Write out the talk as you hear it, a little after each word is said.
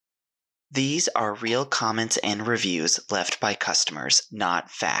These are real comments and reviews left by customers,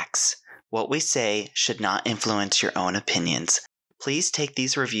 not facts. What we say should not influence your own opinions. Please take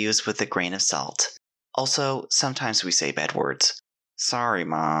these reviews with a grain of salt. Also, sometimes we say bad words. Sorry,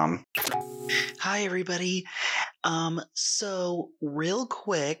 Mom. Hi, everybody. So real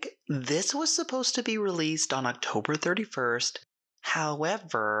quick, this was supposed to be released on October 31st.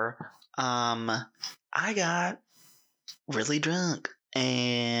 However, I got really drunk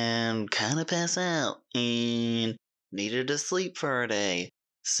and kind of passed out and needed to sleep for a day.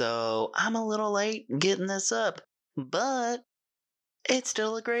 So I'm a little late getting this up, but it's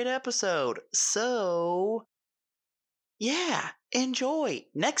still a great episode. So yeah, enjoy.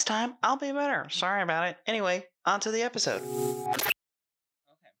 Next time I'll be better. Sorry about it. Anyway, on to the episode. Okay.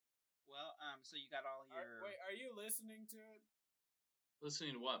 Well, so you got all your... Wait, are you listening to it?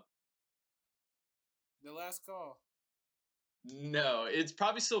 Listening to what? The last call. No, it's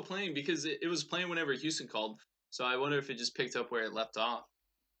probably still playing because it was playing whenever Houston called. So I wonder if it just picked up where it left off.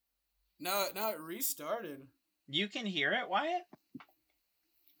 No, it restarted. You can hear it, Wyatt?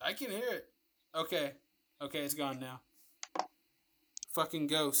 I can hear it. Okay, it's gone now. Fucking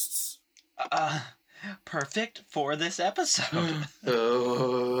ghosts. Perfect for this episode.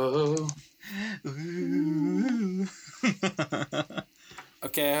 Oh. Ooh.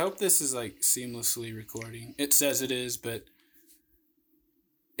 Okay, I hope this is like seamlessly recording. It says it is, but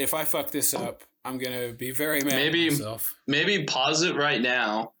if I fuck this up, I'm gonna be very mad at myself. Maybe pause it right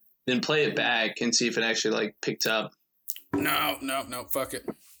now, then play it back and see if it actually like picked up. No, fuck it.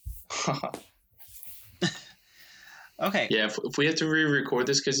 Okay. Yeah, if we have to re-record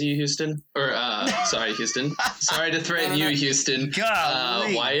this because of you, Houston, or sorry, Houston. Sorry to threaten you, Houston.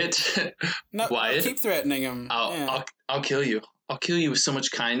 Wyatt. No, Wyatt. Keep threatening him. I'll kill you. I'll kill you with so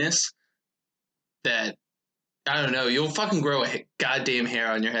much kindness that I don't know. You'll fucking grow a goddamn hair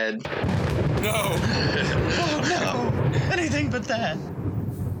on your head. No. Oh no! Anything but that.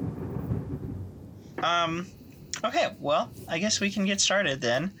 Okay. Well, I guess we can get started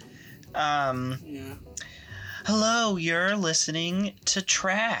then. Yeah. Hello, you're listening to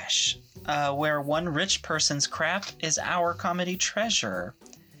Trash, where one rich person's crap is our comedy treasure.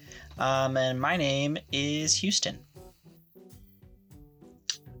 And my name is Houston.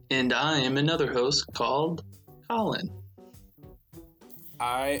 And I am another host called Colin.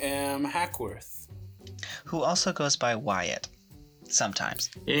 I am Hackworth. Who also goes by Wyatt. Sometimes.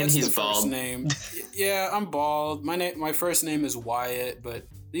 And That's he's the bald. First name. Yeah, I'm bald. My first name is Wyatt, but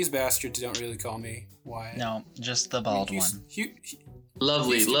these bastards don't really call me Wyatt. No, just the bald one.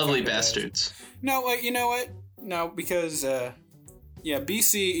 Lovely bastards. No, you know what? No, because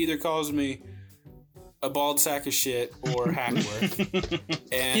BC either calls me a bald sack of shit or Hackworth.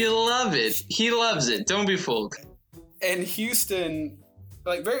 And You love it. He loves it. Don't be fooled. And Houston,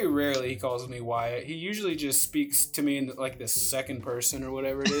 like, very rarely he calls me Wyatt. He usually just speaks to me in like the second person or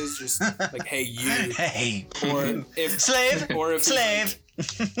whatever it is, just like, "Hey, you." Hey. Or if Slave. Or if Slave.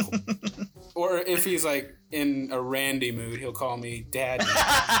 Or if he's like in a randy mood, he'll call me Daddy.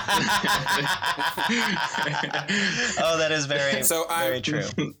 Oh, that is very true.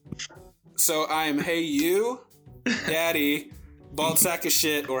 So I'm "Hey, you, Daddy, bald sack of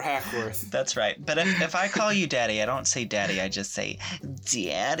shit, or Hackworth." That's right. But if I call you Daddy, I don't say Daddy. I just say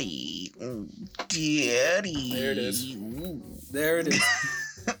Daddy. Daddy. There it is.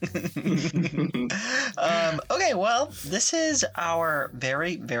 Okay, well, this is our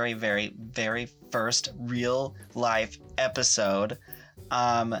very, very, very, very first real life episode.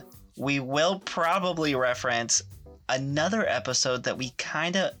 We will probably reference another episode that we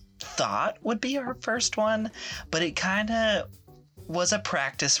kind of thought would be our first one, but it kind of was a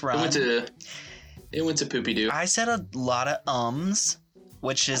practice run. It went to poopy doo. I said a lot of ums,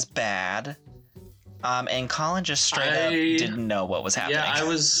 which is bad. And Colin just straight up didn't know what was happening. Yeah,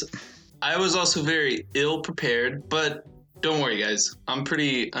 I was also very ill prepared, but don't worry, guys. I'm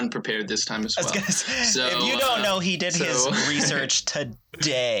pretty unprepared this time as well. I was gonna say, so, if you don't know, he did his research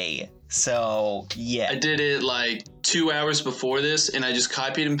today. So yeah, I did it like 2 hours before this, and I just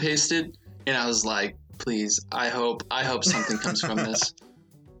copied and pasted, and I was like, please, I hope something comes from this.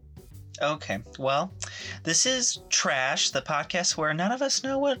 Okay, well, this is Trash, the podcast where none of us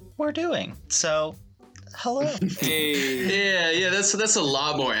know what we're doing. So, hello. Hey. Yeah, that's a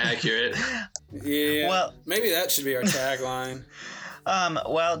lot more accurate. Yeah. Well, maybe that should be our tagline.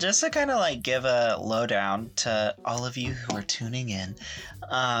 Well, just to kind of like give a lowdown to all of you who are tuning in,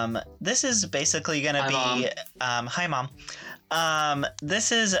 this is basically going to be, hi Mom.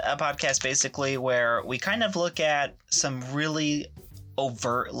 This is a podcast basically where we kind of look at some really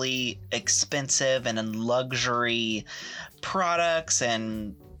overtly expensive and luxury products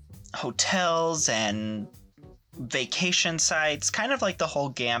and hotels and vacation sites, kind of like the whole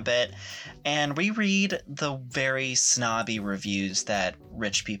gambit, and we read the very snobby reviews that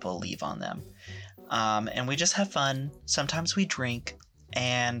rich people leave on them. And we just have fun. Sometimes we drink,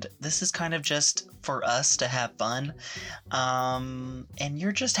 and this is kind of just for us to have fun. And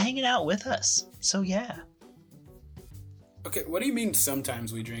you're just hanging out with us. So yeah. Okay, what do you mean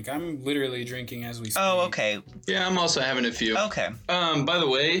sometimes we drink? I'm literally drinking as we speak. Oh, okay. Yeah, I'm also having a few. Okay. By the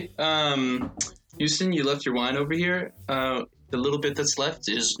way, Houston, you left your wine over here. The little bit that's left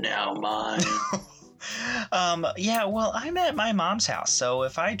is now mine. Yeah, well, I'm at my mom's house, so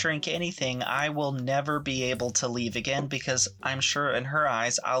if I drink anything, I will never be able to leave again because I'm sure in her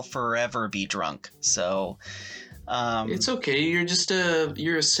eyes I'll forever be drunk. So, It's okay.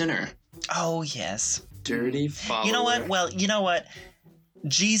 You're a sinner. Oh, yes. Dirty follower. You know what? Well, you know what?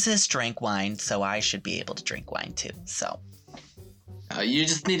 Jesus drank wine, so I should be able to drink wine too. So. You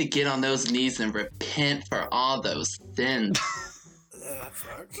just need to get on those knees and repent for all those sins.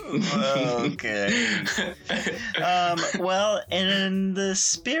 Okay. Well, in the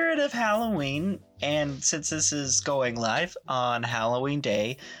spirit of Halloween, and since this is going live on Halloween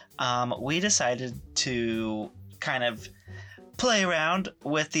Day, we decided to kind of play around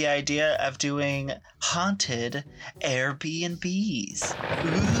with the idea of doing haunted Airbnbs.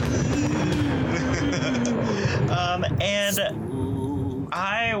 And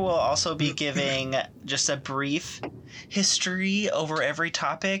I will also be giving just a brief history over every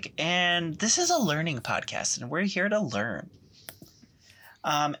topic, and this is a learning podcast, and we're here to learn.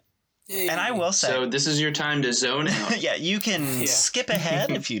 And I will say, so this is your time to zone out. yeah, you can skip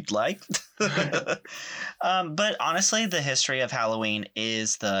ahead if you'd like. But honestly, the history of Halloween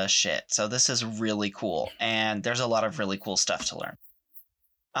is the shit. So this is really cool, and there's a lot of really cool stuff to learn.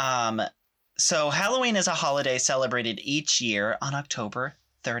 So Halloween is a holiday celebrated each year on October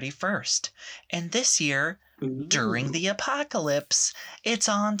 31st. And this year, during the apocalypse, it's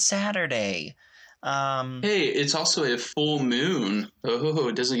on Saturday. Hey, it's also a full moon. Oh,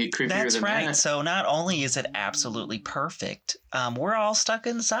 it doesn't get creepier That's than right. that. So not only is it absolutely perfect, we're all stuck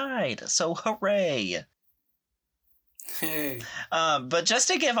inside. So hooray. Hey. But just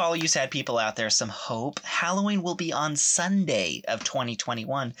to give all you sad people out there some hope, Halloween will be on Sunday of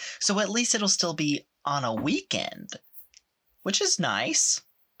 2021. So at least it'll still be on a weekend, which is nice.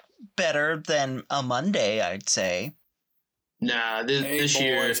 Better than a Monday, I'd say. Nah, this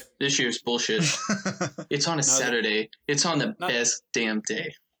year's bullshit. It's on a Saturday. It's on the best damn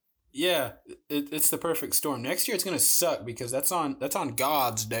day. Yeah, it's the perfect storm. Next year it's gonna suck because that's on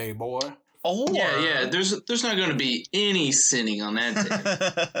God's day, boy. Or... Yeah. There's not going to be any sinning on that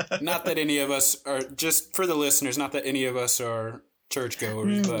day. Not that any of us are, just for the listeners, not that any of us are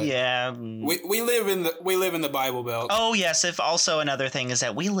churchgoers, but yeah, we live in the Bible Belt. Oh yes, if also another thing is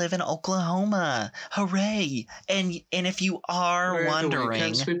that we live in Oklahoma. Hooray! And if you are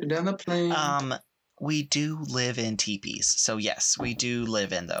wondering, sweeping down the plain. we do live in teepees. So yes, we do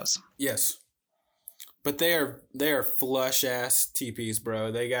live in those. Yes. But they are flush ass teepees,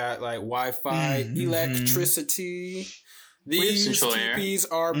 bro. They got like Wi-Fi, electricity. These teepees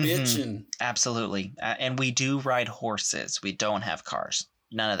are bitchin'. Absolutely. And we do ride horses. We don't have cars.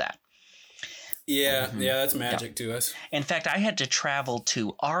 None of that. Yeah, that's magic to us. In fact, I had to travel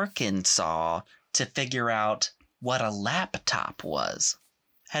to Arkansas to figure out what a laptop was.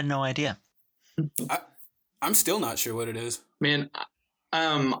 Had no idea. I'm still not sure what it is. Man,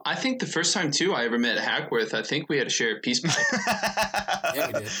 I think the first time too I ever met Hackworth, I think we had to share a peace pipe. Yeah,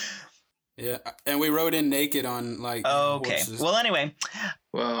 we did. Yeah, and we rode in naked on like horses. Well, anyway.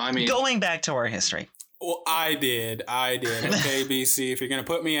 Well, I mean, going back to our history. Well, I did. Okay, BC, if you're gonna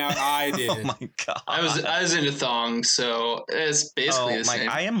put me out, I did. Oh my god. I was into thongs, so it's basically the same.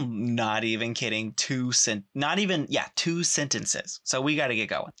 I am not even kidding. Two sentences. So we got to get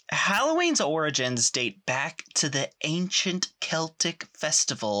going. Halloween's origins date back to the ancient Celtic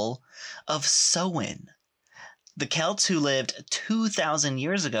festival of Samhain. The Celts, who lived 2,000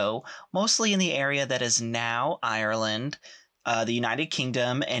 years ago, mostly in the area that is now Ireland, the United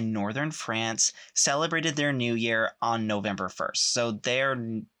Kingdom, and northern France, celebrated their New Year on November 1st. So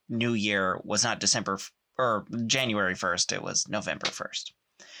their New Year was not January 1st, it was November 1st.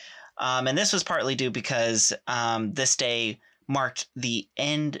 And this was partly due because this day marked the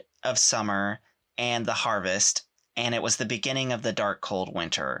end of summer and the harvest, and it was the beginning of the dark, cold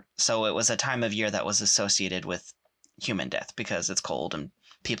winter. So it was a time of year that was associated with human death because it's cold and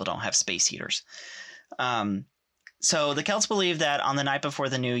people don't have space heaters. So the Celts believed that on the night before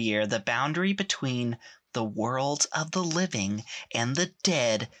the New Year, the boundary between the worlds of the living and the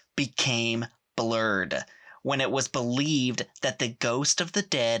dead became blurred, when it was believed that the ghost of the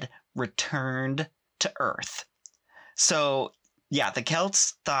dead returned to Earth. So, yeah, the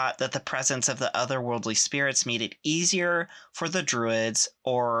Celts thought that the presence of the otherworldly spirits made it easier for the Druids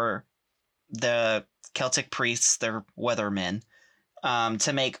or the Celtic priests, their weathermen,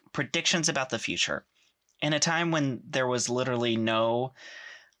 to make predictions about the future. In a time when there was literally no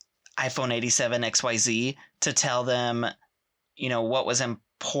iPhone 87 XYZ to tell them, what was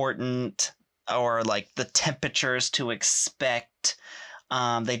important or like the temperatures to expect.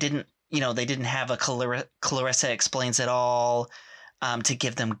 They didn't have a Clarissa Explains It All to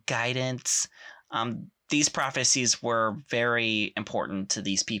give them guidance. These prophecies were very important to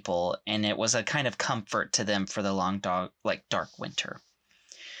these people, and it was a kind of comfort to them for the long dark winter.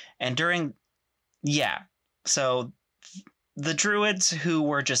 And so the Druids, who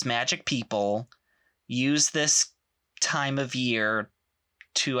were just magic people, used this time of year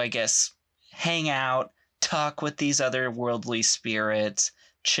to, I guess, hang out, talk with these other worldly spirits,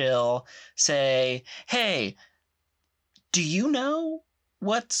 chill, say, hey, do you know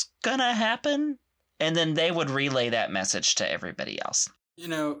what's gonna happen? And then they would relay that message to everybody else.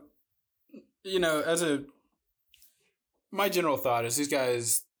 My general thought is these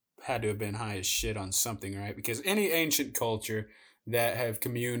guys had to have been high as shit on something, right? Because any ancient culture that have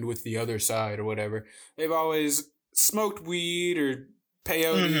communed with the other side or whatever, they've always smoked weed or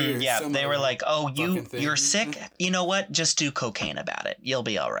peyote. Or yeah, some they were like, "Oh, you're sick. You know what? Just do cocaine about it. You'll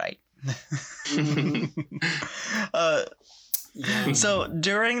be all right." So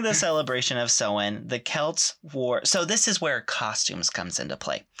during the celebration of Samhain, the Celts wore. So this is where costumes comes into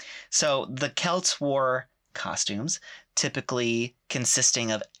play. So the Celts wore costumes, typically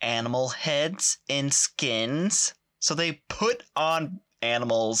consisting of animal heads and skins. So they put on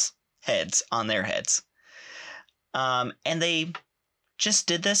animals' heads on their heads. And they just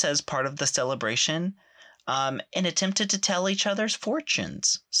did this as part of the celebration and attempted to tell each other's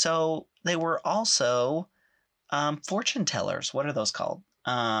fortunes. So they were also fortune tellers. What are those called?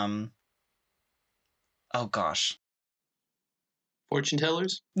 Oh, gosh. Fortune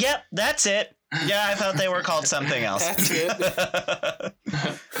tellers? Yep, that's it. Yeah, I thought they were called something else. That's it.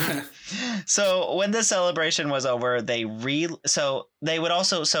 So when the celebration was over,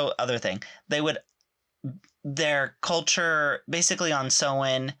 their culture basically on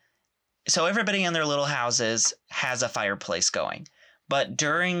Samhain, so everybody in their little houses has a fireplace going. But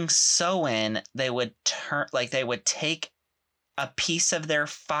during Samhain, they would take a piece of their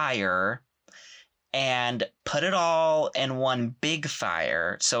fire and put it all in one big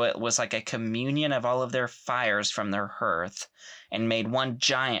fire. So it was like a communion of all of their fires from their hearth, and made one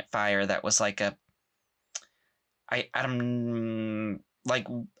giant fire that was like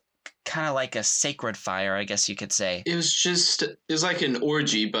kind of like a sacred fire, I guess you could say. It was like an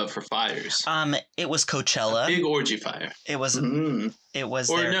orgy, but for fires. It was Coachella. A big orgy fire. It was. Mm-hmm. It was.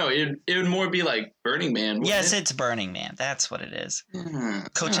 Or no, it would more be like Burning Man. Yes, it's Burning Man. That's what it is.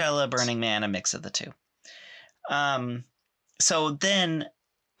 Coachella, Burning Man, a mix of the two. So then,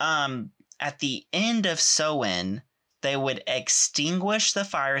 at the end of Samhain, they would extinguish the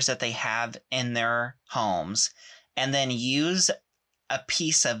fires that they have in their homes, and then use a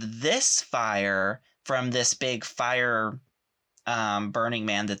piece of this fire from this big fire Burning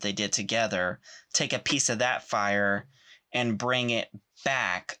Man that they did together, take a piece of that fire and bring it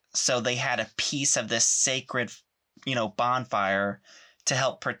back. So they had a piece of this sacred, bonfire to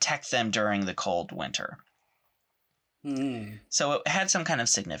help protect them during the cold winter. So it had some kind of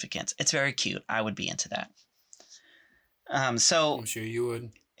significance. It's very cute. I would be into that. So I'm sure you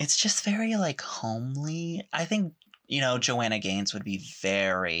would. It's just very homely. I think, Joanna Gaines would be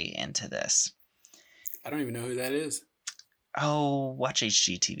very into this. I don't even know who that is. Oh, watch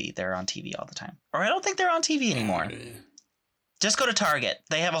HGTV. They're on TV all the time. Or I don't think they're on TV anymore. Just go to Target.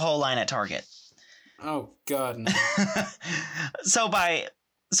 They have a whole line at Target. Oh, God. No. So by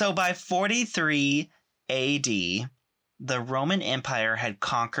 43 AD, the Roman Empire had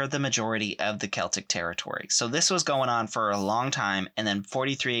conquered the majority of the Celtic territory. So this was going on for a long time, and then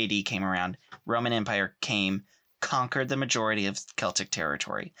 43 AD came around. Roman Empire conquered the majority of Celtic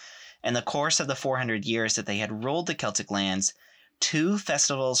territory. In the course of the 400 years that they had ruled the Celtic lands, 2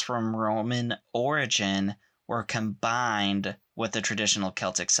 festivals from Roman origin were combined with the traditional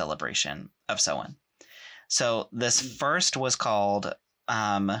Celtic celebration of Samhain. So this first was called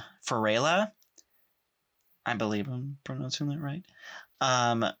Ferela. I believe I'm pronouncing that right.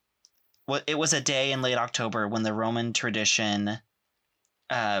 It was a day in late October when the Roman tradition,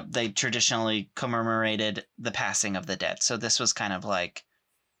 they traditionally commemorated the passing of the dead. So this was kind of like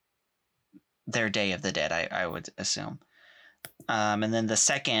their Day of the Dead, I would assume. And then the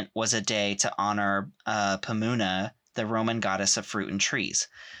second was a day to honor Pomona, the Roman goddess of fruit and trees.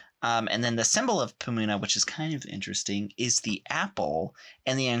 And then the symbol of Pomona, which is kind of interesting, is the apple,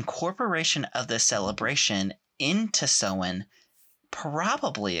 and the incorporation of the celebration into Samhain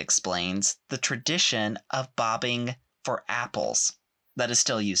probably explains the tradition of bobbing for apples that is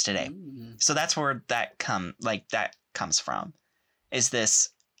still used today. So that's where that comes from, is this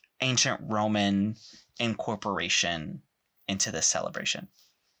ancient Roman incorporation into this celebration,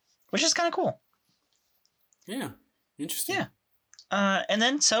 which is kind of cool. Yeah, interesting. Yeah. And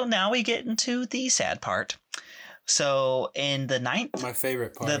then, so now we get into the sad part. So in the ninth... My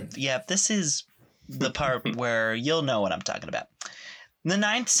favorite part. This is the part where you'll know what I'm talking about. In the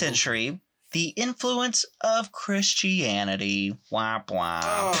 9th century, the influence of Christianity. Womp womp.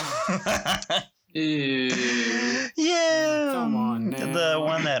 Oh. Yeah. Come on now. The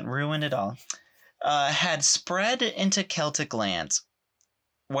one that ruined it all. Had spread into Celtic lands,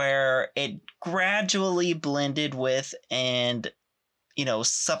 where it gradually blended with and,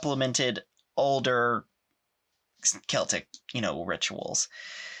 supplemented older Celtic, rituals.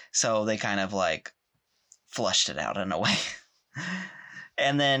 So they kind of flushed it out in a way.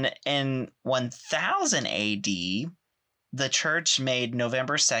 And then in 1000 AD, the church made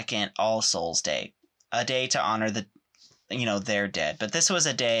November 2nd All Souls Day, a day to honor their dead. But this was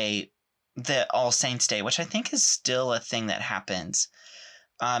a day, the All Saints Day, which I think is still a thing that happens,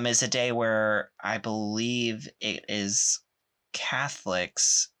 is a day where I believe it is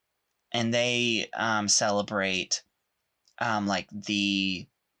Catholics, and they celebrate Mark,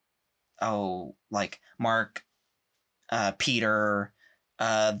 Peter,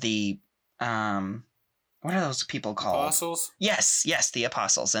 what are those people called? Apostles? Yes, the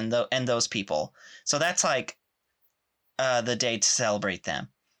apostles and those people. So that's the day to celebrate them.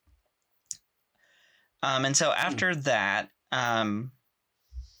 And so after that,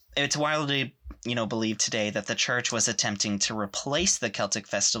 it's widely believed today that the church was attempting to replace the Celtic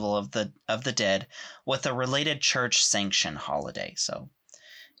festival of the dead with a related church sanctioned holiday. So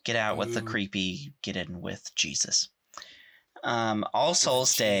get out with the creepy, get in with Jesus. All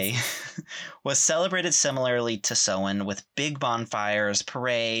Souls Day was celebrated similarly to Samhain, with big bonfires,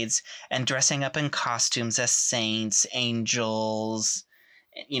 parades, and dressing up in costumes as saints, angels,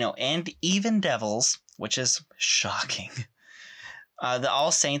 and even devils, which is shocking. The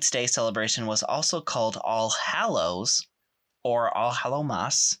All Saints Day celebration was also called All Hallows, or All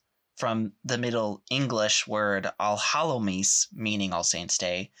Hallowmas, from the Middle English word All Hallowmis, meaning All Saints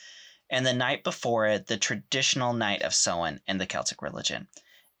Day, and the night before it, the traditional night of Samhain in the Celtic religion.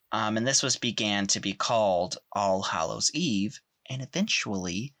 And this began to be called All Hallows Eve, and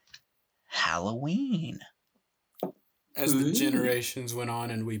eventually Halloween. As the generations went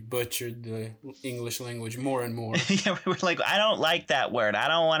on and we butchered the English language more and more. Yeah, we were like, I don't like that word. I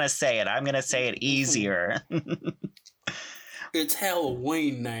don't want to say it. I'm going to say it easier. It's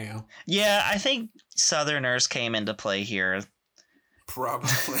Halloween now. Yeah, I think Southerners came into play here.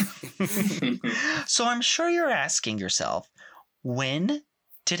 Probably. So I'm sure you're asking yourself, when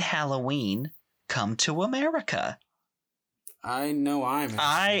did Halloween come to America? I know I'm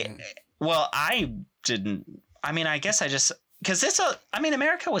asking. I didn't. I mean, I guess I just, because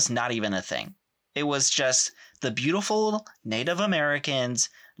America was not even a thing. It was just the beautiful Native Americans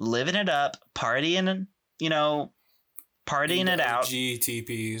living it up, partying it out. OG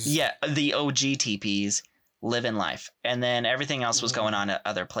teepees. Yeah, the OG teepees, living life. And then everything else was going on at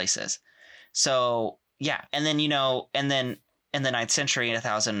other places. So, yeah. And then, and then in the 9th century, in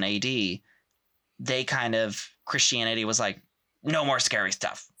 1000 AD, they Christianity was like, no more scary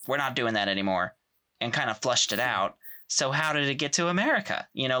stuff. We're not doing that anymore. And kind of flushed it out. So how did it get to America?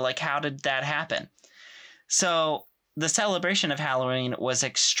 How did that happen? So the celebration of Halloween was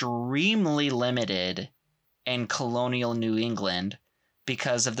extremely limited in colonial New England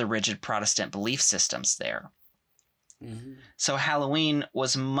because of the rigid Protestant belief systems there. Mm-hmm. So Halloween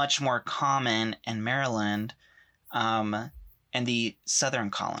was much more common in Maryland and the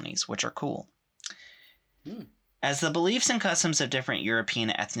southern colonies, which are cool. Mm. As the beliefs and customs of different European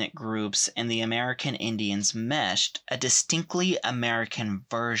ethnic groups and the American Indians meshed, a distinctly American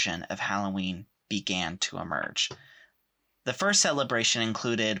version of Halloween began to emerge. The first celebration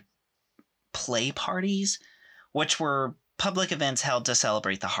included play parties, which were public events held to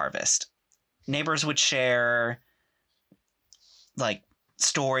celebrate the harvest. Neighbors would share,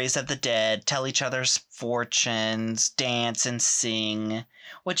 stories of the dead, tell each other's fortunes, dance and sing,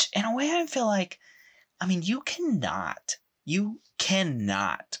 which in a way I feel like, you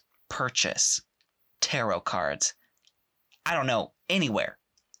cannot purchase tarot cards, I don't know, anywhere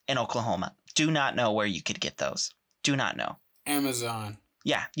in Oklahoma. Do not know where you could get those. Do not know. Amazon.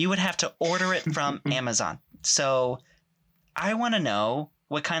 Yeah, you would have to order it from Amazon. So I want to know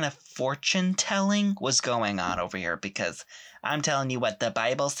what kind of fortune telling was going on over here, because I'm telling you what the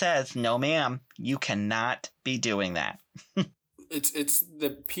Bible says. No, ma'am, you cannot be doing that. It's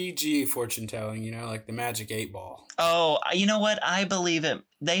the PG fortune telling, you know, like the Magic 8 Ball. Oh, you know what? I believe it.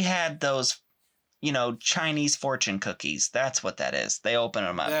 They had those, you know, Chinese fortune cookies. That's what that is. They open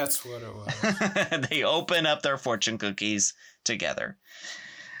them up. That's what it was. They open up their fortune cookies together.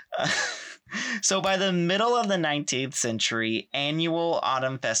 So by the middle of the 19th century, annual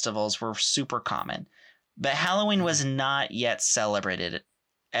autumn festivals were super common, but Halloween was not yet celebrated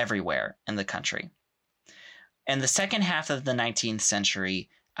everywhere in the country. In the second half of the 19th century,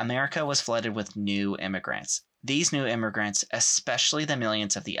 America was flooded with new immigrants. These new immigrants, especially the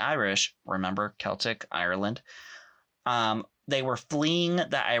millions of the Irish, remember Celtic Ireland, they were fleeing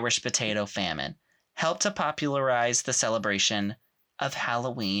the Irish potato famine, helped to popularize the celebration of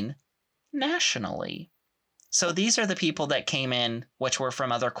Halloween nationally. So these are the people that came in, which were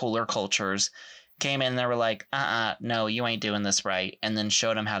from other cooler cultures, came in and they were like, no, you ain't doing this right, and then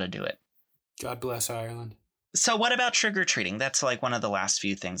showed them how to do it. God bless Ireland. So what about trick-or-treating? That's like one of the last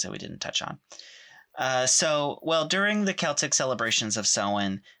few things that we didn't touch on. During the Celtic celebrations of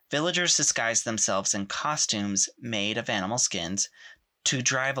Samhain, villagers disguised themselves in costumes made of animal skins to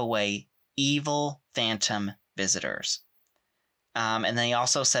drive away evil phantom visitors. And they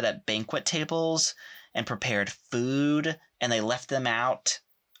also set up banquet tables and prepared food, and they left them out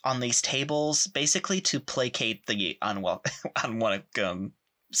on these tables basically to placate the unwelcome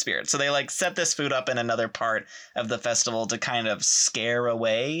spirit. So they like set this food up in another part of the festival to kind of scare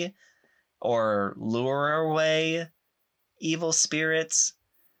away or lure away evil spirits.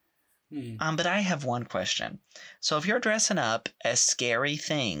 But I have one question. So if you're dressing up as scary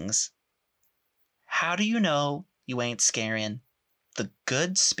things, how do you know you ain't scaring the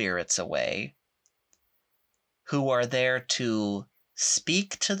good spirits away who are there to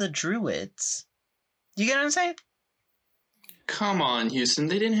speak to the druids? You get what I'm saying? Come on, Houston.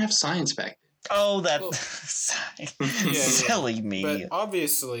 They didn't have science back then. Oh, that Well, silly me. But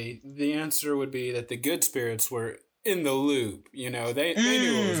obviously, the answer would be that the good spirits were in the loop. You know, they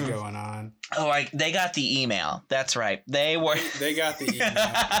knew what was going on. Oh, they got the email. That's right. They were. They got the email.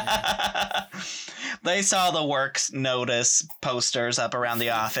 They saw the works notice posters up around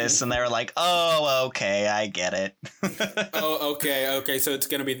the office, and they were like, "Oh, okay, I get it." Oh, okay. So it's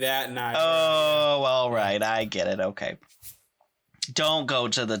gonna be that night. Oh, all right, I get it. Okay. Don't go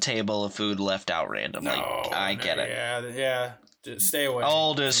to the table of food left out randomly. I get it. Yeah. Just stay away.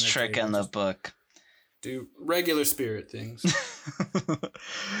 Oldest from trick table. in the Just book. do regular spirit things.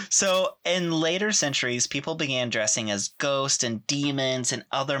 So, in later centuries, people began dressing as ghosts and demons and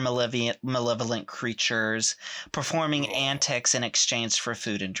other malevolent creatures, performing antics in exchange for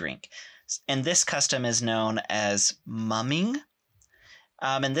food and drink. And this custom is known as mumming.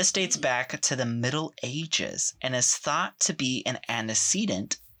 And this dates back to the Middle Ages and is thought to be an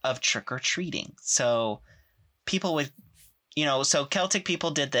antecedent of trick-or-treating. So, people would, so Celtic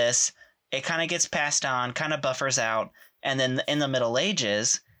people did this. It kind of gets passed on, kind of buffers out. And then in the Middle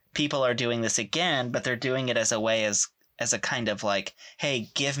Ages, people are doing this again, but they're doing it as a way, as a kind of like, hey,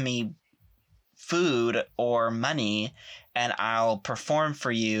 give me food or money and I'll perform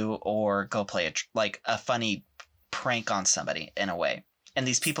for you, or go play a funny prank on somebody in a way. And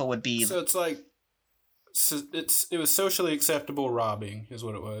these people would be... So it's like... it was socially acceptable robbing is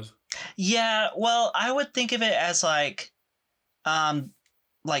what it was. Yeah, well, I would think of it as like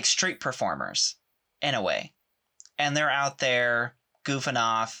street performers in a way. And they're out there goofing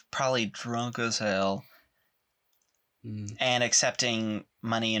off, probably drunk as hell, and accepting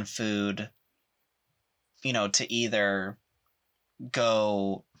money and food, to either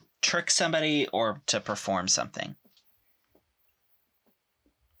go trick somebody or to perform something.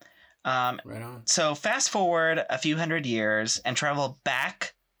 Right on. So fast forward a few hundred years and travel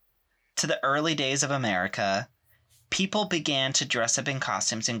back to the early days of America. People began to dress up in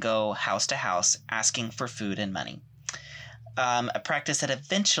costumes and go house to house asking for food and money. A practice that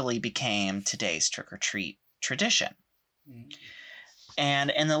eventually became today's trick-or-treat tradition. And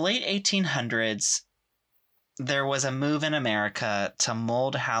in the late 1800s, there was a move in America to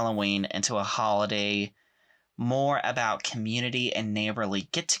mold Halloween into a holiday more about community and neighborly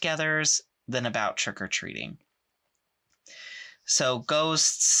get-togethers than about trick-or-treating. So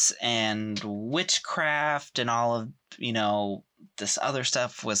ghosts and witchcraft and all of, this other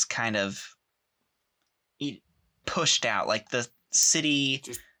stuff was kind of pushed out. Like the city...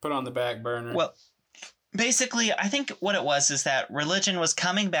 Just put on the back burner. Well, basically, I think what it was is that religion was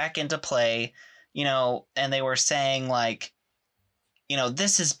coming back into play, and they were saying like,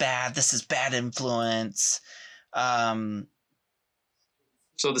 this is bad influence. So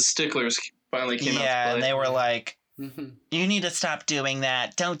the sticklers finally came out to play. And they were like, Mm-hmm. you need to stop doing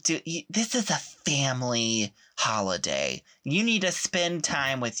that. This is a family holiday. You need to spend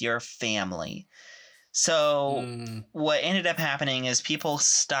time with your family. So what ended up happening is people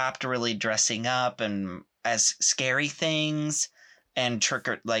stopped really dressing up and as scary things, and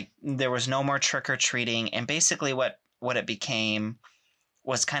there was no more trick or treating. And basically what it became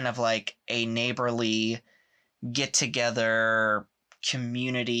was kind of like a neighborly get together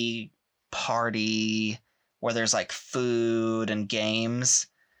community party where there's like food and games.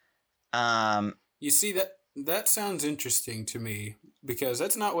 You see, that sounds interesting to me, because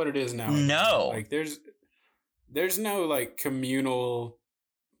that's not what it is now. No. Like there's no like communal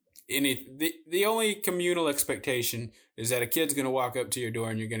the only communal expectation is that a kid's going to walk up to your door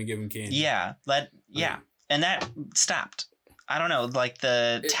and you're going to give him candy. Yeah, and that stopped. I don't know, like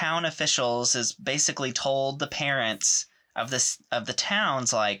the town officials is basically told the parents of the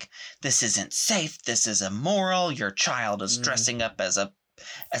towns, like, this isn't safe, this is immoral, your child is dressing up as an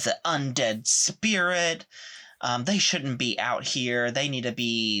undead spirit. They shouldn't be out here. They need to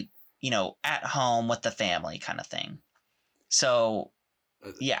be, at home with the family kind of thing. So,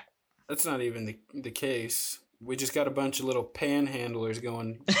 yeah. That's not even the case. We just got a bunch of little panhandlers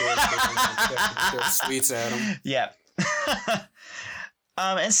going to throw sweets at them. Yeah.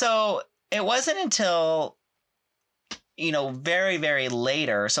 And so it wasn't until, very, very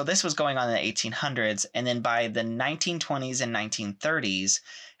later. So this was going on in the 1800s. And then by the 1920s and 1930s,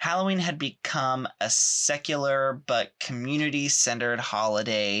 Halloween had become a secular but community-centered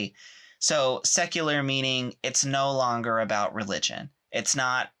holiday. So secular meaning it's no longer about religion. It's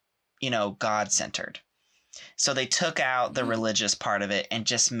not, God-centered. So they took out the religious part of it and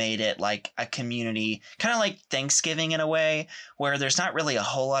just made it like a community, kind of like Thanksgiving in a way, where there's not really a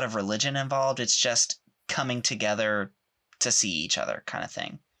whole lot of religion involved. It's just coming together to see each other kind of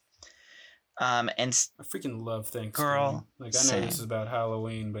thing. And I freaking love Thanksgiving. Girl, like, I know this is about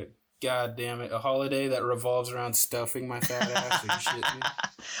Halloween, but god damn it, a holiday that revolves around stuffing my fat ass and shit.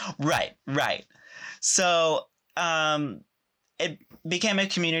 Right. So, it became a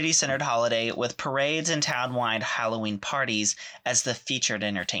community-centered holiday with parades and town-wide Halloween parties as the featured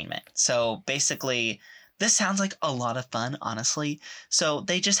entertainment. So basically, this sounds like a lot of fun, honestly. So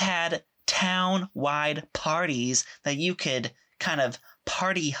they just had town-wide parties that you could kind of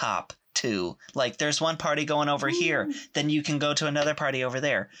party hop to. Like, there's one party going over here, then you can go to another party over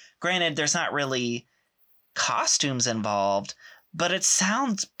there. Granted, there's not really costumes involved, but it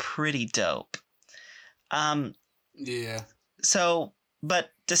sounds pretty dope. Yeah. So,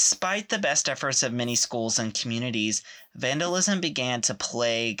 but despite the best efforts of many schools and communities, vandalism began to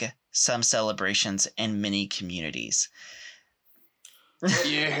plague some celebrations in many communities.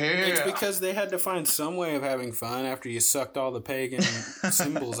 Yeah. It's because they had to find some way of having fun after you sucked all the pagan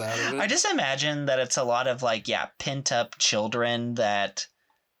symbols out of it. I just imagine that it's a lot of pent up children that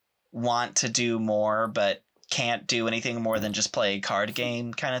want to do more but can't do anything more than just play a card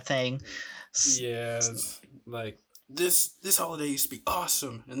game kind of thing. Yeah, it's like this holiday used to be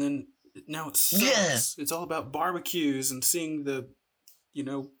awesome, and then now it sucks. Yeah. It's all about barbecues and seeing the,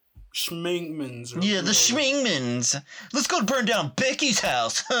 Schminkmans. Yeah, the Schminkmans. Let's go burn down Becky's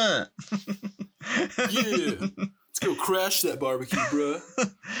house, huh? Yeah. Let's go crash that barbecue, bruh.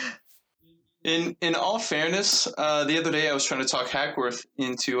 In all fairness, the other day I was trying to talk Hackworth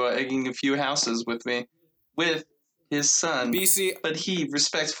into egging a few houses with me, with his son, BC, but he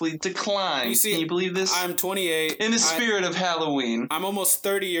respectfully declined. BC, Can you believe this? I'm 28. In the spirit of Halloween. I'm almost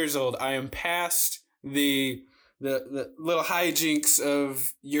 30 years old. I am past the little hijinks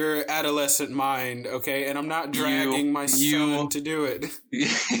of your adolescent mind, okay? And I'm not dragging my son to do it.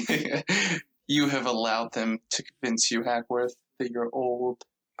 You have allowed them to convince you, Hackworth, that you're old.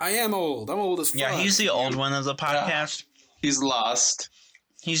 I am old. I'm old as fuck. Yeah, he's the old one of the podcast. He's lost.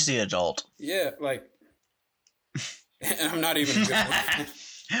 He's the adult. Yeah, like... And I'm not even good.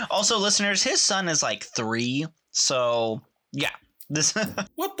 Also, listeners, his son is 3, so yeah. This.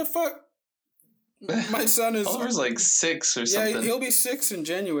 What the fuck? My son is. Oliver's 6 or something. Yeah, he'll be 6 in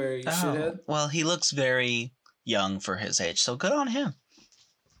January. You shithead. Well, he looks very young for his age, so good on him.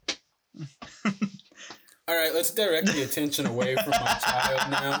 All right, let's direct the attention away from my child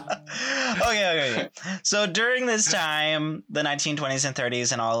now. Okay. So during this time, the 1920s and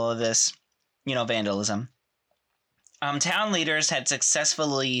 30s, and all of this, vandalism. Town leaders had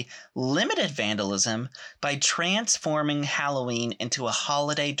successfully limited vandalism by transforming Halloween into a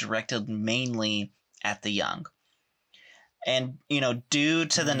holiday directed mainly at the young. And, due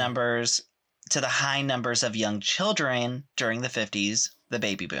to the numbers to the high numbers of young children during the 50s, the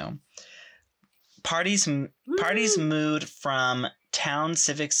baby boom. Parties moved from town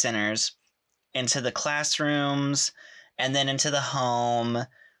civic centers into the classrooms and then into the home,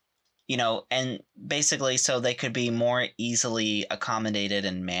 and basically so they could be more easily accommodated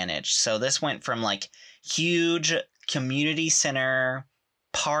and managed. So this went from like huge community center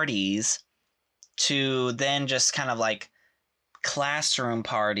parties to then just kind of like classroom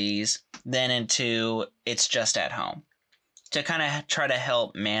parties, then into it's just at home, to kind of try to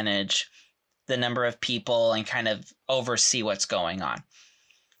help manage the number of people and kind of oversee what's going on.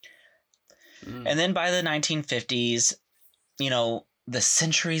 And then by the 1950s, the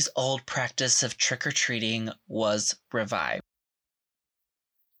centuries-old practice of trick-or-treating was revived.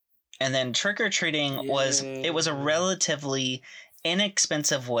 And then trick-or-treating was a relatively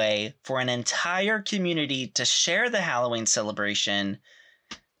inexpensive way for an entire community to share the Halloween celebration,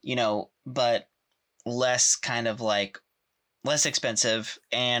 but less expensive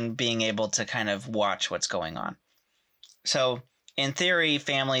and being able to kind of watch what's going on. So in theory,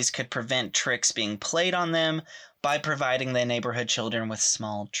 families could prevent tricks being played on them by providing the neighborhood children with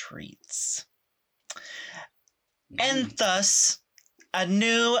small treats. And thus, a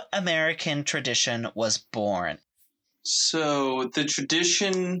new American tradition was born. So the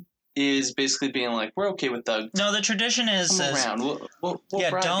tradition is basically being like, we're okay with thugs. No, the tradition is... Come around. We'll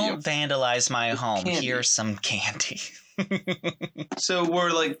don't vandalize my home. Candy. Here's some candy. So we're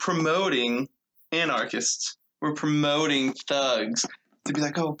like promoting anarchists. We're promoting thugs to be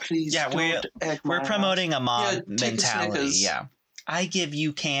like, oh, please. Yeah, we're promoting a mob mentality. Yeah. I give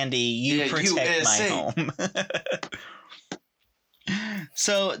you candy, you protect my home.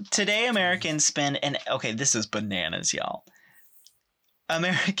 So today Americans spend this is bananas, y'all.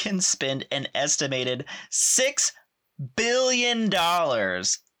 Americans spend an estimated $6 billion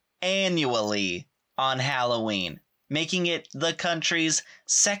annually on Halloween, making it the country's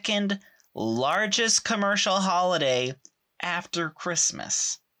second largest commercial holiday after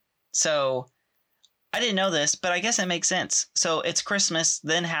Christmas. So I didn't know this, but I guess it makes sense. So it's Christmas,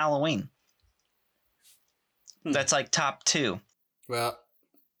 then Halloween. That's like top 2. Well,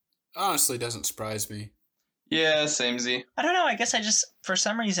 honestly, doesn't surprise me. Yeah, samey. I don't know. I guess for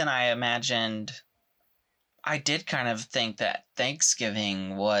some reason, I did kind of think that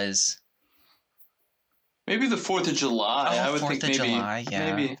Thanksgiving was... Maybe the 4th of July. I would think maybe. July,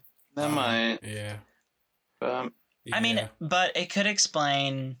 yeah. Maybe that might. Yeah. I mean, but it could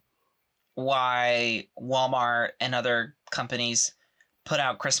explain why Walmart and other companies put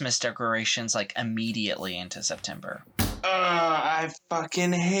out Christmas decorations like immediately into September. I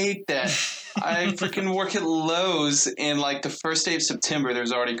fucking hate that. I freaking work at Lowe's, and like the first day of September,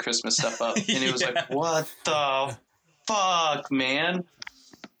 there's already Christmas stuff up, and it was like, what the fuck, man?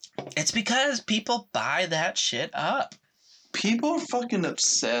 It's because people buy that shit up. People are fucking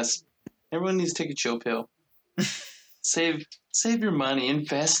obsessed. Everyone needs to take a chill pill. Save your money.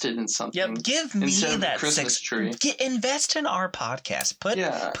 Invest it in something. Yep, give me that Christmas tree. Invest in our podcast. Put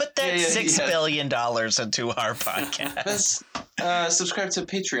that $6 billion into our podcast. Subscribe to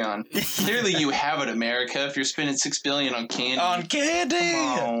Patreon. Clearly, you have it, America. If you're spending $6 billion on candy. On candy.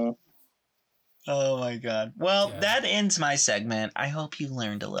 Come on. Oh my god. Well, that ends my segment. I hope you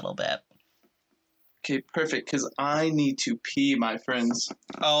learned a little bit. Okay, perfect. Because I need to pee, my friends.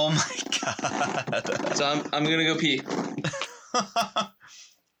 Oh my god. So I'm gonna go pee.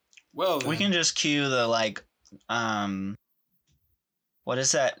 Well, then. We can just cue the what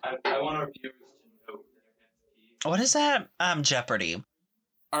is that? I want our viewers to know that I have to pee. What is that? Jeopardy.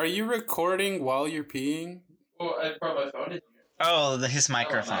 Are you recording while you're peeing? Well, I brought my phone in here. Oh, his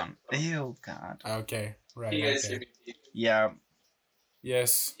microphone. Ew, god. Okay, right. You guys hear me pee? Yeah.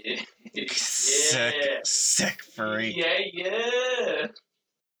 Yes. Yeah. Sick freak. Yeah.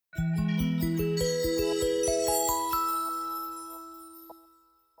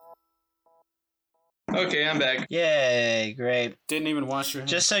 Okay, I'm back. Yay, great. Didn't even wash your hands.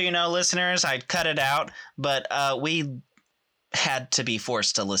 Just so you know, listeners, I cut it out, but we had to be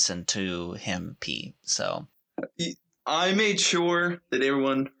forced to listen to him pee, so. I made sure that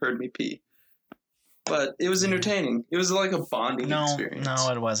everyone heard me pee. But it was entertaining. It was like a bonding experience.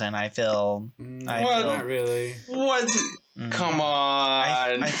 No, it wasn't. I feel... Not really. What? Come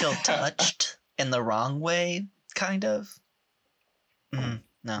on. I feel touched in the wrong way, kind of.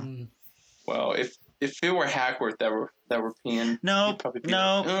 No. Well, if it were Hackworth that were peeing, no, you'd probably be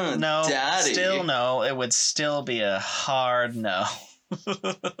no, like, no, Daddy. Still no. It would still be a hard no.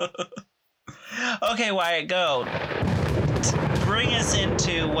 Okay, Wyatt, go. Bring us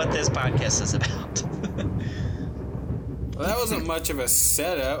into what this podcast is about. Well, that wasn't much of a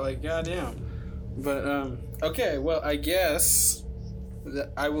setup. Like, goddamn. But okay, well, I guess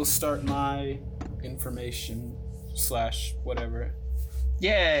that I will start my information / whatever.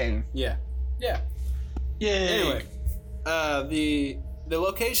 Yay! Yeah. Yay! Anyway, the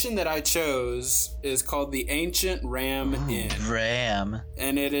location that I chose is called the Ancient Ram Inn, Ram.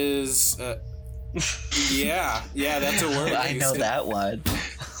 and it is yeah, that's a word. I know that one.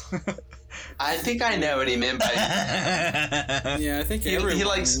 I think I know what he meant by. Yeah, I think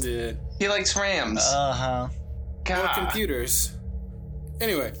everyone did. He likes Rams. Uh-huh. Or God. computers.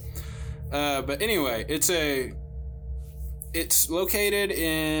 Anyway, it's located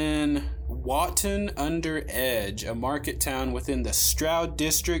in Watton-under-Edge, a market town within the Stroud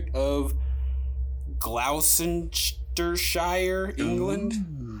district of Gloucestershire, England.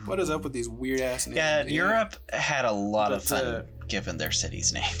 Ooh. What is up with these weird ass names? Yeah, Europe had a lot of But, fun given their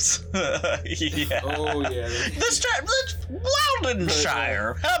cities names. Yeah. Oh yeah. The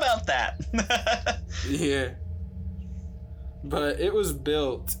Loudonshire. How about that? Yeah. But it was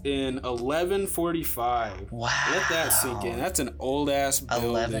built in 1145. Wow. Let that sink in. That's an old ass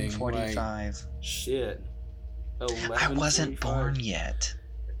building. 1145. Like, shit. I wasn't born yet.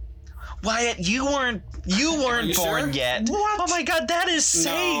 Wyatt, you weren't you born sure? yet. What? Oh my god, that is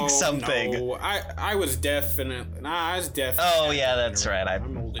saying something. No, I was definitely. Nah, I was definitely. Oh yeah, that's right.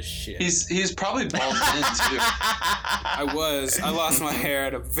 I'm old as shit. He's probably bald then too. I lost my hair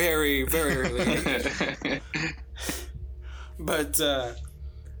at a very, very early age. But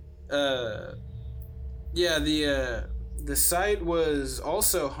yeah, the site was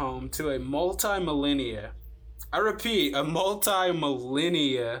also home to a multi-millennia. I repeat, a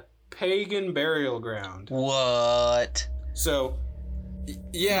multi-millennia pagan burial ground. What? So,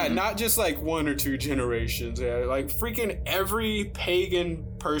 yeah, not just like 1 or 2 generations. Yeah, like freaking every pagan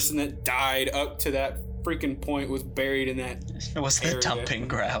person that died up to that freaking point was buried in that. It was the area. dumping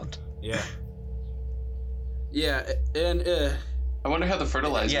ground. Yeah. Yeah, and I wonder how the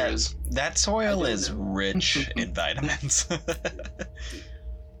fertilizer is. That soil I don't is know. rich in vitamins. you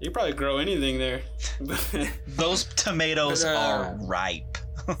could probably grow anything there. Those tomatoes But, are ripe.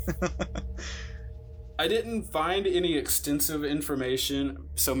 I didn't find any extensive information,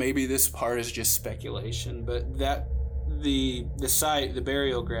 so maybe this part is just speculation, but that the site, the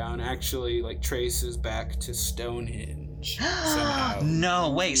burial ground, actually like traces back to Stonehenge somehow. No,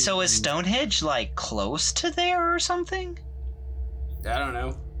 wait, so is Stonehenge like close to there or something? I don't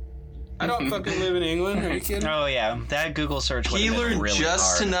know. I don't fucking live in England. Are you kidding? Oh yeah, that Google search would He have been learned really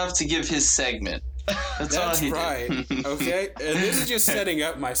just hard. enough to give his segment. That's all That's he right. did. Okay, and this is just setting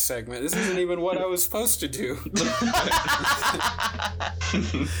up my segment. This isn't even what I was supposed to do.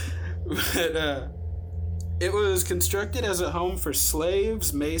 But it was constructed as a home for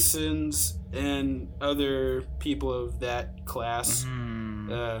slaves, masons, and other people of that class.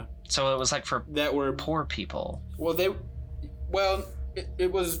 So it was like for That were poor people.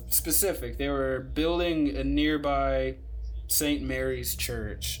 it was specific. They were building a nearby St. Mary's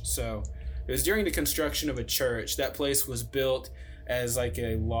Church. So it was during the construction of a church. That place was built as like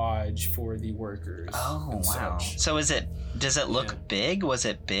a lodge for the workers. Oh and wow. such. So does it look Yeah. big? Was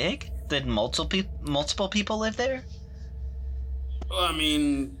it big? Did multiple people live there? Well, I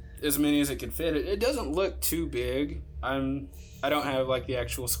mean, as many as it could fit. It doesn't look too big. I don't have like the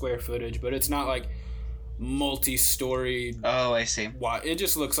actual square footage, but it's not like multi-story. Oh, I see. It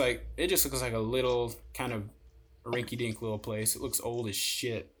just looks like a little kind of rinky-dink little place. It looks old as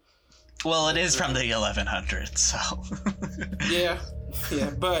shit. Well, it is from the 1100s, so. Yeah,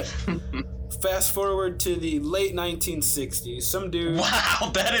 but fast forward to the late 1960s. Some dude.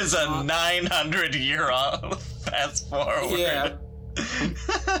 Wow, that is a 900-year fast forward. Yeah.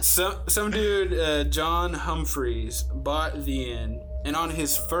 Some dude, John Humphreys, bought the inn, and on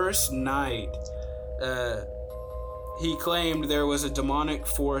his first night, he claimed there was a demonic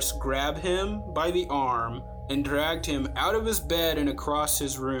force grabbed him by the arm and dragged him out of his bed and across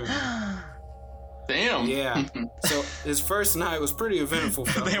his room. Damn. Yeah. So his first night was pretty eventful.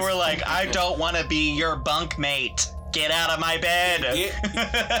 They were like, I don't want to be your bunkmate. Get out of my bed.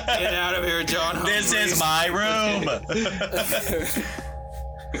 Get out of here, John Humphreys. This is my room.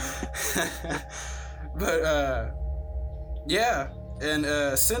 But yeah, and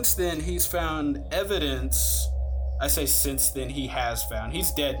since then he's found evidence. I say since then he has found.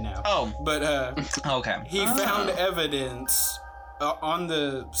 He's dead now. Oh. But Okay. he found evidence on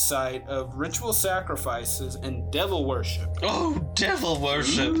the site of ritual sacrifices and devil worship. Oh, devil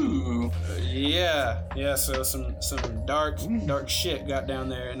worship. Ooh. Yeah. So some dark shit got down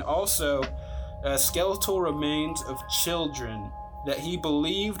there, and also skeletal remains of children that he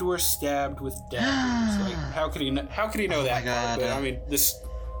believed were stabbed with daggers. Like, how could he know that God. part? But I mean,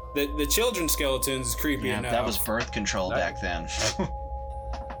 The children skeletons is creepy Yeah, enough. that was birth control back then.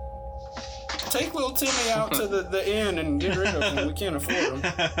 Take little Timmy out to the inn and get rid of him. We can't afford him.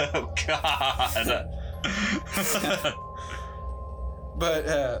 Oh, God.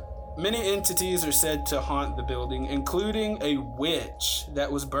 But many entities are said to haunt the building, including a witch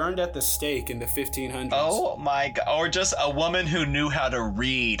that was burned at the stake in the 1500s. Oh, my God. Or just a woman who knew how to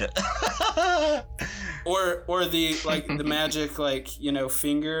read. Or the magic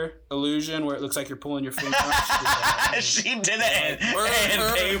finger illusion where it looks like you're pulling your finger out. She did it,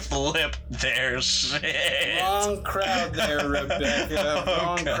 and they flipped their shit. Wrong crowd there, Rebecca.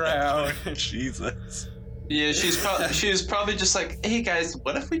 Wrong crowd. Jesus. Yeah, she was probably just like, hey guys,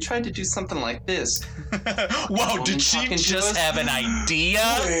 what if we tried to do something like this? Whoa, Woman did she talking to just us? have an idea?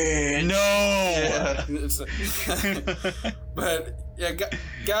 No. Yeah. But yeah,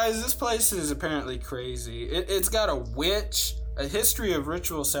 guys, this place is apparently crazy. It's got a witch, a history of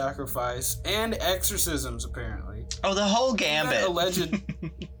ritual sacrifice, and exorcisms apparently. Oh, the whole gambit.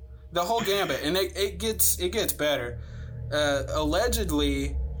 The whole gambit, and it gets better.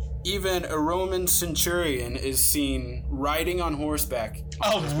 Allegedly, even a Roman centurion is seen riding on horseback.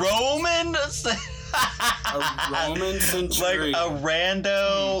 A Roman? A Roman centurion. Like a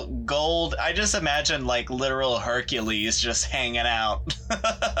rando gold. I just imagine like literal Hercules just hanging out.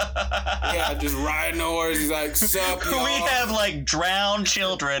 Yeah, just riding a horse. He's like, sup, y'all? We have like drowned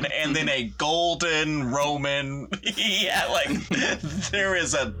children and then a golden Roman. Yeah, like there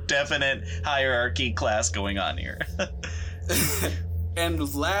is a definite hierarchy class going on here.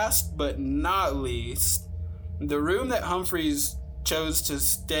 And last but not least, the room that Humphreys chose to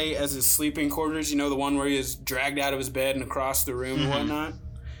stay as his sleeping quarters, the one where he is dragged out of his bed and across the room and whatnot,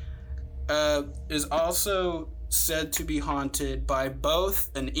 is also said to be haunted by both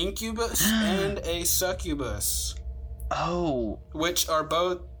an incubus and a succubus. Oh. Which are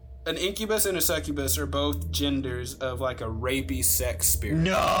both, an incubus and a succubus are both genders of like a rapey sex spirit.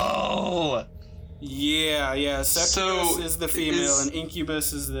 No! Yeah. Succubus is the female, and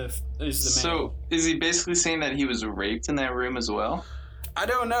incubus is the male. So, is he basically saying that he was raped in that room as well? I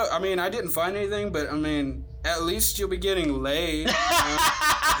don't know. I mean, I didn't find anything, but I mean, at least you'll be getting laid.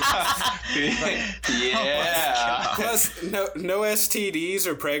 Yeah. Plus, no STDs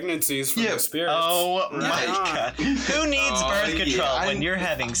or pregnancies from the spirits. Oh my God! Who needs birth control when you're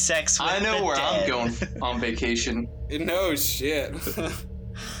having sex with I know the where dead? I'm going on vacation. No shit.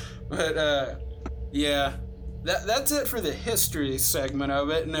 But yeah, that's it for the history segment of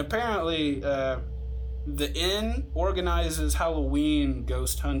it. And apparently, the inn organizes Halloween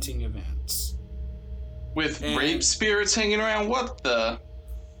ghost hunting events. With rape spirits hanging around? What the?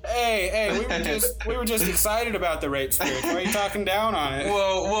 Hey, we were just excited about the rape spirits. Why are you talking down on it?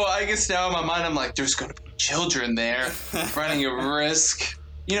 Well, I guess now in my mind I'm like, there's gonna be children there, running a risk.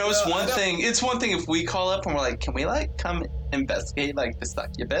 It's one thing. It's one thing if we call up and we're like, can we come investigate the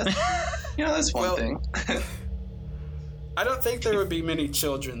succubus? That's one thing. I don't think there would be many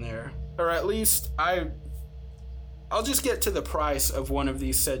children there, or at least I'll just get to the price of one of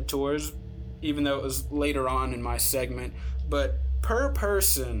these said tours, even though it was later on in my segment. But per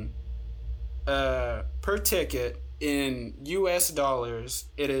person, per ticket in US dollars,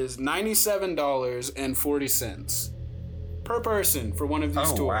 it is $97.40 per person for one of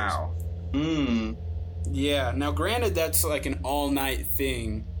these tours. Oh, wow. Yeah. Now, granted, that's like an all-night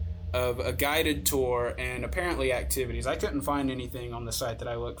thing of a guided tour and apparently activities. I couldn't find anything on the site that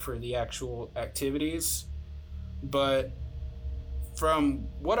I looked for the actual activities, but from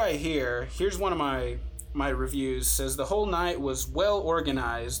what I hear, here's one of my reviews. Says the whole night was well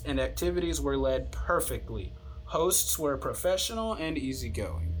organized and activities were led perfectly. Hosts were professional and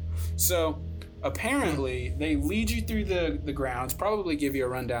easygoing. So apparently they lead you through the grounds, probably give you a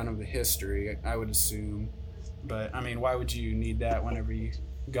rundown of the history, I would assume. But I mean, why would you need that whenever you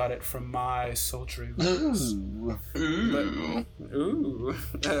got it from my sultry lips?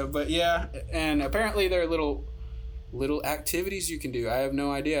 But yeah, and apparently there are little activities you can do. I have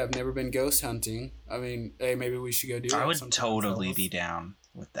no idea. I've never been ghost hunting. I mean, hey, maybe we should go do it. I would totally be down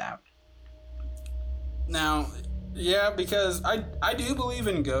with that. Now, yeah, because I do believe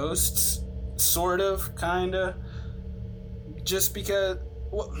in ghosts, sort of, kind of. Just because,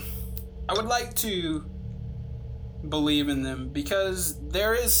 I would like to believe in them because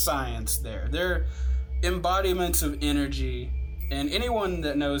there is science there. They're embodiments of energy, and anyone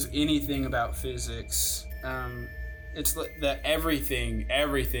that knows anything about physics, it's that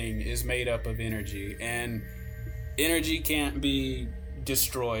everything is made up of energy, and energy can't be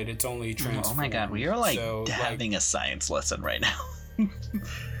destroyed. It's only transformed. Oh my God, we are having a science lesson right now.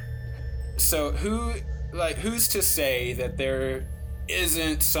 So who's to say that there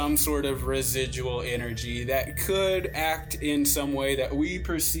isn't some sort of residual energy that could act in some way that we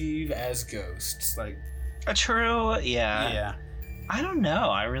perceive as ghosts. Like, True, yeah. I don't know.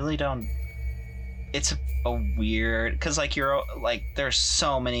 I really don't. It's a weird, because like you're like there's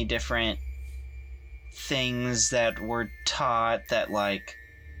so many different things that we're taught that like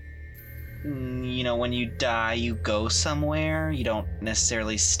you know, when you die you go somewhere, you don't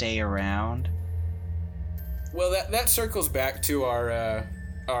necessarily stay around. well, that circles back to our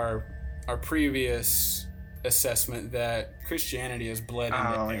previous assessment that Christianity has bled into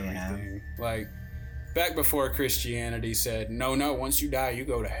everything. Like, back before Christianity said, no, once you die, you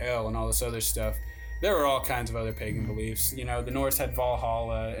go to hell and all this other stuff, there were all kinds of other pagan beliefs. You know, the Norse had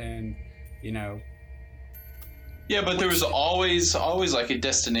Valhalla and, you know... Yeah, but there was always like a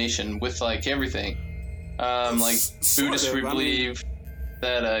destination with like everything. Like Buddhists believe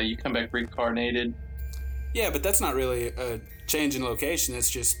that you come back reincarnated. Yeah, but that's not really a change in location. That's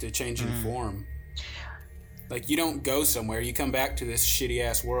just a change in form. Like, you don't go somewhere. You come back to this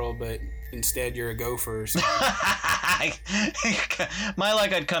shitty-ass world, but instead you're a gopher or something. My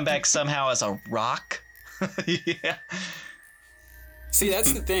luck, I'd come back somehow as a rock. Yeah. See,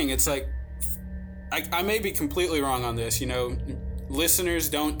 that's the thing. It's like, I may be completely wrong on this. You know, listeners,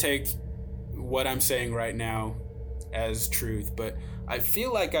 don't take what I'm saying right now as truth, but I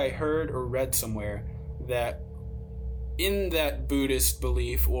feel like I heard or read somewhere that in that Buddhist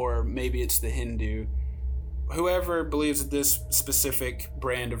belief, or maybe it's the Hindu, whoever believes this specific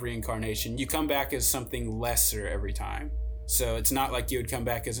brand of reincarnation, you come back as something lesser every time. So it's not like you would come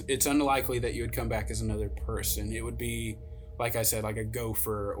back as, it's unlikely that you would come back as another person. It would be, like I said, like a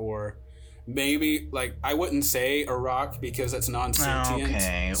gopher, or maybe, like, I wouldn't say a rock because that's non-sentient.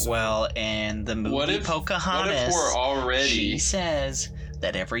 Okay, so. Well, in the movie Pocahontas, what if we're already... she says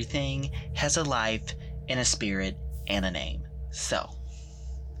that everything has a life and a spirit and a name. So,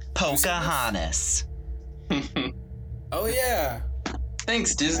 Pocahontas. Oh, yeah.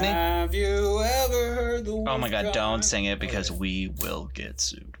 Thanks, Disney. Have you ever heard the... Oh my god, don't sing it because we will get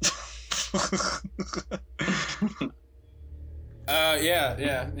sued.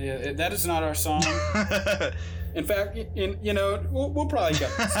 Yeah. That is not our song. In fact, we'll probably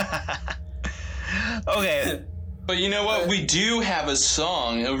get this. Okay. But you know what? We do have a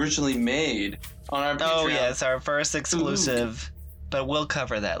song originally made on our Patreon. Oh, yes, our first exclusive. But we'll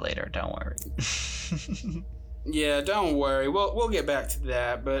cover that later, don't worry. Yeah, don't worry. We'll get back to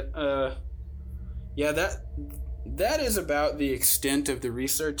that. But, yeah, that is about the extent of the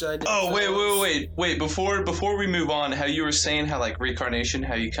research I did. Oh, wait. Before we move on, how you were saying how, like, reincarnation,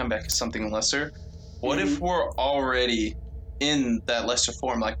 how you come back as something lesser. What if we're already in that lesser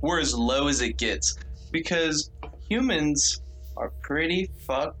form? Like, we're as low as it gets. Because humans are pretty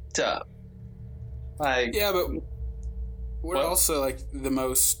fucked up. Like... Yeah, but we're also, like, the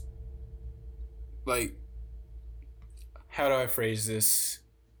most, like... How do I phrase this?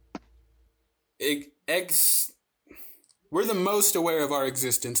 We're the most aware of our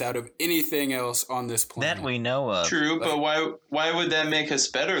existence out of anything else on this planet. That we know of. True, but why would that make us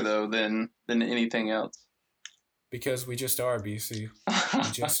better, though, than anything else? Because we just are, BC.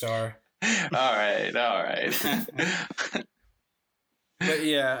 We just are. All right. But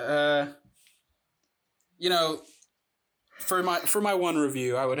yeah, for my one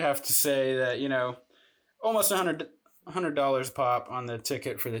review, I would have to say that, almost $100 pop on the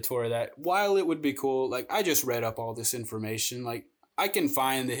ticket for the tour. That while it would be cool, like, I just read up all this information. Like, I can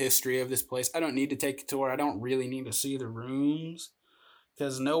find the history of this place. I don't need to take a tour. I don't really need to see the rooms,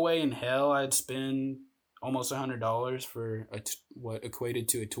 because no way in hell I'd spend almost $100 for what equated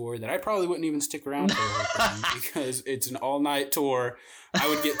to a tour that I probably wouldn't even stick around for, because it's an all-night tour. I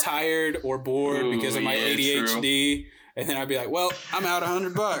would get tired or bored because of my ADHD. True. And then I'd be like, well, I'm out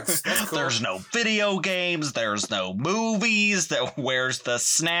 $100. That's cool. There's no video games. There's no movies. Where's the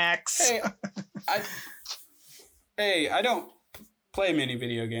snacks? I don't play many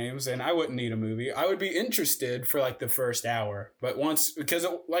video games, and I wouldn't need a movie. I would be interested for, like, the first hour. But because,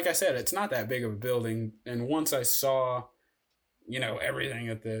 like I said, it's not that big of a building. And once I saw, everything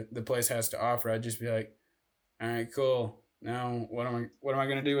that the place has to offer, I'd just be like, all right, cool. Now, what am I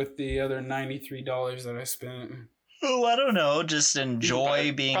going to do with the other $93 that I spent? Oh, I don't know. Just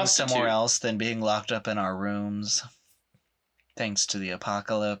enjoy being somewhere else than being locked up in our rooms. Thanks to the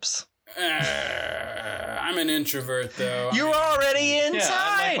apocalypse. I'm an introvert, though. You're already inside. Yeah,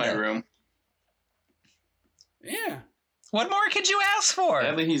 I like my room. Yeah. What more could you ask for?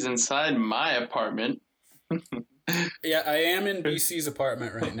 Sadly, he's inside my apartment. Yeah, I am in BC's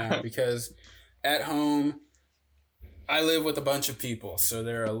apartment right now because at home I live with a bunch of people, so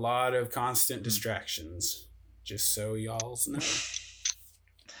there are a lot of constant distractions. Just so y'all know.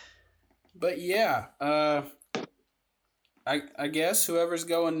 But yeah, I guess whoever's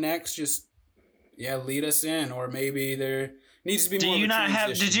going next, just lead us in, or maybe there needs to be. Do more you of a not have?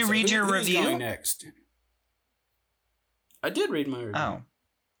 transition. Did you So read your who's review? going next? I did read my review. Oh,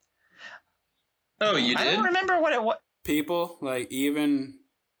 Oh, you I did? don't remember what it was. People, like, even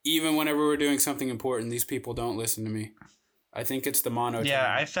whenever we're doing something important, these people don't listen to me. I think it's the monotone.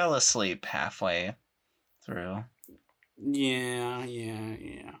 Yeah, I fell asleep halfway through. Yeah.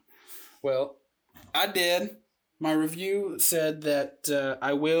 Well, I did. My review said that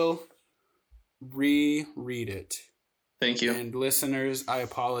I will reread it. Thank you. And listeners, I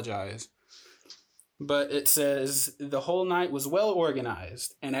apologize. But it says, the whole night was well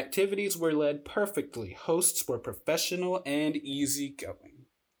organized, and activities were led perfectly. Hosts were professional and easygoing.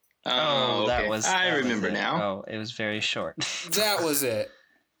 Oh, that okay. was. I that was remember it. now. Oh, it was very short. That was it.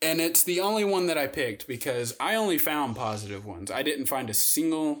 And it's the only one that I picked because I only found positive ones. I didn't find a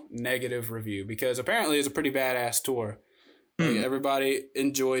single negative review because apparently it's a pretty badass tour. Like, everybody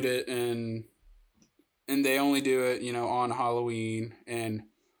enjoyed it, and they only do it, on Halloween. And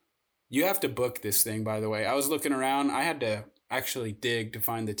you have to book this thing, by the way. I was looking around. I had to actually dig to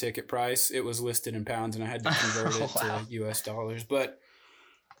find the ticket price. It was listed in pounds, and I had to convert it to US dollars. But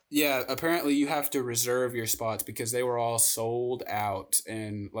yeah, apparently you have to reserve your spots because they were all sold out.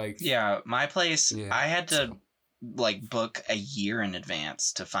 And Yeah, my place, Yeah, I had to book a year in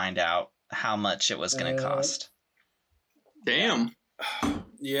advance to find out how much it was going to cost. Damn.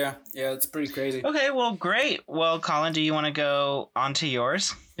 yeah, it's pretty crazy. Okay, well, great. Well, Colin, do you want to go on to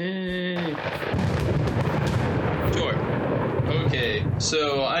yours? Sure. Okay,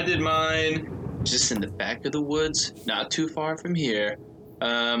 so I did mine just in the back of the woods, not too far from here.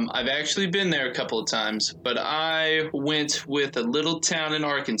 I've actually been there a couple of times, but I went with a little town in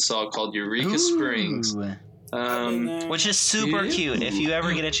Arkansas called Eureka Springs. Which is super Yeah. cute. If you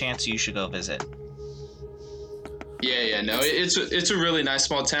ever get a chance, you should go visit. Yeah, no, it's a really nice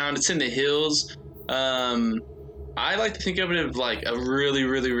small town. It's in the hills. I like to think of it as like a really,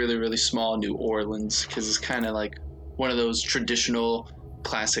 really, really, really small New Orleans because it's kind of like one of those traditional,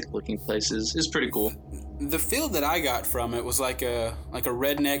 classic-looking places. It's pretty cool. The feel that I got from it was like a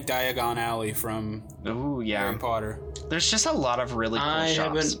redneck Diagon Alley from Ooh, yeah. Harry Potter. There's just a lot of really cool I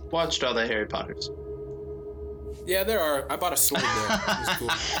shops. haven't watched all the Harry Potters. Yeah, there are. I bought a sword there. It was cool.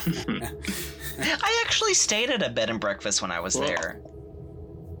 I actually stayed at a bed and breakfast when I was Well- there.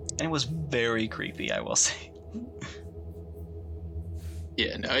 And it was very creepy, I will say.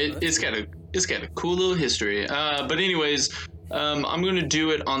 Yeah, no, it's got a cool little history. But anyways, I'm gonna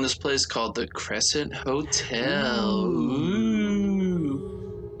do it on this place called the Crescent Hotel.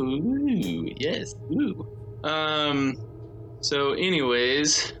 Ooh, yes, ooh. So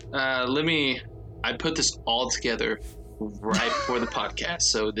anyways, I put this all together right before the podcast,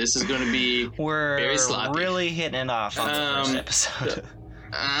 so this is gonna be We're very sloppy. really hitting it off on the first episode.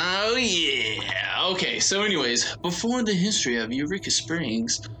 Oh yeah. Okay. So, anyways, before the history of Eureka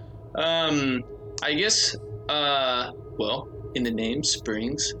Springs, I guess, well, in the name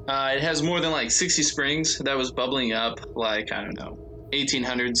Springs, it has more than 60 springs that was bubbling up, I don't know,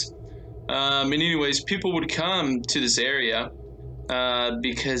 1800s. And anyways, people would come to this area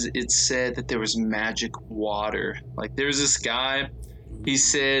because it said that there was magic water. There was this guy. He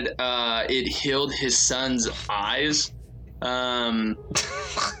said it healed his son's eyes.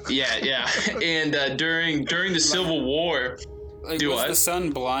 Yeah. And during the Civil War, Was the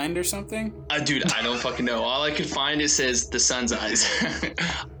sun blind or something? dude, I don't fucking know. All I could find, it says the sun's eyes.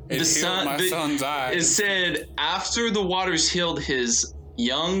 It healed my son's eyes. It said after the waters healed his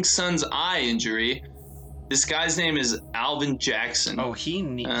young son's eye injury. This guy's name is Alvin Jackson. Oh, he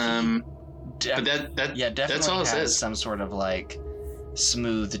needs. But definitely that's all it has says. some sort of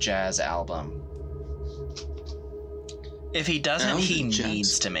smooth jazz album. If he doesn't, Alvin he Jackson.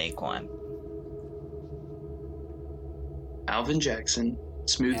 needs to make one. Alvin Jackson,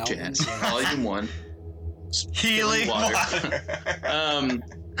 Smooth Alvin Jazz, Jackson. Volume 1. Healing water.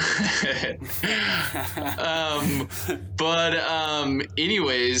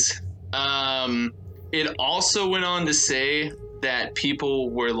 Anyways, it also went on to say that people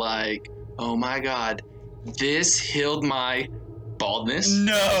were like, "Oh my God, this healed my baldness."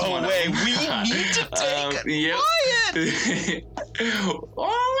 No way. We need to take yep. Wyatt.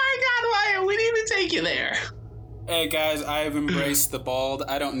 Oh my God, Wyatt, we need to take you there. Hey guys, I have embraced the bald.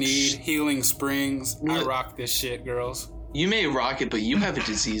 I don't need healing springs. I rock this shit, girls. You may rock it, but you have a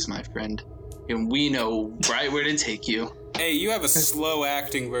disease, my friend, and we know right where to take you. Hey, you have a slow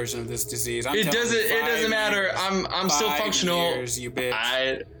acting version of this disease. It doesn't matter. I'm still functional. Years, you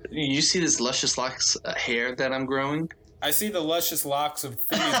bitch. You see this luscious locks of hair that I'm growing? I see the luscious locks of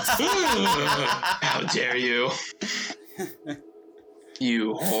Phineas. How dare you?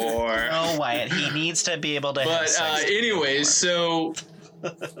 You whore. No, Wyatt, he needs to be able to have But sex. anyways, so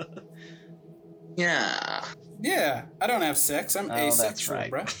yeah. Yeah, I don't have sex. I'm Oh, that's asexual, right.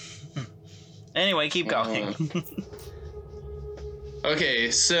 bro. Anyway, keep going. Okay,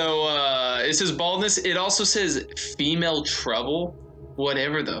 so it says baldness. It also says female trouble,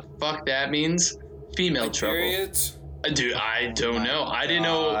 whatever the fuck that means. Female Like trouble. periods? Dude, I don't know. I didn't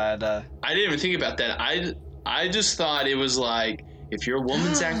know. God. I didn't even think about that. I just thought it was like if your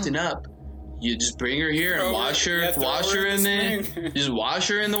woman's acting up, you just bring her here and Throw wash her- her, yeah, throw wash her her in in the there, swing. just wash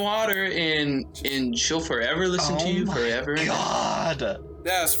her in the water, and she'll forever listen to you forever. and ever. God.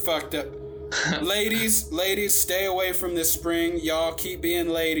 That's fucked up. ladies, stay away from this spring. Y'all keep being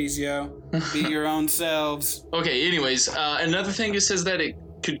ladies, yo. Be your own selves. Okay. Anyways, another thing it says that it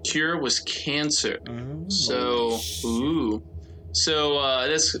could cure was cancer. So, ooh. So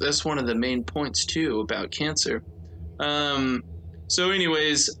that's one of the main points too about cancer. So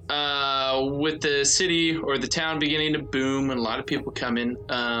anyways, with the city or the town beginning to boom and a lot of people coming,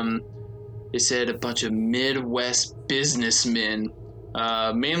 they said a bunch of Midwest businessmen,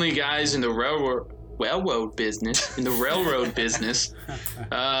 mainly guys in the railroad business,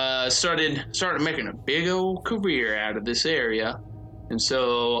 started making a big old career out of this area. And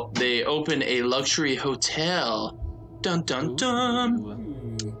so they opened a luxury hotel. Dun dun dun. Ooh.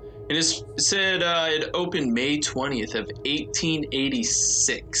 And it said it opened May 20th of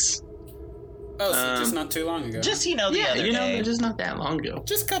 1886. Oh, so just not too long ago. Just, the other day. It's just not that long ago.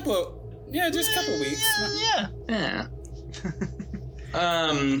 just a couple of weeks. Yeah. Yeah.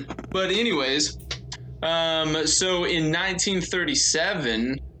 But anyways, so in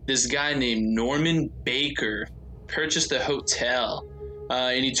 1937, this guy named Norman Baker purchased the hotel,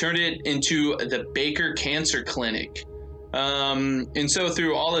 and he turned it into the Baker Cancer Clinic. And so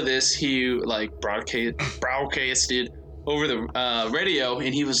through all of this, he like broadcasted over the radio,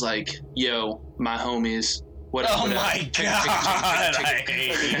 and he was like, "Yo, my homies, what up?" Oh what up? my God, I hate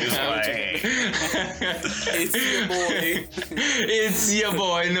you, It's your boy. It's your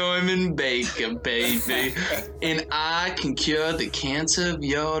boy Norman Baker, baby, and I can cure the cancer of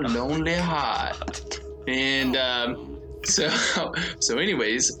your lonely heart. And so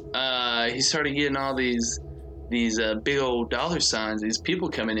anyways, he started getting all these big old dollar signs, these people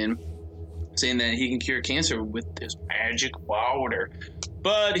coming in saying that he can cure cancer with this magic water.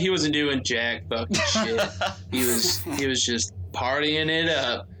 But he wasn't doing jack fucking shit. He was just partying it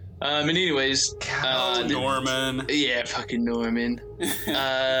up. And anyways, Norman. yeah, fucking Norman.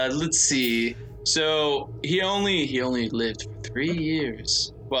 Let's see. So he only lived for 3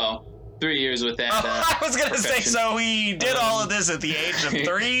 years. Well, 3 years with that. I was gonna say, profession. so he did all of this at the age of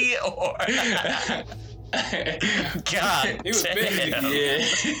 3, or God He was big. damn. Yeah.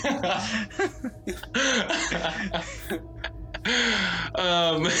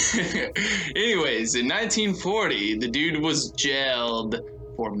 Anyways, in 1940, the dude was jailed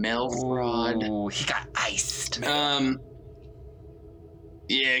for mail fraud. Ooh, he got iced.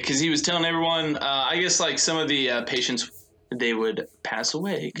 Yeah, because he was telling everyone. I guess like some of the patients, they would pass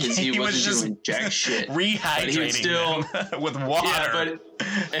away because he was wasn't just doing jack shit. Rehydrating still- them with water.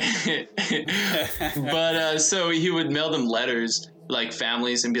 Yeah, but so he would mail them letters, like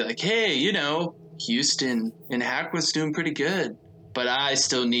families, and be like, "Hey, Houston and Hackworth's doing pretty good, but I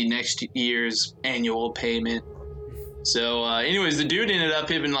still need next year's annual payment." So, anyways, the dude ended up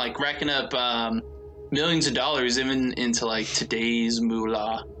even like racking up millions of dollars, even into like today's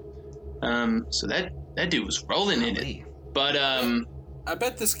moolah. So that dude was rolling in it. But I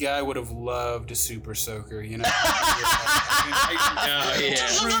bet this guy would have loved a super soaker, you know? Oh,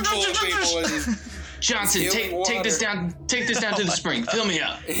 yeah. Room full of people and Johnson, Healing take this water. down. Take this down to the spring. Fill me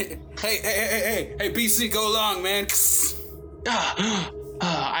up. hey, BC, go along, man.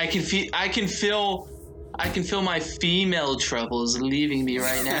 I can feel my female troubles leaving me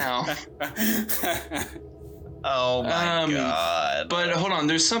right now. Oh my God. But hold on,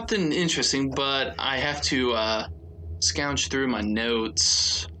 there's something interesting, but I have to scrounge through my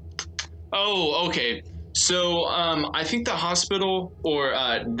notes. Oh, okay. So I think the hospital or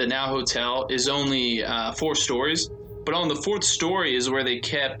the Now Hotel is only 4 stories, but on the 4th story is where they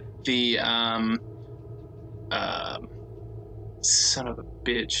kept the son of a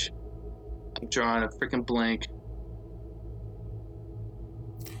bitch. I'm drawing a freaking blank.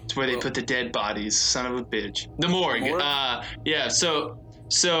 It's where they put the dead bodies. Son of a bitch. The morgue. Morgue? Yeah. So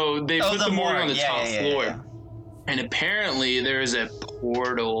they put the morgue on the top floor. Yeah. And apparently there is a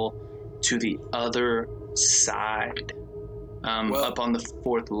portal to the other side, up on the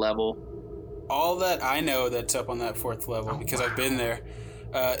 4th level. All that I know that's up on that 4th level, because I've been there,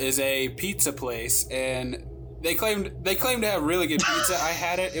 is a pizza place, and they claimed to have really good pizza. I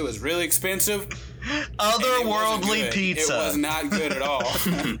had it. It was really expensive. Otherworldly pizza. It was not good at all.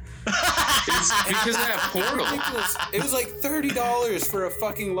 It's because of that portal. Ridiculous. It was like $30 for a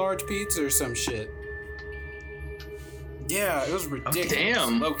fucking large pizza or some shit. Yeah, it was ridiculous.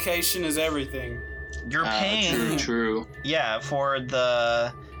 Damn. Location is everything. You're paying, True. yeah, for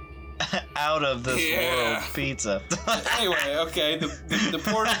the out of this world pizza. Anyway, okay, the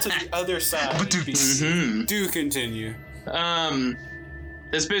portal to the other side. Do continue.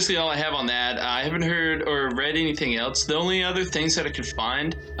 That's basically all I have on that. I haven't heard or read anything else. The only other things that I could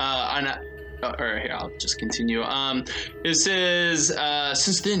find, here, I'll just continue. It says,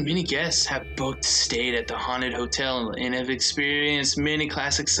 since then, many guests have booked stayed at the haunted hotel and have experienced many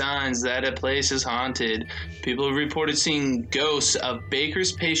classic signs that a place is haunted. People have reported seeing ghosts of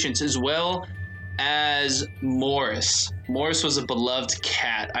Baker's patients as well as Morris. Morris was a beloved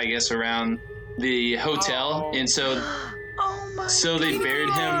cat, I guess, around the hotel, and so... So they buried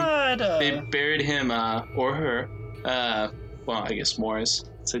him. They buried him, or her. Well, I guess Morris.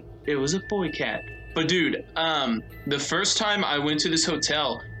 It was a boy cat. But dude, the first time I went to this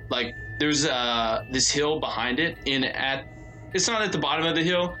hotel, like there's this hill behind it, and it's not at the bottom of the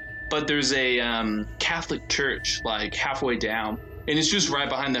hill, but there's a Catholic church like halfway down, and it's just right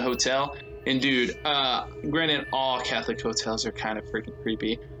behind the hotel. And dude, granted, all Catholic hotels are kind of freaking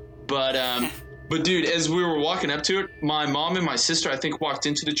creepy, but But dude, as we were walking up to it, my mom and my sister, I think, walked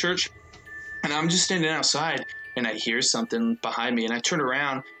into the church, and I'm just standing outside, and I hear something behind me, and I turn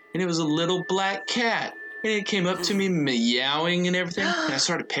around, and it was a little black cat, and it came up to me meowing and everything, and I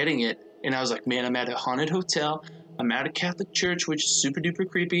started petting it, and I was like, man, I'm at a haunted hotel, I'm at a Catholic church, which is super duper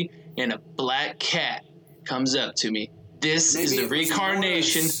creepy, and a black cat comes up to me. This is the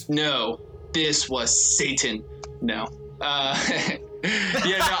reincarnation. No, this was Satan. No.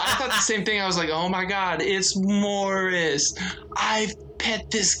 Yeah, no, I thought the same thing. I was like, oh my God, it's Morris. I've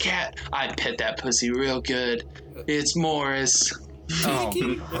pet this cat. I pet that pussy real good. It's Morris. Oh,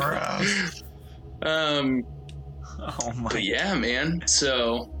 gross. Oh my. But yeah, man.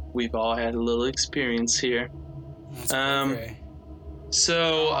 So we've all had a little experience here. That's okay.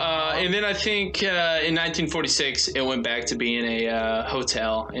 So, and then I think in 1946, it went back to being a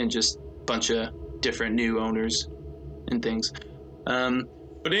hotel and just a bunch of different new owners and things.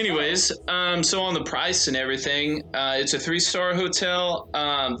 But anyways, so on the price and everything, it's a 3-star hotel.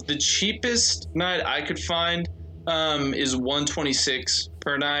 The cheapest night I could find is $126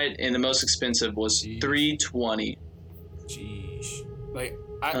 per night, and the most expensive was $320. Jeez. Like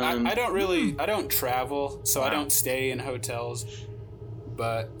I don't travel, so I don't stay in hotels.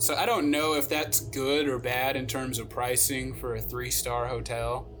 But so I don't know if that's good or bad in terms of pricing for a 3-star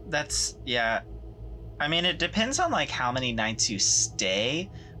hotel. Yeah. I mean, it depends on like how many nights you stay,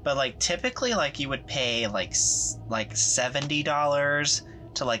 but like typically like you would pay like $70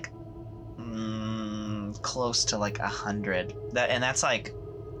 to like close to like $100. That's like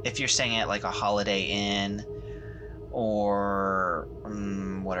if you're staying at like a Holiday Inn or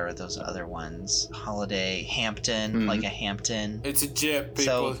what are those other ones? Holiday Hampton, like a Hampton. It's a Jip,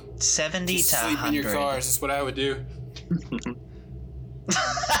 people. So 70 Just to sleep 100. in your cars. That's what I would do.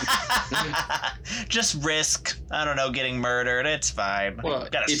 Just risk, I don't know, getting murdered. It's fine. Well,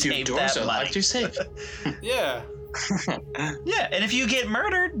 gotta if your save doors that are money. locked, you're safe. Yeah. Yeah, and if you get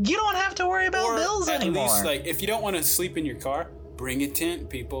murdered, you don't have to worry about bills anymore. At least, like, if you don't want to sleep in your car, bring a tent,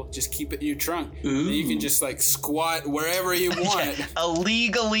 people. Just keep it in your trunk. Ooh. You can just like squat wherever you want. Yeah,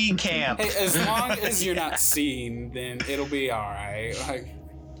 illegally camp. Hey, as long as you're not seen, then it'll be all right. Like.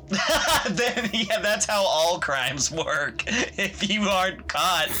 Then yeah, that's how all crimes work. If you aren't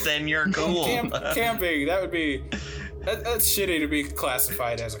caught, then you're cool. Camping, that's shitty to be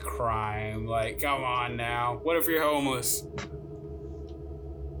classified as a crime. Like, come on now. What if you're homeless?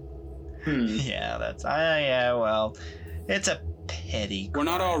 Yeah, well, it's a petty crime.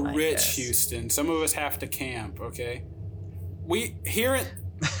 We're not all I rich, guess. Houston. Some of us have to camp, okay? We hear it.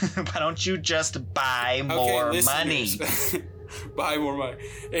 Why don't you just buy more money? Buy more money.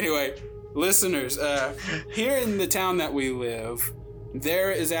 Anyway, listeners, here in the town that we live,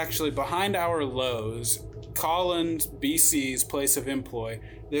 there is actually behind our Lowe's, Collins, BC's place of employ,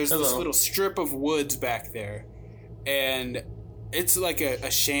 there's this little strip of woods back there. And it's like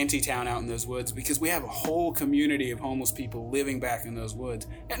a shanty town out in those woods because we have a whole community of homeless people living back in those woods.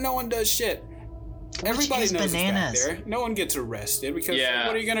 And no one does shit. Everybody knows bananas. it's back there. No one gets arrested because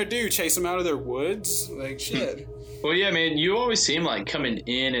what are you going to do? Chase them out of their woods? Like, shit. Well, yeah, man, you always see them like coming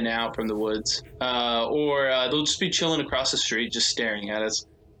in and out from the woods, or they'll just be chilling across the street, just staring at us.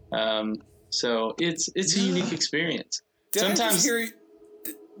 So it's a unique experience. Sometimes we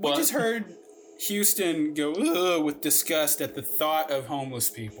What? just heard Houston go "Ugh," with disgust at the thought of homeless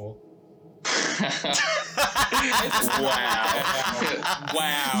people.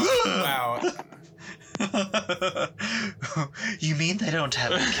 Wow. You mean they don't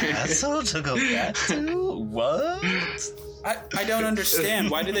have a castle to go back to? What? I don't understand.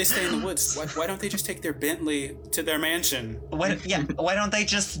 Why do they stay in the woods? Why don't they just take their Bentley to their mansion? Why don't they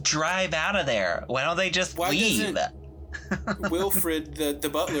just drive out of there? Why don't they just leave? Wilfred, the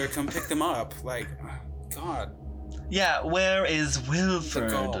butler, come pick them up? Like, God. Yeah, where is Wilfred?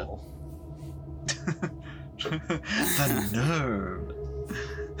 The gall. The nerve.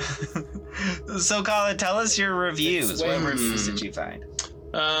 So, Colin, tell us your reviews. What reviews did you find?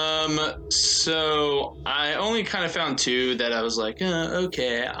 So I only kind of found 2 that I was like,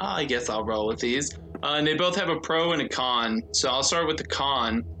 okay, I guess I'll roll with these. And they both have a pro and a con. So I'll start with the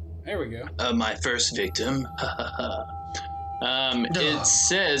con. There we go. My first victim. It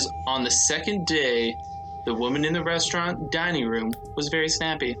says on the second day, the woman in the restaurant dining room was very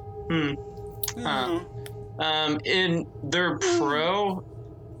snappy. In their pro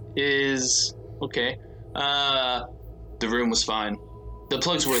is okay. The room was fine. The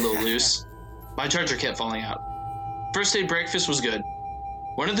plugs were a little loose. My charger kept falling out. First day breakfast was good.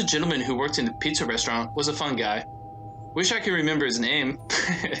 One of the gentlemen who worked in the pizza restaurant was a fun guy. Wish I could remember his name.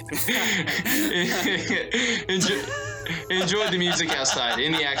 Enjoyed the music outside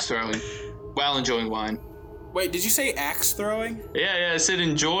and the axe throwing while enjoying wine. Wait, did you say axe throwing? Yeah, I said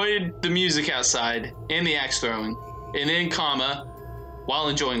enjoyed the music outside and the axe throwing. And then comma, while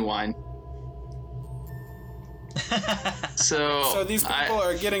enjoying wine. So these people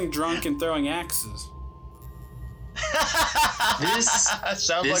are getting drunk and throwing axes. This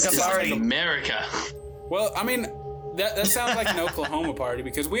Sounds like a is party. America. Well, I mean, that sounds like an Oklahoma party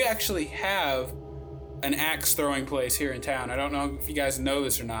because we actually have an axe throwing place here in town. I don't know if you guys know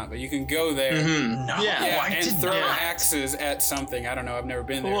this or not, but you can go there No, Yeah, and throw axes at something. I don't know. I've never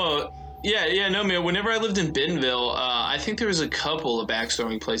been there. Well, yeah, no, man. Whenever I lived in Bentonville, I think there was a couple of axe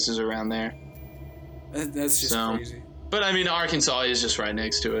throwing places around there. That's just crazy. But I mean, Arkansas is just right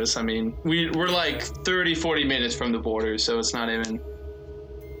next to us. I mean, we're like 30, 40 minutes from the border, so it's not even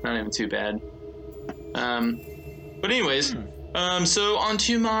too bad. But anyways, so on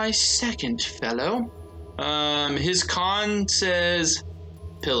to my second fellow. His con says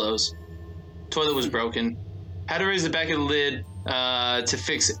pillows. Toilet was broken. Had to raise the back of the lid to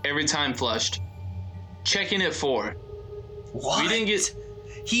fix every time flushed. Check-in at 4. What? We didn't get...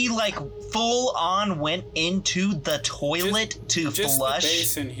 He full on went into the toilet to just flush. the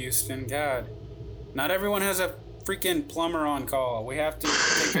basin, Houston. God, not everyone has a freaking plumber on call. We have to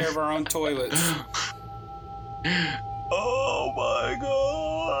take care of our own toilets. Oh my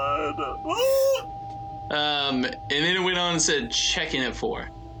god! And then it went on and said check-in at 4.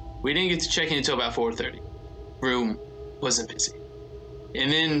 We didn't get to check in until about 4:30. Room wasn't busy.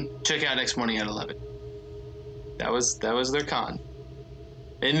 And then check out next morning at 11. That was their con.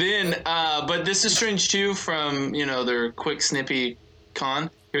 And then, but this is strange too from, their quick, snippy con.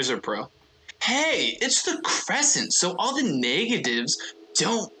 Here's their pro. Hey, it's the Crescent, so all the negatives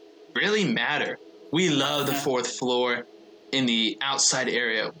don't really matter. We love the 4th floor in the outside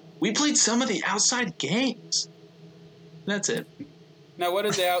area. We played some of the outside games. That's it. Now, what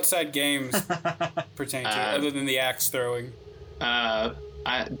did the outside games pertain to, other than the axe throwing?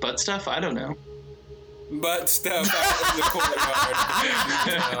 Butt stuff? I don't know. Butt stuff out in the courtyard.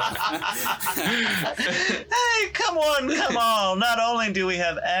 Hey, come on. Not only do we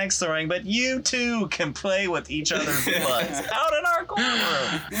have axe throwing, but you too can play with each other's butts out in our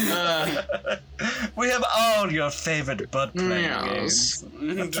courtroom. We have all your favorite butt playing games.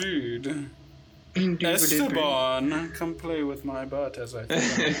 Indeed. Esteban, come play with my butt as I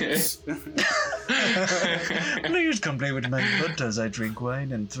Please come play with my butt as I drink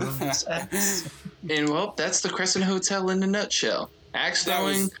wine and throw this axe. And well, that's the Crescent Hotel in a nutshell. Axe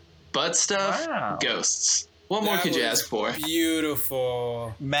throwing, butt stuff, ghosts. What more could you ask for?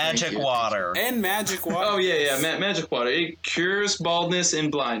 Beautiful. Magic water. And magic water. Oh, yeah, magic water. It cures baldness and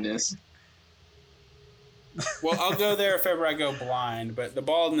blindness. Well, I'll go there if ever I go blind, but the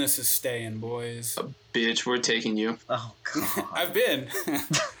baldness is staying, boys. Bitch, we're taking you. Oh, God. I've been.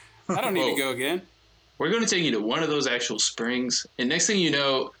 I don't need to go again. We're going to take you to one of those actual springs, and next thing you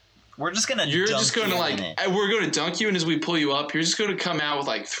know, we're just gonna. We're going to dunk you, and as we pull you up, you're just going to come out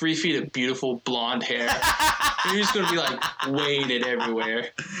with 3 feet of beautiful blonde hair. You're just going to be weighing it everywhere.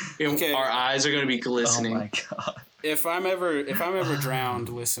 And our eyes are going to be glistening. Oh my God. If I'm ever drowned,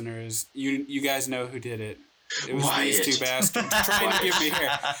 listeners, you guys know who did it. It was Wyatt. these two bastards trying to give me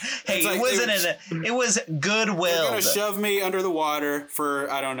hair. Hey, It's like it wasn't it was They're goodwill. gonna shove me under the water for,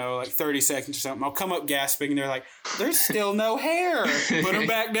 I don't know, like 30 seconds or something. I'll come up gasping and they're like, there's still no hair. Put them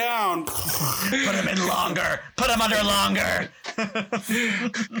back down. Put him in longer. Put him under longer.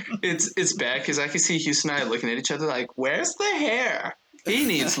 It's bad because I can see Houston and I looking at each other like, where's the hair? He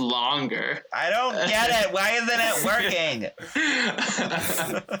needs longer. I don't get it. Why isn't it working?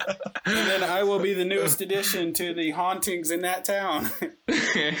 And then I will be the newest addition to the hauntings in that town.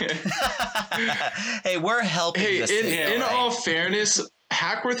 Hey, we're helping Hey, this in thing. right? all fairness,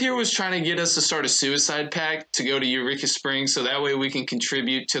 Hackworth here was trying to get us to start a suicide pact to go to Eureka Springs, so that way we can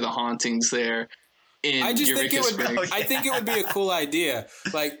contribute to the hauntings there in I just think Eureka it would. Springs. I think it would be a cool idea.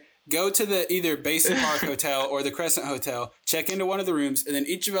 Like, go to the either Basin Park Hotel or the Crescent Hotel, check into one of the rooms, and then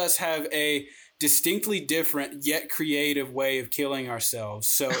each of us have a distinctly different yet creative way of killing ourselves.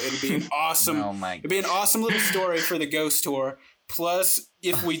 So it'd be an awesome. Oh my It'd be an awesome little story for the ghost tour. Plus,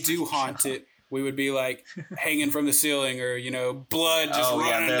 if we do haunt it, we would be like hanging from the ceiling, or blood just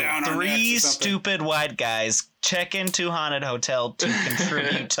running down our necks Three or something. stupid white guys check into haunted hotel to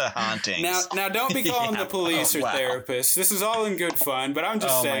contribute to hauntings. Now, don't be calling Yeah. the police Oh, or wow. therapists. This is all in good fun, but I'm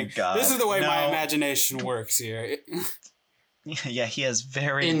just Oh, my saying, God. this is the way my No. imagination works here. Yeah, he has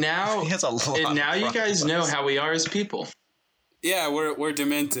very. And now, he has a lot. and now you guys know how we are as people. Yeah, we're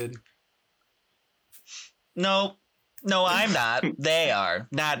demented. No, I'm not. They are,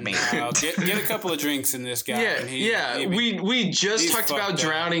 not me. Now, get a couple of drinks in this guy. and We just he's talked about fucked up.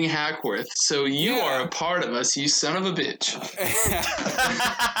 drowning Hackworth, so you Yeah. are a part of us, you son of a bitch.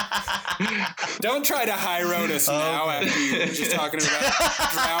 Don't try to high road us now after you were just talking about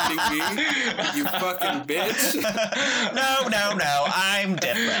drowning me, you fucking bitch. No, I'm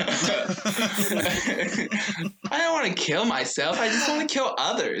different. I don't want to kill myself. I just want to kill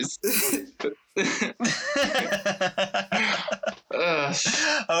others. Ugh.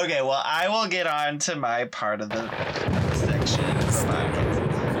 Okay, well, I will get on to my part of the section.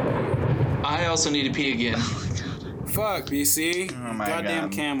 I also need to pee again. Fuck, BC. Oh my Goddamn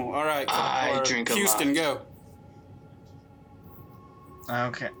God. camel. All right, I or drink a Houston, lot. go.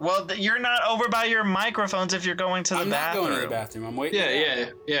 Okay. Well, you're not over by your microphones if you're going to the I'm not bathroom. going to the bathroom. I'm waiting.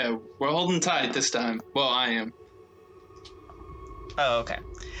 Yeah. We're holding tight this time. Well, I am. Oh, okay.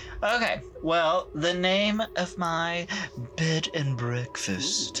 Okay. Well, the name of my bed and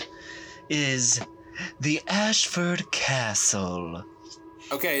breakfast is the Ashford Castle.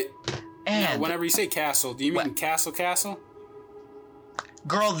 Okay. And Now, whenever you say castle, do you mean castle?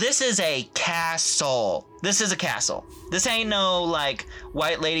 girl, this is a castle. This is a castle. This ain't no like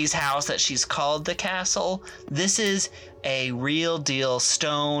white lady's house that she's called the castle. This is a real deal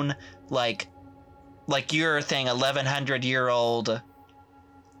stone, like your thing, 1100-year-old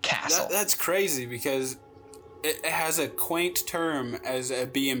castle. That's crazy because it has a quaint term as a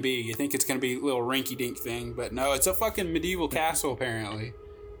B&B. You think it's going to be a little rinky-dink thing, but no, it's a fucking medieval castle apparently.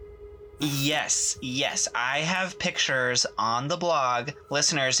 Yes. I have pictures on the blog.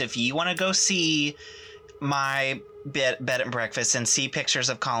 Listeners, if you want to go see my bed and breakfast and see pictures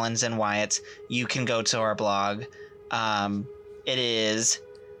of Collins and Wyatt's, you can go to our blog. It is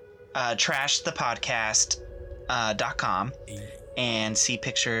trashthepodcast.com and see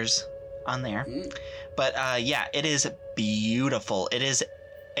pictures on there. But yeah, it is beautiful. It is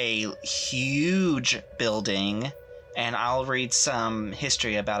a huge building. And I'll read some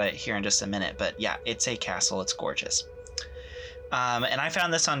history about it here in just a minute. But yeah, it's a castle. It's gorgeous. And I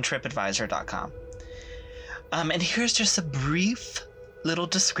found this on TripAdvisor.com. And here's just a brief little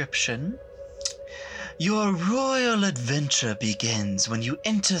description. Your royal adventure begins when you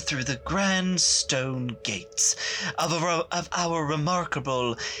enter through the grand stone gates of our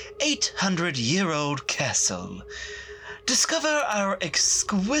remarkable 800-year-old castle. Discover our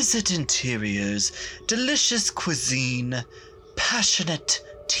exquisite interiors, delicious cuisine, passionate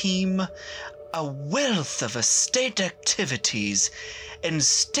team, a wealth of estate activities, and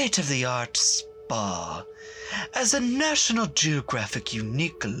state-of-the-art spa. As a National Geographic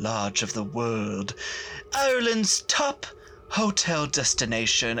Unique Lodge of the World, Ireland's top hotel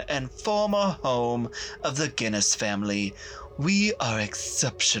destination and former home of the Guinness family, we are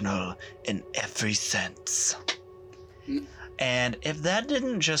exceptional in every sense. And if that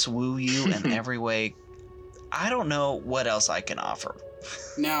didn't just woo you in every way, I don't know what else I can offer.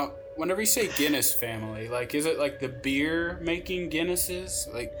 Now, whenever you say Guinness family, like, is it like the beer making Guinnesses?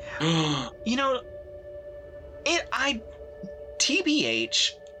 Like, You know,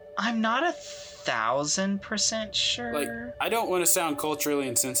 TBH, I'm not 1,000% sure. I don't want to sound culturally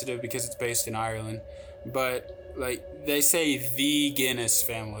insensitive because it's based in Ireland, but like They say the Guinness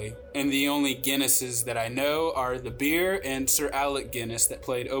family, and the only Guinnesses that I know are the beer and Sir Alec Guinness that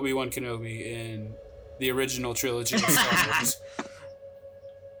played Obi-Wan Kenobi in the original trilogy of Star Wars.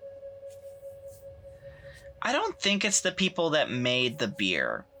 I don't think it's the people that made the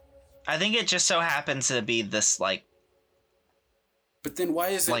beer. I think it just so happens to be this, like... But then why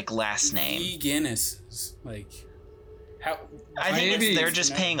is it... like, last name. The Guinnesses? Like, how... I think Maybe- they're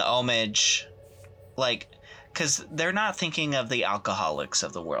just paying homage, like... Because they're not thinking of the alcoholics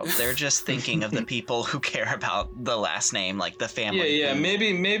of the world. They're just thinking of the people who care about the last name, like the family. Yeah. Maybe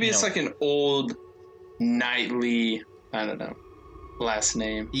it's know. like an old knightly, I don't know, last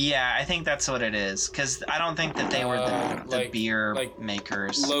name. Yeah, I think that's what it is. Because I don't think that they were the like- beer like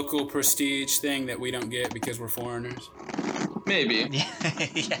makers. local prestige thing that we don't get because we're foreigners? Maybe.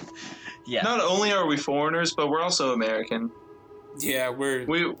 yeah. Yeah. Not only are we foreigners, but we're also American. Yeah,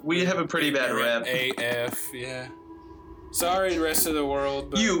 We have a pretty bad rep. AF, yeah. Sorry, the rest of the world,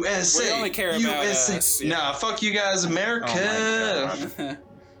 but USA. we only care about USA. us. Yeah. Nah, fuck you guys, America. Oh my God.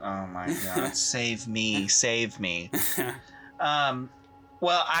 Oh my God. Save me. Save me.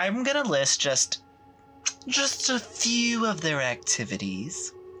 Well, I'm going to list just a few of their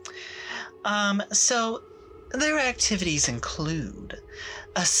activities. So their activities include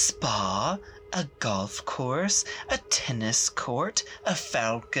a spa, a golf course, a tennis court, a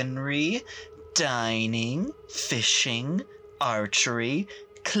falconry, dining, fishing, archery,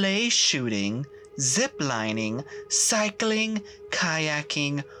 clay shooting, zip lining, cycling,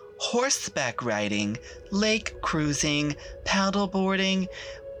 kayaking, horseback riding, lake cruising, paddleboarding,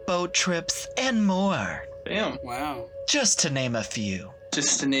 boat trips, and more. Damn. Wow. Just to name a few.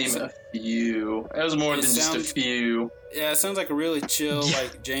 Just to name a few. That was more It than just a sounds- few. Yeah, it sounds like a really chill, Yeah.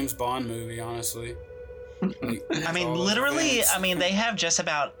 like James Bond movie, honestly. Like, I mean, all those literally, events. I mean, they have just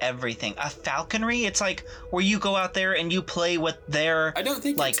about everything. A falconry, it's like where you go out there and you play with their... I don't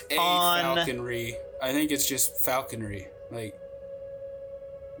think like, it's a on- falconry. I think it's just falconry. Like,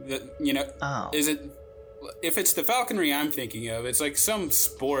 Oh. is it? If it's the falconry I'm thinking of, it's like some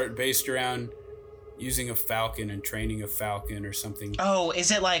sport based around using a falcon and training a falcon or something Oh,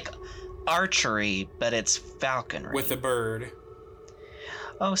 is it like archery, but it's falconry? with a bird.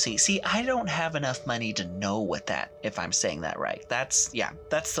 Oh, see, I don't have enough money to know what that, if I'm saying that right. That's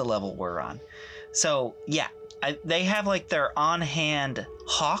the level we're on. So, yeah, they have like their on-hand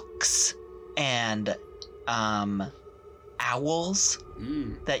hawks and owls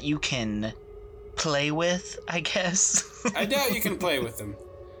Mm. that you can play with, I guess. I doubt you can play with them.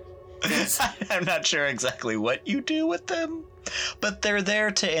 I'm not sure exactly what you do with them, but they're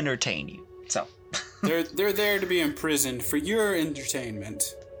there to entertain you. So, They're there to be imprisoned for your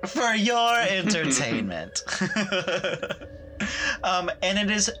entertainment. for your entertainment. And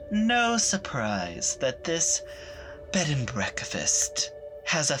it is no surprise that this bed and breakfast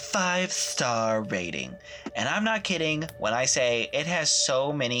has a 5-star rating. And I'm not kidding when I say it has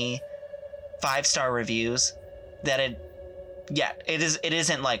so many 5-star reviews that it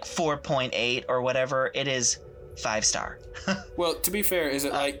isn't like 4.8 or whatever. It is 5-star. Well, to be fair, is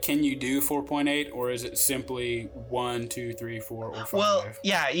it like, can you do 4.8, or is it simply 1, 2, 3, 4, or 5? Well,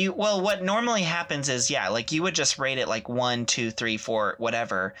 yeah, what normally happens is, like you would just rate it like 1, 2, 3, 4,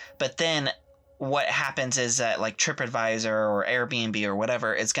 whatever. But then what happens is that like TripAdvisor or Airbnb or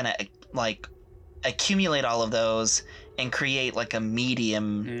whatever is going to like accumulate all of those and create like a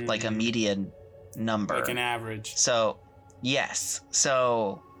medium, like a median number. Like an average. So, yes.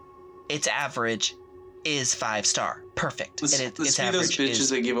 So its average is 5-star. Perfect. Let's its be those average bitches is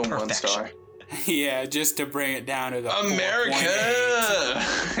that give them 1 perfection. star. Yeah, just to bring it down to the 4.8. America!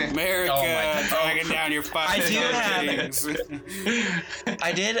 America, Oh my God. dragging down your 5-star ratings.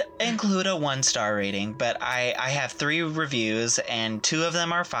 I did include a 1-star rating, but I have 3 reviews, and 2 of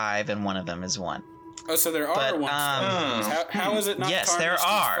them are 5, and 1 of them is 1. Oh, so there are But, 1-star ratings. How is it not yes, there tarnished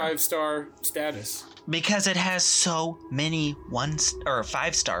are. with 5-star status? Because it has so many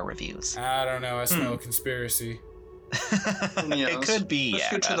 5-star reviews. I don't know. I smell a conspiracy. It could be. Let's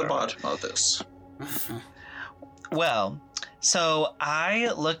Yeah, get to I the don't know. bottom of this. Well, so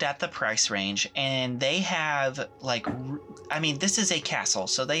I looked at the price range, and they have like, I mean, this is a castle,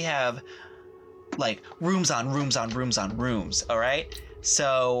 so they have like rooms on rooms on rooms on rooms. All right,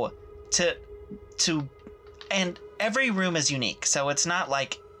 so and every room is unique, so it's not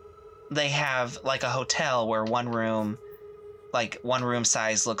like they have like a hotel where one room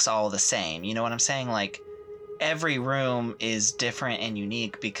size looks all the same. You know what I'm saying? Like every room is different and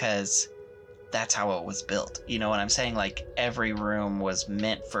unique because that's how it was built. You know what I'm saying? Like every room was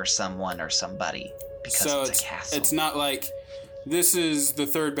meant for someone or somebody because So it's a castle. it's not like This is the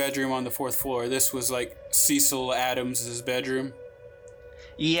third bedroom on the fourth floor. This was like Cecil Adams' bedroom.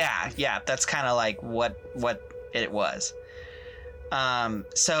 Yeah, that's kind of like what it was.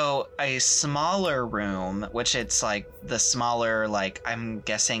 So a smaller room, which it's like the smaller, like I'm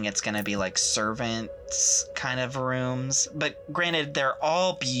guessing it's gonna be like servants kind of rooms, but granted they're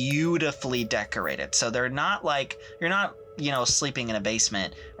all beautifully decorated, so they're not like you're not sleeping in a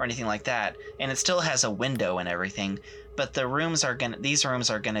basement or anything like that, and it still has a window and everything, but these rooms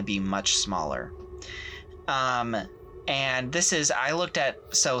are gonna be much smaller. And this is, I looked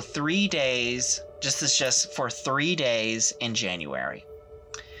at, so 3 days, this is just for 3 days in January.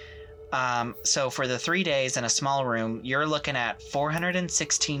 So for the 3 days in a small room, you're looking at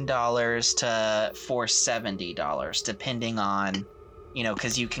 $416 to $470, depending on,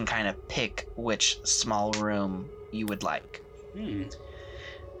 because you can kind of pick which small room you would like.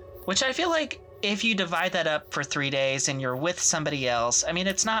 Which I feel like if you divide that up for 3 days and you're with somebody else, I mean,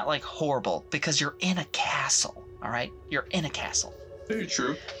 it's not like horrible because you're in a castle. All right, you're in a castle. Very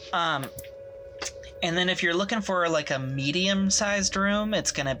true. And then if you're looking for like a medium-sized room,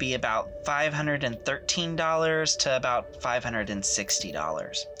 it's going to be about $513 to about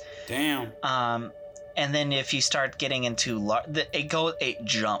 $560. Damn. And then if you start getting into it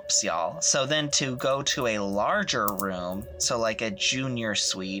jumps, y'all. So then to go to a larger room, so like a junior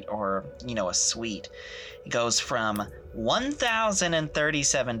suite or a suite, it goes from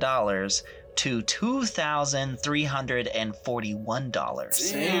 $1,037 to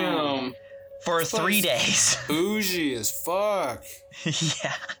 $2,341. Damn. For 3 days. Bougie as fuck.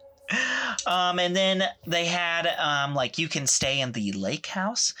 Yeah. And then they had like you can stay in the lake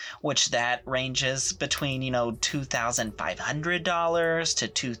house, which that ranges between $2,500 to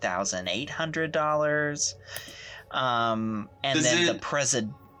 $2,800. And then the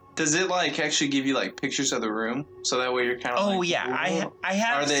president. Does it like actually give you like pictures of the room, so that way you're kind of? Oh yeah, I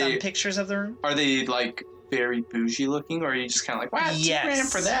have some pictures of the room. Are they like very bougie looking, or are you just kind of like, wow,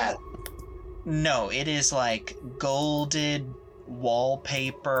 $2,000 for that? No, it is like golded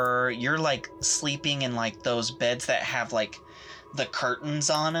wallpaper. You're like sleeping in like those beds that have like the curtains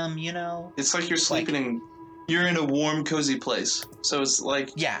on them, It's like you're sleeping you're in a warm, cozy place. So it's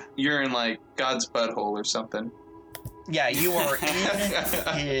like you're in like God's butthole or something. Yeah, you are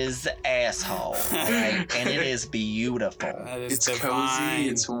in his asshole, right? And it is beautiful. It's divine. Cozy,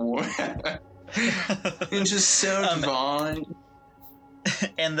 it's warm. It's just so divine.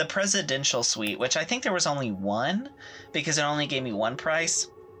 And the presidential suite, which I think there was only one, because it only gave me one price.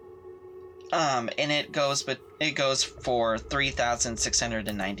 And it goes for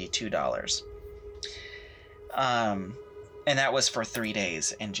 $3,692. And that was for 3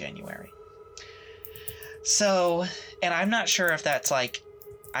 days in January. So, and I'm not sure if that's like,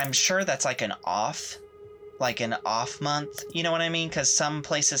 I'm sure that's like an off month, you know what I mean? Because some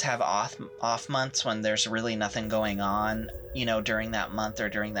places have off months when there's really nothing going on, during that month or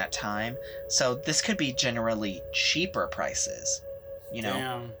during that time. So this could be generally cheaper prices,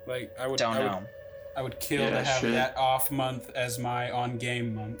 Damn, like I would kill to have that off month as my on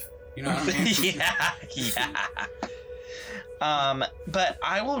game month. You know what I mean? Yeah. But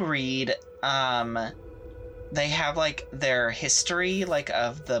I will read. They have like their history, like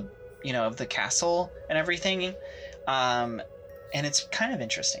of the castle and everything, and it's kind of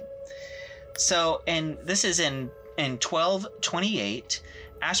interesting. So, and this is in 1228,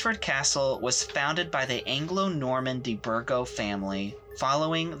 Ashford Castle was founded by the Anglo-Norman de Burgo family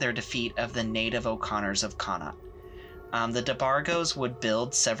following their defeat of the native O'Connors of Connaught. The de Burgos would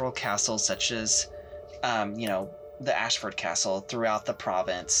build several castles, such as, the Ashford Castle throughout the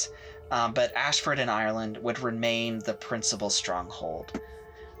province. But Ashford in Ireland would remain the principal stronghold.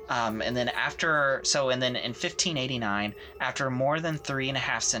 And then in 1589, after more than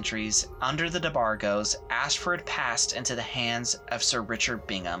 3.5 centuries under the de Burgos, Ashford passed into the hands of Sir Richard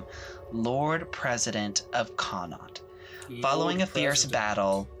Bingham, Lord President of Connaught. Following a fierce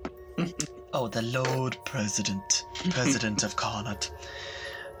battle... Oh, the Lord President of Connaught.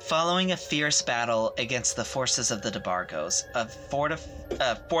 Following a fierce battle against the forces of the de Burgos, a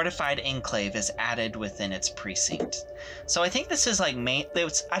fortified enclave is added within its precinct. So I think this is like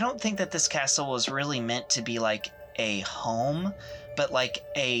I don't think that this castle was really meant to be like a home, but like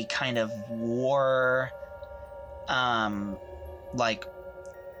a kind of war, like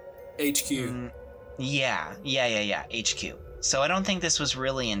HQ. Yeah, HQ. So I don't think this was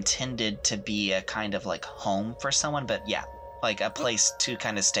really intended to be a kind of like home for someone, but yeah. Like a place to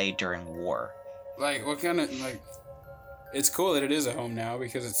kind of stay during war. Like what kind of like? It's cool that it is a home now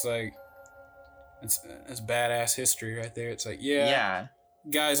because it's like, it's badass history right there. It's like yeah.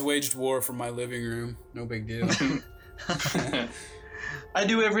 Guys waged war from my living room. No big deal. I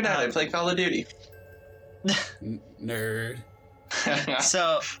do every night. I play Call of Duty. Nerd.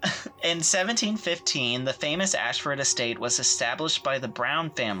 So, in 1715, the famous Ashford estate was established by the Brown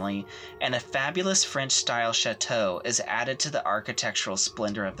family, and a fabulous French-style chateau is added to the architectural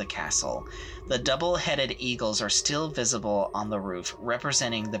splendor of the castle. The double-headed eagles are still visible on the roof,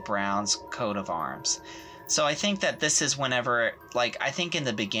 representing the Browns' coat of arms. So I think that this is whenever, like, I think in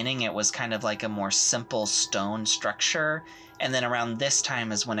the beginning it was kind of like a more simple stone structure, and then around this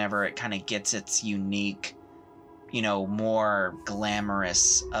time is whenever it kind of gets its unique, you know, more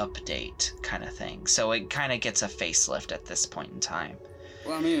glamorous update kind of thing. So it kind of gets a facelift at this point in time.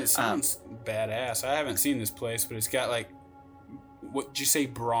 Well, I mean, it sounds badass. I haven't seen this place, but it's got like, what did you say,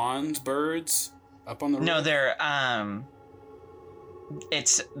 bronze birds up on the roof? No, they're I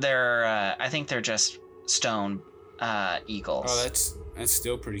think they're just stone eagles. Oh, that's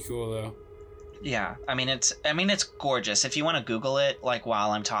still pretty cool though. Yeah, I mean it's gorgeous. If you want to Google it, like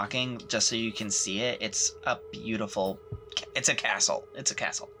while I'm talking, just so you can see it, it's a beautiful. It's a castle. It's a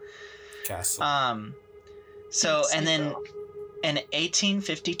castle. Castle. So and then in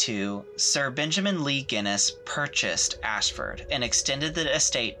 1852, Sir Benjamin Lee Guinness purchased Ashford and extended the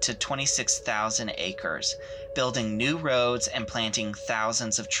estate to 26,000 acres, building new roads and planting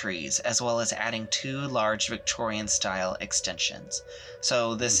thousands of trees, as well as adding 2 large Victorian-style extensions.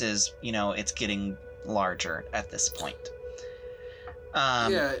 So this is, you know, it's getting larger at this point.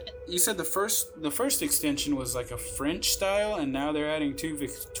 Yeah, you said the first extension was like a French style, and now they're adding 2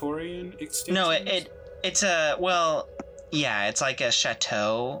 Victorian extensions? No, it's a, well, yeah, it's like a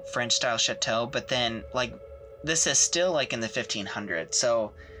chateau, French-style chateau, but then, like, this is still, like, in the 1500s,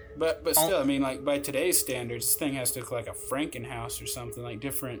 so... But still, I mean, like, by today's standards, this thing has to look like a Frankenhouse or something, like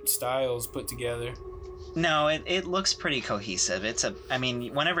different styles put together. No, it looks pretty cohesive. I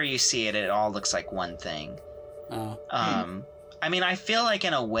mean, whenever you see it, it all looks like one thing. Oh. I mean, I feel like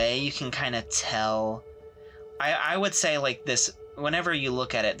in a way you can kind of tell. I would say like this, whenever you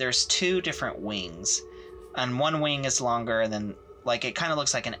look at it, there's 2 different wings. And one wing is longer than, like, it kind of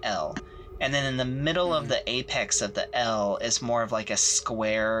looks like an L. And then in the middle of the apex of the L is more of like a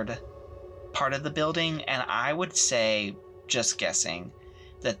squared part of the building. And I would say, just guessing,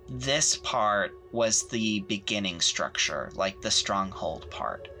 that this part was the beginning structure, like the stronghold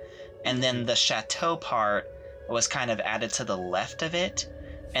part. And then the chateau part was kind of added to the left of it.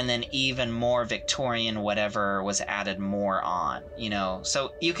 And then even more Victorian whatever was added more on, you know?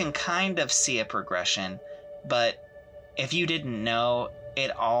 So you can kind of see a progression, but if you didn't know, it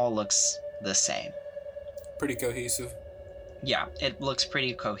all looks the same. Pretty cohesive. Yeah, it looks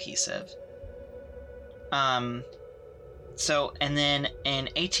pretty cohesive. So, and then in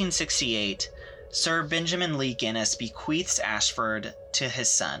 1868, Sir Benjamin Lee Guinness bequeaths Ashford to his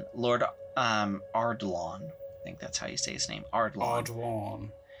son, Lord Ardlawn. I think that's how you say his name, Ardlawn.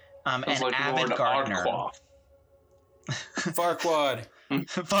 Ardlawn. An like avid Lord gardener. Farquaad.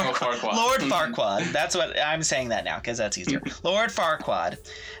 Farquaad. Lord Farquaad. That's what I'm saying that now because that's easier. Lord Farquaad,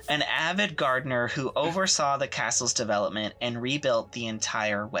 an avid gardener who oversaw the castle's development and rebuilt the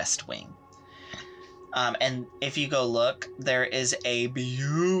entire West Wing. And if you go look, there is a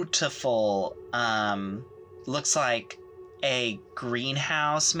beautiful, looks like a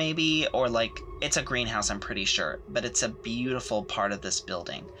greenhouse maybe, or like it's a greenhouse, I'm pretty sure, but it's a beautiful part of this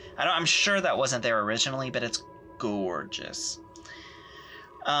building. I'm sure that wasn't there originally, but it's gorgeous.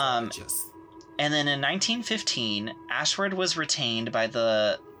 Gorgeous. And then in 1915, Ashford was retained by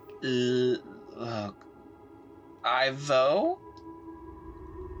the IVEAGH?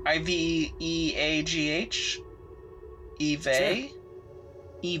 eBay.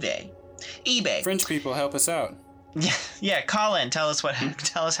 French people, help us out. Yeah, Colin, tell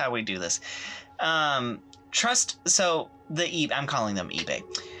us how we do this. Trust. So I'm calling them eBay.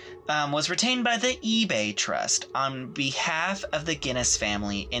 Was retained by the eBay Trust on behalf of the Guinness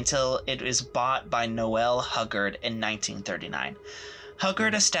family until it was bought by Noel Huggard in 1939.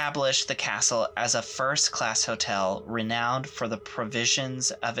 Huggard established the castle as a first-class hotel renowned for the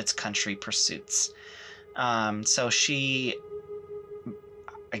provisions of its country pursuits. So she,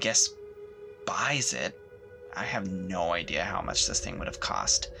 I guess, buys it. I have no idea how much this thing would have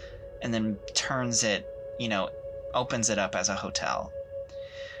cost. And then turns it, opens it up as a hotel.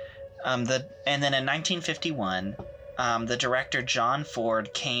 And then in 1951, the director John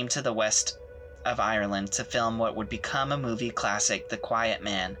Ford came to the west of Ireland to film what would become a movie classic, The Quiet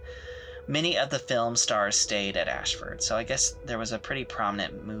Man. Many of the film stars stayed at Ashford, so I guess there was a pretty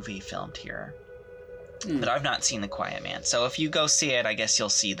prominent movie filmed here. But I've not seen The Quiet Man, so if you go see it, I guess you'll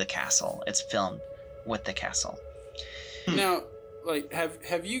see the castle. It's filmed with the castle. Now, like,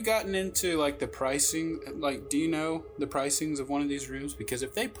 have you gotten into like the pricing? Like, do you know the pricings of one of these rooms? Because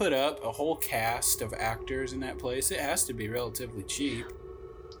if they put up a whole cast of actors in that place, it has to be relatively cheap.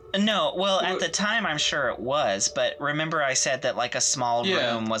 No, well, at the time, I'm sure it was, but remember I said that like a small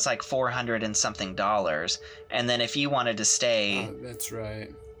room was like $400 and something, and then if you wanted to stay, that's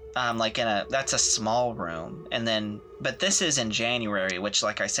right. Like that's a small room, and then, but this is in January, which,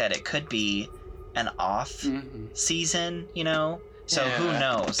 like I said, it could be an off season, you know. So who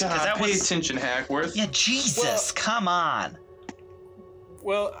knows? God, pay attention, Hackworth. Yeah, Jesus, come on.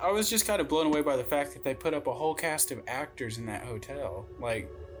 Well, I was just kind of blown away by the fact that they put up a whole cast of actors in that hotel,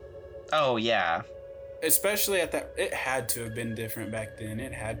 like. Oh, yeah. Especially at that... It had to have been different back then.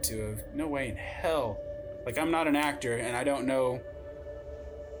 It had to have... No way in hell. Like, I'm not an actor, and I don't know,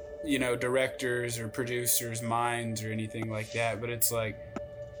 you know, directors or producers' minds or anything like that, but it's like...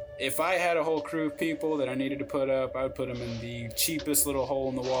 If I had a whole crew of people that I needed to put up, I would put them in the cheapest little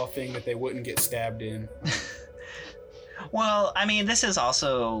hole-in-the-wall thing that they wouldn't get stabbed in. Well, I mean, this is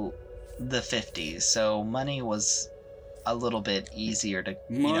also the 50s, so money was... a little bit easier to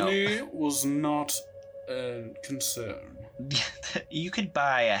money was not a concern. You could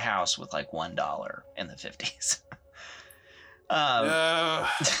buy a house with like $1 in the 50s.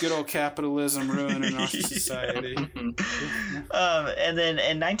 Good old capitalism ruining our society. And then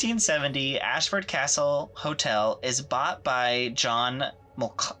in 1970, Ashford Castle Hotel is bought by John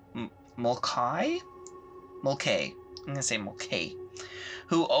Mulcahy. I'm gonna say Mulcahy,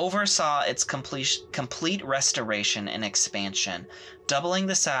 who oversaw its complete restoration and expansion, doubling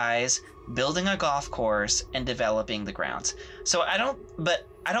the size, building a golf course, and developing the grounds. So I don't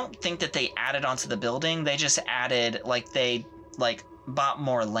think that they added onto the building. They just added, they bought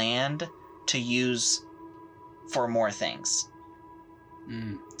more land to use for more things.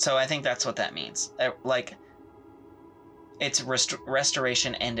 So I think that's what that means. It's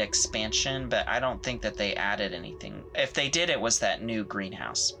restoration and expansion, but I don't think that they added anything. If they did, it was that new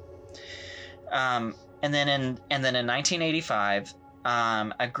greenhouse. And then in 1985,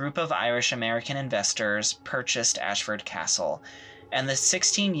 a group of Irish American investors purchased Ashford Castle. And the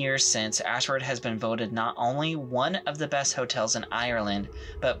 16 years since, Ashford has been voted not only one of the best hotels in Ireland,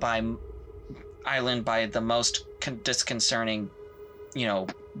 but by the most disconcerting,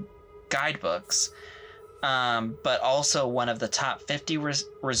 guidebooks. But also one of the top 50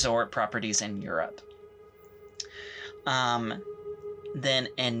 resort properties in Europe. Then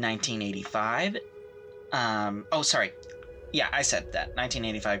in 1985, I said that,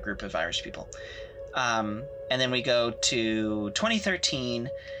 1985 group of Irish people. And then we go to 2013,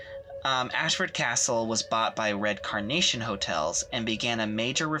 Ashford Castle was bought by Red Carnation Hotels and began a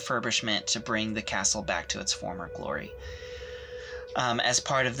major refurbishment to bring the castle back to its former glory. As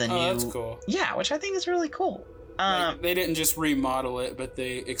part of the new... that's cool. Yeah, which I think is really cool. They didn't just remodel it, but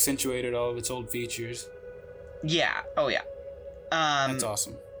they accentuated all of its old features. Yeah. Oh, yeah. That's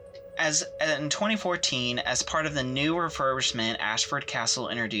awesome. As in 2014, as part of the new refurbishment, Ashford Castle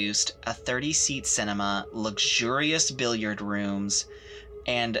introduced a 30-seat cinema, luxurious billiard rooms,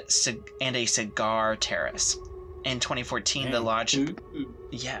 and a cigar terrace. In 2014, the lodge...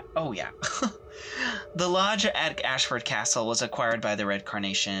 Yeah. Oh, yeah. The lodge at Ashford Castle was acquired by the Red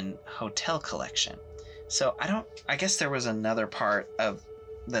Carnation Hotel Collection. So I guess there was another part of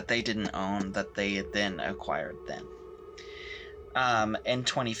that they didn't own that they then acquired then. In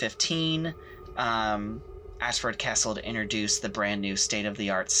 2015, Ashford Castle introduced the brand new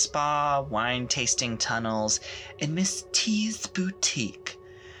state-of-the-art spa, wine tasting tunnels, and Miss T's Boutique.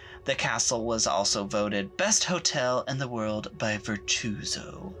 The castle was also voted best hotel in the world by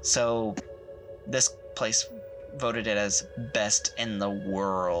Virtuoso. So this place voted it as best in the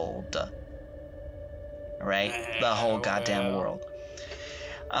world. Right? The whole goddamn world.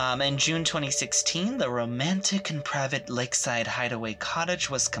 In June 2016, the romantic and private lakeside hideaway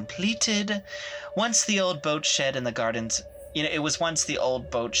cottage was completed. Once the old boat shed in the gardens... it was once the old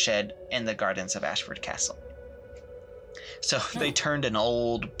boat shed in the gardens of Ashford Castle. So they turned an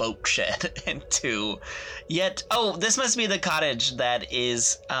old boat shed into this must be the cottage that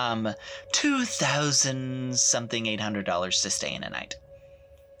is $2,800 to stay in a night.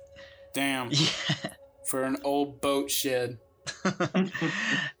 Damn. Yeah. For an old boat shed.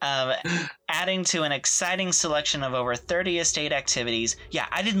 Adding to an exciting selection of over 30 estate activities. Yeah,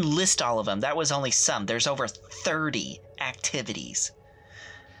 I didn't list all of them. That was only some. There's over 30 activities.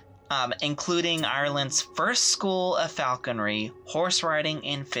 Including Ireland's first school of falconry, horse riding,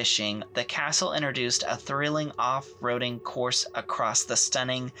 and fishing. The castle introduced a thrilling off-roading course across the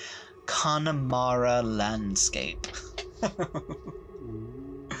stunning Connemara landscape.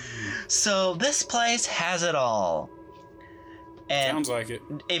 So this place has it all. And Sounds like it.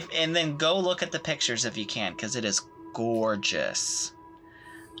 and then go look at the pictures if you can, because it is gorgeous.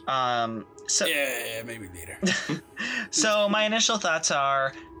 So Yeah, maybe later. so my initial thoughts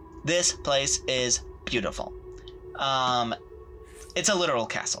are, this place is beautiful. It's a literal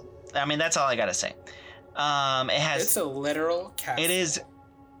castle. I mean, that's all I gotta say. It has. It's a literal castle. It is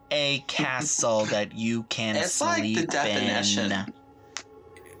a castle that you can It's sleep like the definition. in.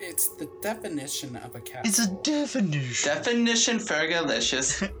 It's the definition of a castle. It's a definition. Definition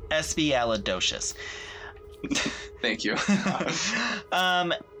Fergalicious. Espialidocious. Thank you.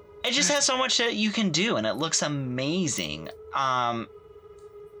 It just has so much that you can do, and it looks amazing. And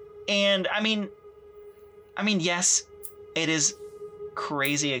I mean, yes, it is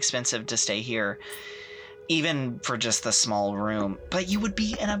crazy expensive to stay here, even for just the small room. But you would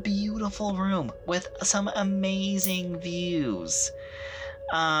be in a beautiful room with some amazing views.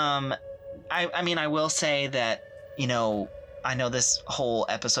 I mean, I will say that, you know, I know this whole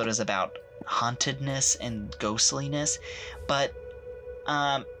episode is about hauntedness and ghostliness, but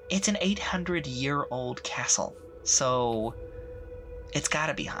it's an 800-year-old castle, so it's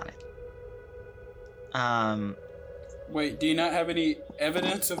gotta be haunted. Wait, do you not have any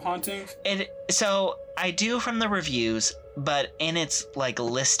evidence of hauntings? So I do from the reviews, but in its like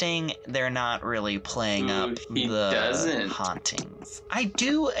listing, they're not really playing up he the doesn't. hauntings. I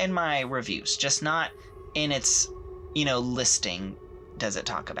do in my reviews, just not in its, you know, listing. Does it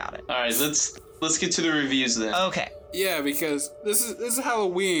talk about it? All right, let's get to the reviews then. Okay. Yeah, because this is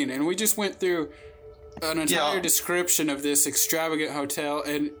Halloween, and we just went through an entire description of this extravagant hotel,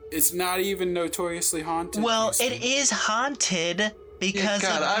 and it's not even notoriously haunted. Well, it is haunted because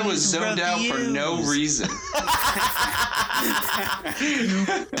God, of I was these zoned out for no reviews. reason. You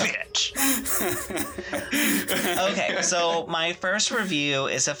bitch. Okay, so my first review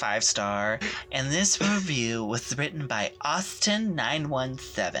is a 5-star, and this review was written by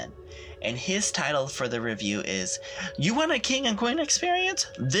Austin917. And his title for the review is, "You want a king and queen experience?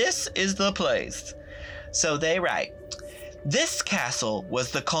 This is the place." So they write, "This castle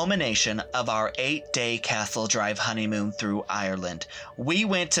was the culmination of our 8-day castle drive honeymoon through Ireland. We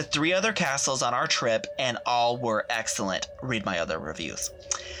went to 3 other castles on our trip and all were excellent. Read my other reviews.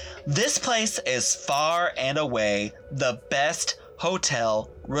 This place is far and away the best hotel,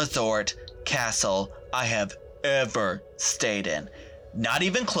 resort, castle I have ever stayed in. Not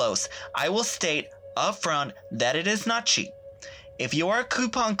even close. I will state up front that it is not cheap. If you are a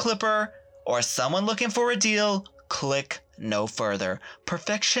coupon clipper or someone looking for a deal, click no further.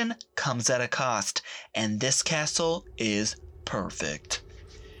 Perfection comes at a cost, and this castle is perfect."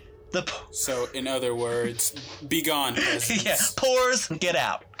 So, in other words, be gone, peasants. Yeah, pores, get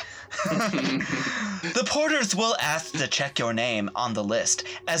out. The porters will ask to check your name on the list,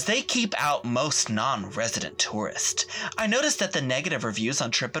 as they keep out most non-resident tourists. I noticed that the negative reviews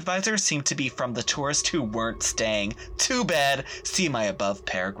on TripAdvisor seem to be from the tourists who weren't staying. Too bad. See my above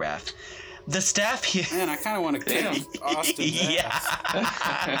paragraph. The staff here... Man, I kind of want to kick Austin. Yeah.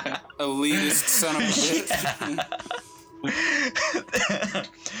 Elitist son of a bitch.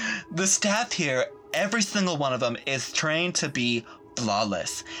 The staff here, every single one of them, is trained to be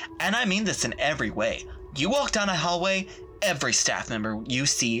flawless. And I mean this in every way. You walk down a hallway, every staff member you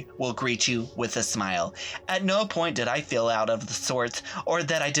see will greet you with a smile. At no point did I feel out of the sorts or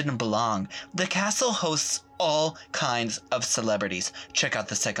that I didn't belong. The castle hosts all kinds of celebrities. Check out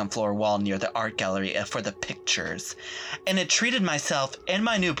the second floor wall near the art gallery for the pictures. And it treated myself and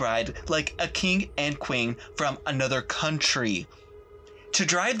my new bride like a king and queen from another country. To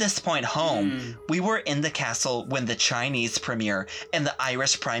drive this point home, we were in the castle when the Chinese premier and the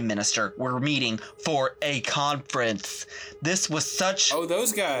Irish prime minister were meeting for a conference. This was such... Oh,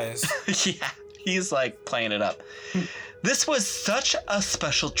 those guys. Yeah, he's like playing it up. This was such a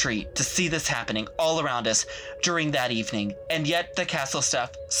special treat to see this happening all around us during that evening, and yet the castle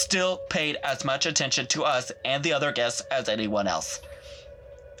staff still paid as much attention to us and the other guests as anyone else.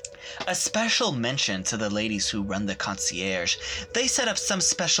 A special mention to the ladies who run the concierge. They set up some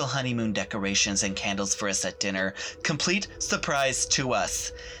special honeymoon decorations and candles for us at dinner. Complete surprise to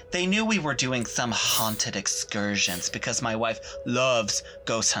us. They knew we were doing some haunted excursions because my wife loves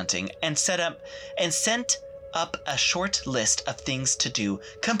ghost hunting and sent up a short list of things to do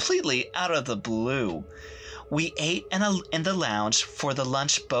completely out of the blue. We ate in the lounge for the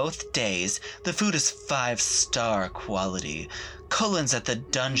lunch both days. The food is 5-star quality. Cullen's at the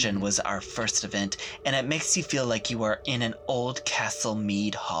dungeon was our first event, and it makes you feel like you are in an old castle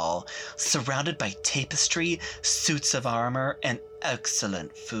mead hall, surrounded by tapestry, suits of armor, and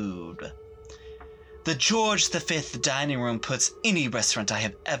excellent food. The George V dining room puts any restaurant I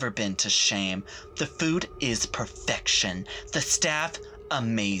have ever been to shame. The food is perfection, the staff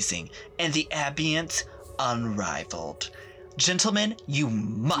amazing, and the ambience unrivaled. Gentlemen, you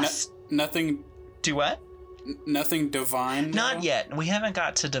must... Nothing... Do what? Nothing divine? Not though? yet. We haven't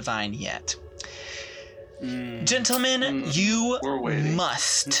got to divine yet. Gentlemen, you We're waiting.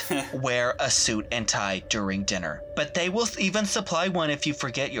 must wear a suit and tie during dinner, but they will even supply one if you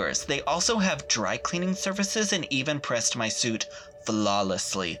forget yours. They also have dry cleaning services and even pressed my suit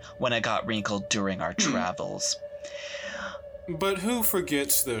flawlessly when it got wrinkled during our travels. But who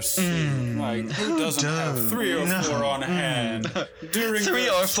forgets their suit? Like, who doesn't have 3 or 4 on hand? During 3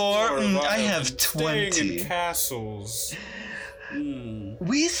 their or 4? tour I rather have than staying 20. in castles.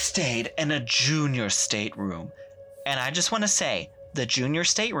 We stayed in a junior stateroom, and I just want to say, the junior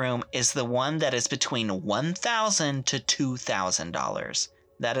stateroom is the one that is between $1,000 to $2,000.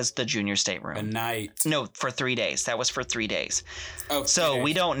 That is the junior stateroom. A night. No, for 3 days. That was for 3 days. Oh, So okay.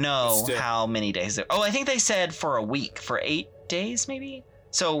 we don't know Still. how many days. Oh, I think they said for a week, for 8 days maybe.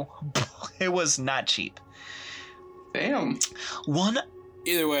 So it was not cheap. Damn. One.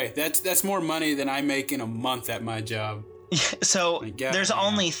 Either way, that's more money than I make in a month at my job. So My God, there's yeah.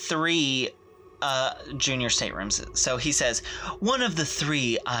 only 3 junior staterooms. So he says, one of the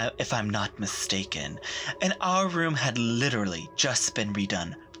 3, if I'm not mistaken, and our room had literally just been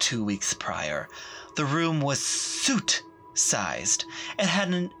redone 2 weeks prior. The room was suit-sized. It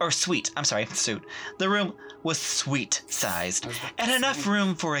had suite. The room was suite-sized, and enough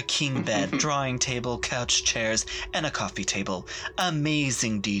room for a king bed, drawing table, couch chairs, and a coffee table.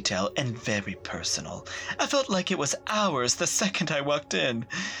 Amazing detail and very personal. I felt like it was ours the second I walked in.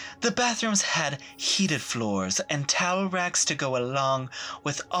 The bathrooms had heated floors and towel racks to go along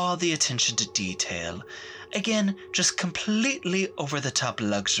with all the attention to detail. Again, just completely over-the-top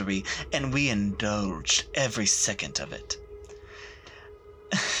luxury, and we indulged every second of it.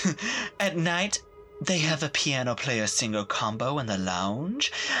 At night, they have a piano player singer combo in the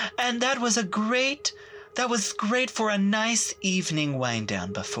lounge, and that was great for a nice evening wind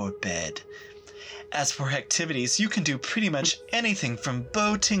down before bed. As for activities, you can do pretty much anything from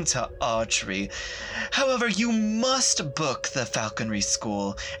boating to archery. However, you must book the falconry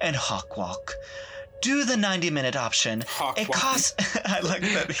school and hawk walk. Do the 90-minute option. Hawk It walk. costs... I like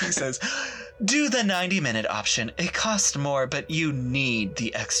that he says, do the 90-minute option. It costs more, but you need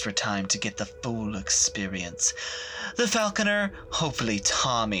the extra time to get the full experience. The falconer, hopefully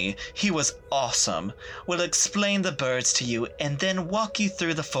Tommy, he was awesome, will explain the birds to you and then walk you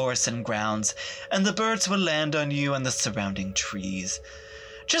through the forest and grounds, and the birds will land on you and the surrounding trees.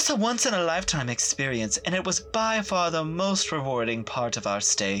 Just a once-in-a-lifetime experience, and it was by far the most rewarding part of our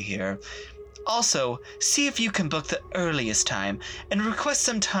stay here. Also, see if you can book the earliest time and request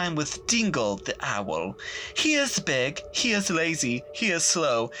some time with Dingle the owl. He is big, he is lazy, he is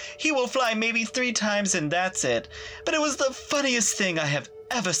slow. He will fly maybe 3 times and that's it. But it was the funniest thing I have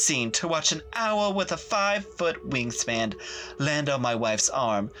ever seen to watch an owl with a 5-foot wingspan land on my wife's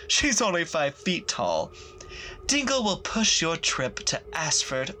arm. She's only 5 feet tall. Dingle will push your trip to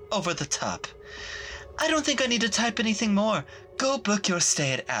Ashford over the top. I don't think I need to type anything more. Go book your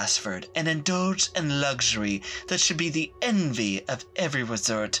stay at Ashford and indulge in luxury that should be the envy of every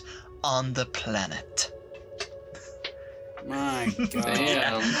resort on the planet. My God.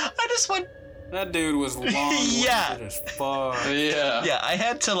 Damn. I just want... That dude was long Yeah. as fuck. Yeah. Yeah, I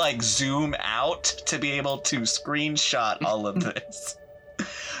had to zoom out to be able to screenshot all of this.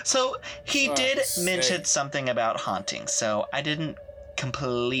 So he did Fuck's mention sake. something about haunting, so I didn't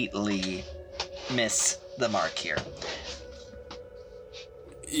completely miss the mark here.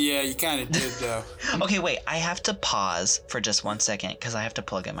 Yeah, you kind of did, though. Okay, wait, I have to pause for just 1 second because I have to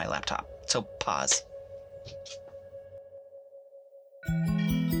plug in my laptop. So pause.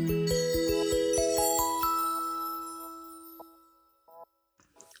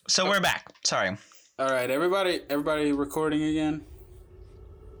 So we're back. Sorry. All right, everybody recording again?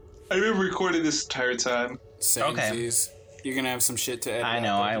 I've been recording this entire time. Samesies. You're going to have some shit to edit I out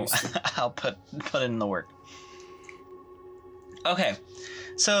know. there, Houston. I'll put in the work. Okay.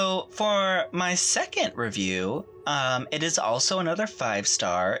 So for my second review, it is also another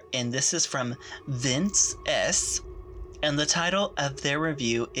 5-star, and this is from Vince S. And the title of their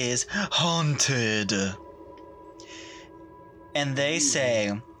review is Haunted. And they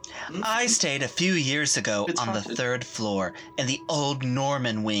say, I stayed a few years ago It's on the haunted. 3rd floor in the old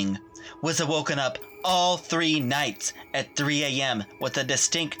Norman wing. Was awoken up all 3 nights at 3 a.m. with a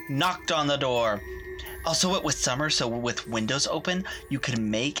distinct knock on the door. Also, it was summer, so with windows open, you could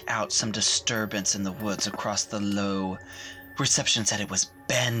make out some disturbance in the woods across the low. Reception said it was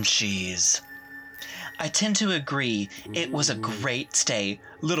banshees. I tend to agree. It was a great stay.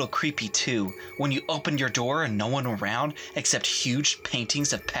 Little creepy too. When you opened your door and no one around except huge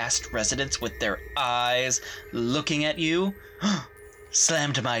paintings of past residents with their eyes looking at you.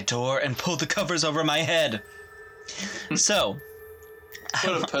 Slammed my door and pulled the covers over my head. So.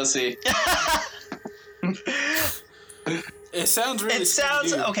 What a pussy. It sounds really. It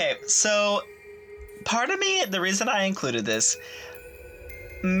sounds Scooby-Doo. okay. So, part of me, the reason I included this,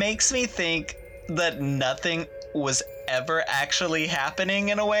 makes me think that nothing was ever actually happening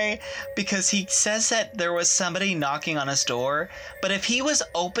in a way, because he says that there was somebody knocking on his door. But if he was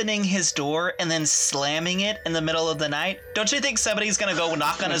opening his door and then slamming it in the middle of the night, don't you think somebody's gonna go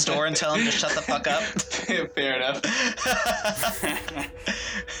knock on his door and tell him to shut the fuck up? Fair enough.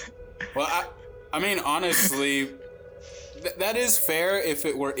 Well, I mean, honestly, that is fair if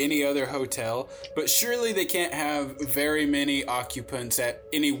it were any other hotel, but surely they can't have very many occupants at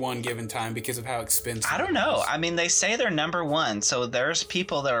any one given time because of how expensive I don't know. I mean, they say they're number one, so there's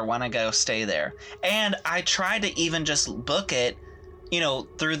people that want to go stay there. And I tried to even just book it,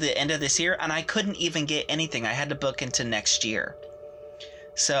 through the end of this year, and I couldn't even get anything. I had to book into next year.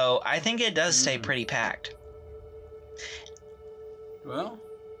 So I think it does stay pretty packed. Well,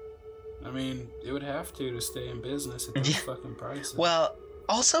 I mean, it would have to stay in business at those fucking prices. Well,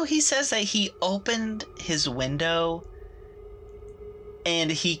 also he says that he opened his window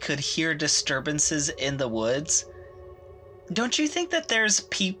and he could hear disturbances in the woods. Don't you think that there's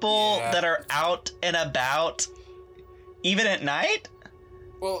people that are out and about even at night?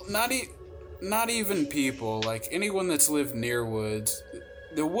 Well, not even people. Like, anyone that's lived near woods,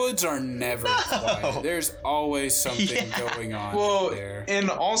 the woods are never quiet. There's always something going on there. And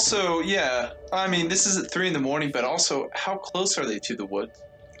also, I mean, this is at 3 a.m, but also, how close are they to the woods?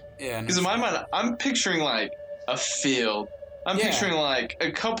 Yeah. Because in my mind, I'm picturing like a field. I'm picturing like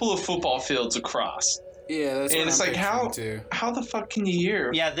a couple of football fields across. Yeah, that's and what it's I'm like how the fuck can you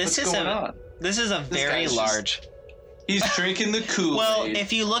hear? Yeah, what's going on? This is a very guy's large. He's drinking the Kool-Aid. Well,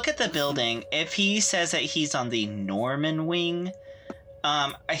 if you look at the building, if he says that he's on the Norman wing,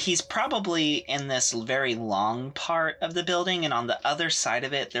 he's probably in this very long part of the building, and on the other side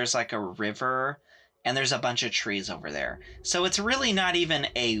of it, there's like a river, and there's a bunch of trees over there. So it's really not even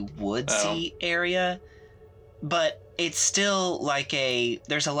a woodsy area, but it's still like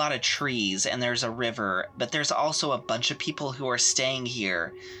there's a lot of trees, and there's a river, but there's also a bunch of people who are staying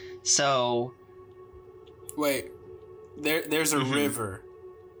here. So... Wait, there's a river.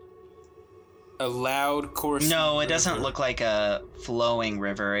 A loud coursing No, it river. doesn't look like a flowing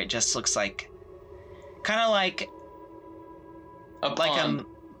river. It just looks like kind of like a pond.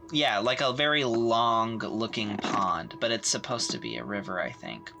 like a very long looking pond, but it's supposed to be a river, I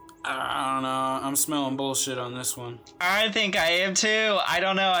think. I don't know. I'm smelling bullshit on this one. I think I am too. I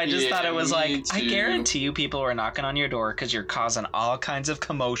don't know. I just thought it was like, me I too. guarantee you people are knocking on your door because you're causing all kinds of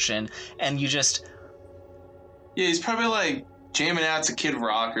commotion, and you just... Yeah, he's probably like jamming out to Kid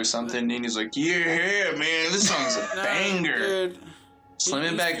Rock or something, and he's like, yeah, man, this song's a banger. Dude,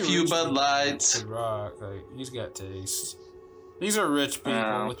 Slamming back a few Bud Lights. Kid Rock, like, he's got taste. These are rich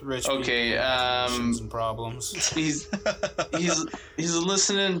people with rich people issues and problems. He's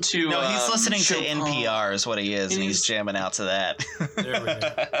listening to No, he's listening to Chopin. NPR is what he is, and he's jamming out to that. There we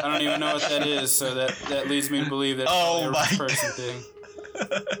go. I don't even know what that is, so that leads me to believe that's probably a rich person thing.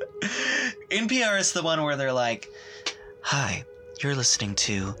 NPR is the one where they're like, "Hi, you're listening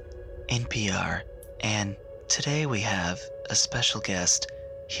to NPR, and today we have a special guest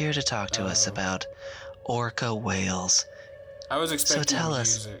here to talk to us about orca whales." I was expecting tell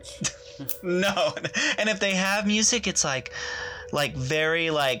music. No, and if they have music, it's like very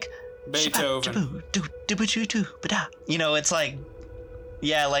like Beethoven. You know, it's like,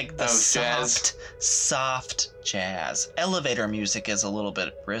 yeah, like the jazz. soft jazz. Elevator music is a little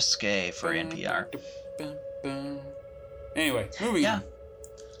bit risque for NPR. Anyway, moving on.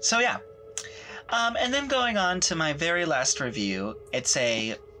 So yeah. And then going on to my very last review, it's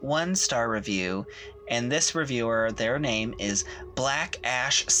a 1-star review, and this reviewer, their name is Black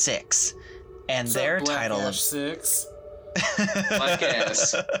Ash 6, and What's their up, Black title Ash 6? Black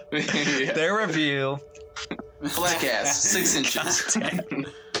ass. their review Black ass, 6 inches.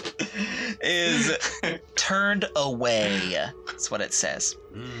 is turned away. That's what it says.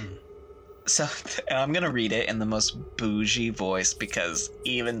 So, and I'm gonna read it in the most bougie voice because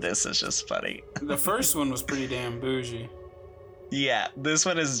even this is just funny. The first one was pretty damn bougie. Yeah, this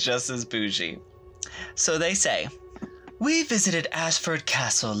one is just as bougie. So they say, "We visited Ashford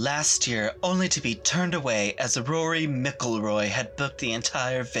Castle last year only to be turned away as Rory McIlroy had booked the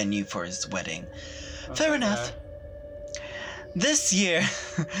entire venue for his wedding. Fair enough. This year,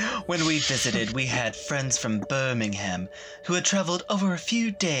 when we visited, we had friends from Birmingham who had traveled over a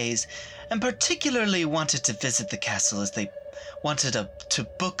few days and particularly wanted to visit the castle as they wanted to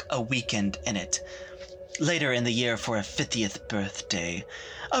book a weekend in it. Later in the year for a 50th birthday,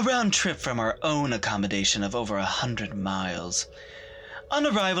 a round trip from our own accommodation of over 100 miles. On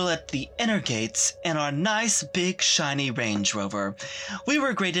arrival at the inner gates in our nice big shiny Range Rover, we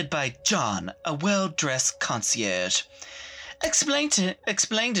were greeted by John, a well-dressed concierge. Explained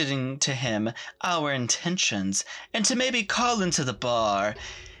to him our intentions and to maybe call into the bar.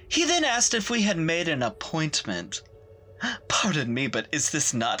 He then asked if we had made an appointment. Pardon me, but is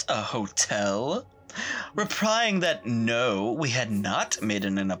this not a hotel? Replying that no, we had not made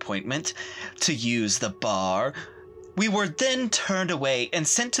an appointment to use the bar, we were then turned away and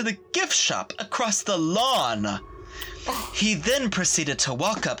sent to the gift shop across the lawn. He then proceeded to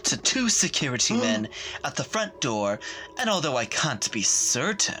walk up to two security men at the front door, and although I can't be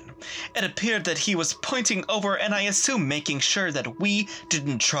certain, it appeared that he was pointing over and I assume making sure that we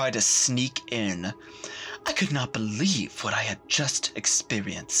didn't try to sneak in. I could not believe what I had just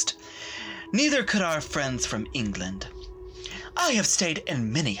experienced. Neither could our friends from England. I have stayed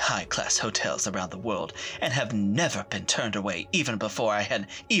in many high-class hotels around the world and have never been turned away even before I had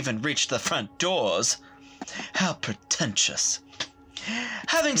even reached the front doors. How pretentious.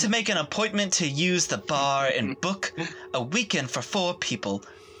 Having to make an appointment to use the bar and book a weekend for 4 people.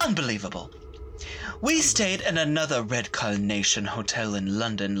 Unbelievable. We stayed in another Red Carnation hotel in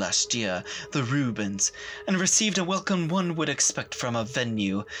London last year, the Rubens, and received a welcome one would expect from a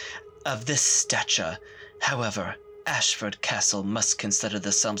venue of this stature. However, Ashford Castle must consider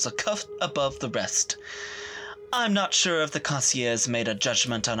themselves a cuff above the rest. I'm not sure if the concierge made a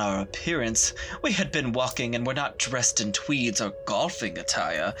judgment on our appearance. We had been walking and were not dressed in tweeds or golfing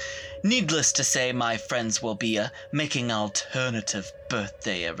attire. Needless to say, my friends will be making alternative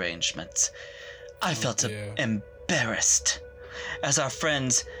birthday arrangements. I felt embarrassed, as our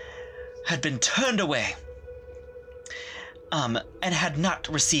friends had been turned away, and had not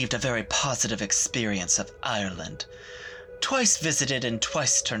received a very positive experience of Ireland. Twice visited and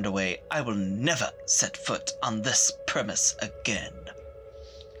twice turned away. I will never set foot on this premise again.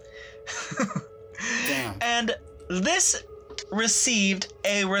 Damn. And this received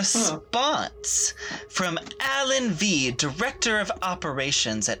a response from Alan V., Director of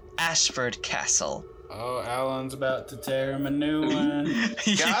Operations at Ashford Castle. Oh, Alan's about to tear him a new one.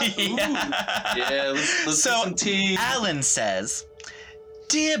 Yeah, let's So, do some tea. Alan says,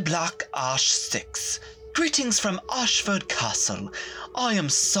 Dear Block Ash 6, greetings from Ashford Castle. I am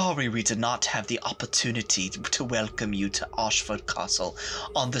sorry we did not have the opportunity to welcome you to Ashford Castle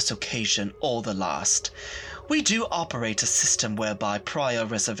on this occasion or the last. We do operate a system whereby prior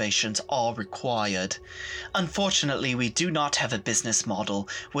reservations are required. Unfortunately, we do not have a business model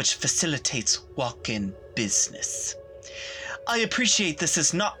which facilitates walk-in business. I appreciate this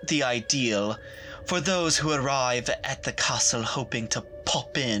is not the ideal for those who arrive at the castle hoping to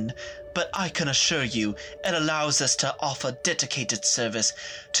pop in, but I can assure you it allows us to offer dedicated service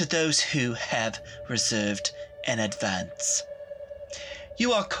to those who have reserved in advance.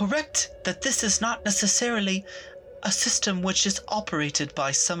 You are correct that this is not necessarily a system which is operated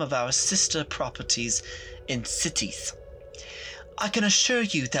by some of our sister properties in cities. I can assure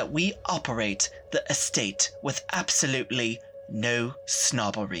you that we operate the estate with absolutely no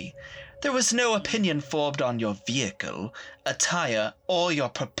snobbery. There was no opinion formed on your vehicle, attire, or your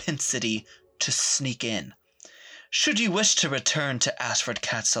propensity to sneak in. Should you wish to return to Ashford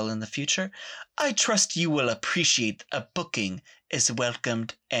Castle in the future, I trust you will appreciate a booking is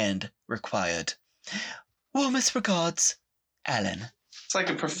welcomed and required. Warmest regards, Alan. It's like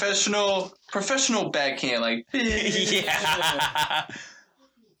a professional backhand, like Yeah.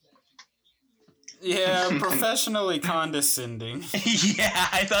 Yeah, professionally condescending. Yeah,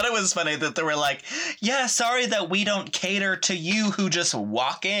 I thought it was funny that they were like, yeah, sorry that we don't cater to you who just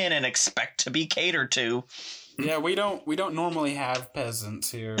walk in and expect to be catered to. Yeah, we don't normally have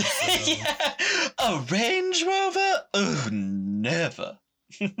peasants here. So. Yeah. A Range Rover? Oh, never.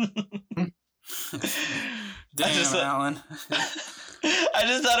 Damn, Alan. I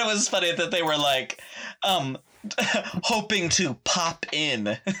just thought it was funny that they were like, hoping to pop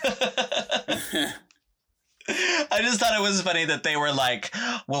in. I just thought it was funny that they were like,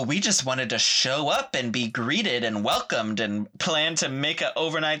 well, we just wanted to show up and be greeted and welcomed and plan to make an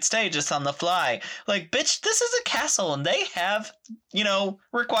overnight stay just on the fly. Like, bitch, this is a castle and they have,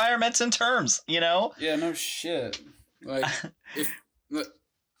 requirements and terms, Yeah, no shit. Like,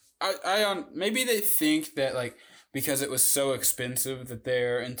 I maybe they think that, like, because it was so expensive that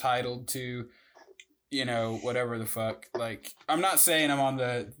they're entitled to you know, whatever the fuck. Like, I'm not saying I'm on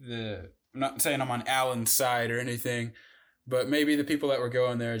I'm not saying I'm on Alan's side or anything, but maybe the people that were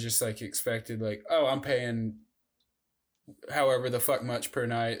going there just like expected, like, oh, I'm paying however the fuck much per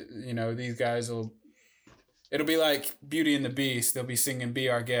night. You know, these guys it'll be like Beauty and the Beast. They'll be singing "Be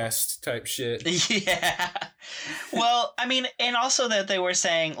Our Guest" type shit. Yeah. Well, I mean, and also that they were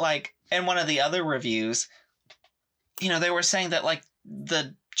saying, like, in one of the other reviews, you know, they were saying that, like,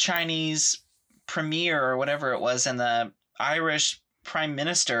 the Chinese premier or whatever it was and the Irish prime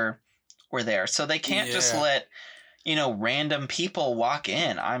minister were there. So they can't just let, you know, random people walk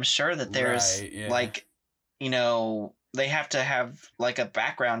in. I'm sure that there's, like, you know, they have to have, like, a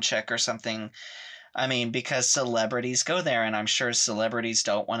background check or something. I mean, because celebrities go there, and I'm sure celebrities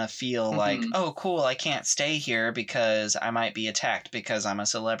don't want to feel like, oh, cool, I can't stay here because I might be attacked because I'm a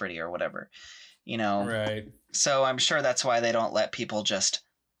celebrity or whatever, you know? Right. So I'm sure that's why they don't let people just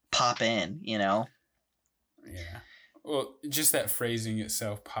pop in, you know? Yeah. Well, just that phrasing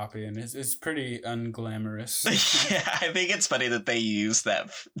itself, pop in, is pretty unglamorous. Yeah, I think it's funny that they use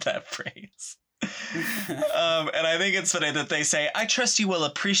that phrase. And I think it's funny that they say, I trust you will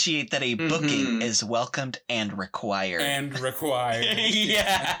appreciate that a booking is welcomed and required.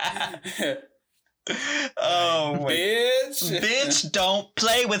 Yeah. Oh, bitch. Bitch, don't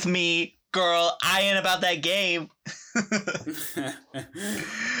play with me, girl. I ain't about that game.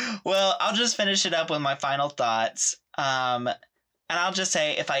 Well, I'll just finish it up with my final thoughts. And I'll just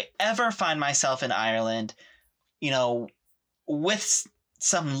say, if I ever find myself in Ireland, you know, with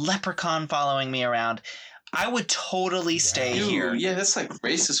some leprechaun following me around, I would totally stay here. Yeah, that's like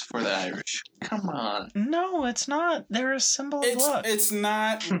racist for the Irish. Come on. No, it's not. They're a symbol of luck. It's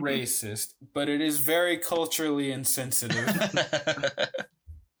not racist, but it is very culturally insensitive.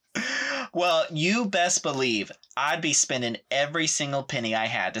 Well, you best believe I'd be spending every single penny I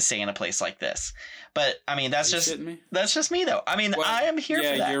had to stay in a place like this. But I mean, that's just me though. I mean, well, I am here for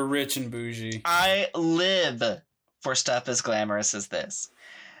that. Yeah, you're rich and bougie. I live for stuff as glamorous as this.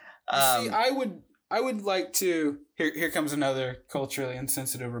 See, I would like to. Here comes another culturally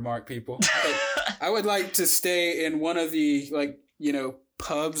insensitive remark, people. But I would like to stay in one of the, like, you know,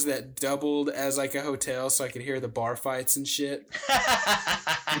 pubs that doubled as like a hotel, so I could hear the bar fights and shit.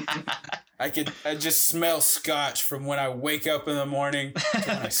 I just smell scotch from when I wake up in the morning to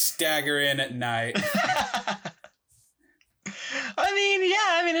when I stagger in at night. I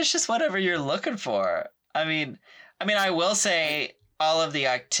mean, it's just whatever you're looking for. I mean, I will say all of the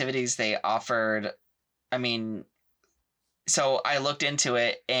activities they offered, I mean, so I looked into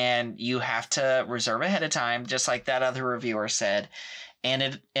it, and you have to reserve ahead of time, just like that other reviewer said.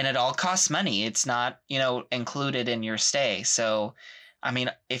 And it all costs money. It's not, you know, included in your stay. So, I mean,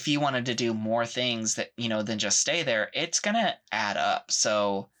 if you wanted to do more things that, you know, than just stay there, it's going to add up.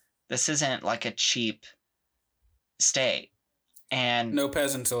 So this isn't like a cheap stay. And no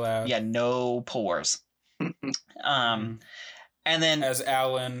peasants allowed. Yeah, no poors. And then, as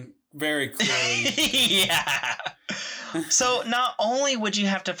Alan very clearly. Yeah. So not only would you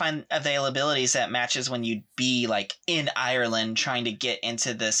have to find availabilities that matches when you'd be like in Ireland trying to get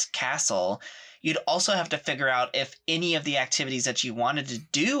into this castle, you'd also have to figure out if any of the activities that you wanted to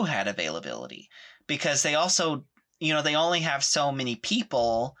do had availability, because they also, you know, they only have so many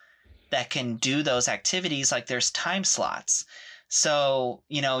people that can do those activities. Like, there's time slots. So,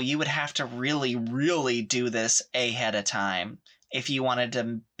 you know, you would have to really, really do this ahead of time if you wanted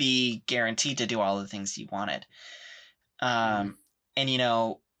to be guaranteed to do all the things you wanted. And, you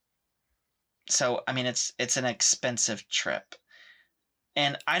know, so, I mean, it's an expensive trip.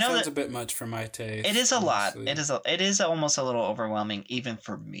 And I know sounds a bit much for my taste. It is a lot. It is almost a little overwhelming, even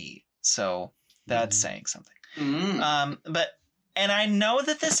for me. So that's saying something. And I know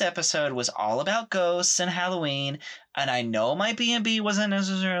that this episode was all about ghosts and Halloween, and I know my B&B wasn't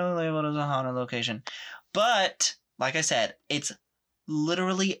necessarily labeled as a haunted location, but like I said, it's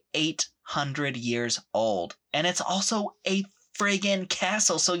literally 800 years old, and it's also a friggin'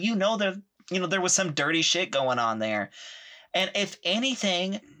 castle. So there was some dirty shit going on there. And if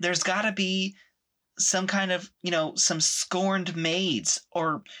anything, there's got to be some kind of, you know, some scorned maids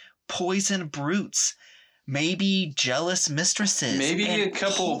or poisoned brutes, maybe jealous mistresses. Maybe a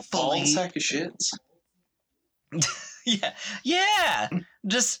couple bald sack of shits. Yeah.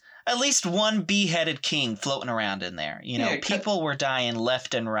 Just at least one beheaded king floating around in there. You know, people were dying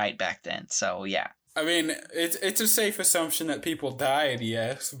left and right back then. So, yeah. I mean, it's a safe assumption that people died,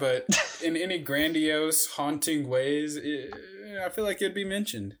 yes, but in any grandiose, haunting ways, I feel like it'd be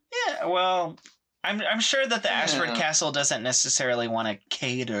mentioned. Yeah, well, I'm sure that the Ashford Castle doesn't necessarily want to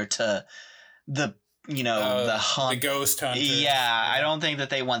cater to the the hunt. The ghost hunter. Yeah, I don't think that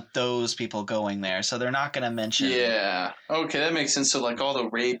they want those people going there, so they're not going to mention. Yeah. Okay, that makes sense. So, like, all the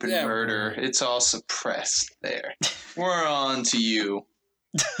rape and murder, it's all suppressed there. We're on to you.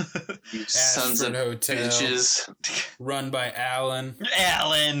 You sons of Hotel, bitches. Run by Alan.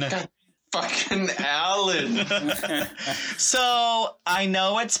 Alan! Fucking Alan. So, I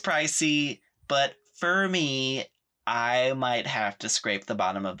know it's pricey, but for me, I might have to scrape the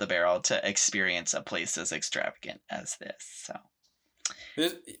bottom of the barrel to experience a place as extravagant as this. So,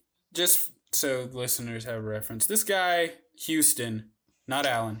 Just so listeners have a reference, this guy, Houston, not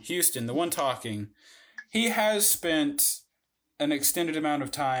Alan, Houston, the one talking, he has spent an extended amount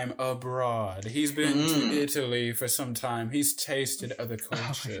of time abroad. He's been to Italy for some time. He's tasted other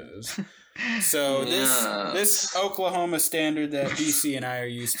cultures. So this Oklahoma standard that BC and I are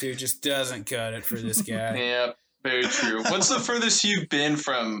used to just doesn't cut it for this guy. Yep, very true. What's the furthest you've been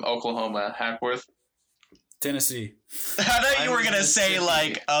from Oklahoma, Hackworth? Tennessee. I thought you were going to say,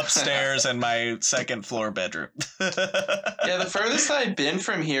 like, upstairs in my second floor bedroom. Yeah, the furthest I've been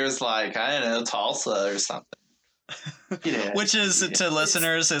from here is, like, I don't know, Tulsa or something. Yeah. Which is, to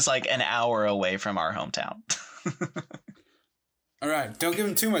listeners, is like an hour away from our hometown. All right, don't give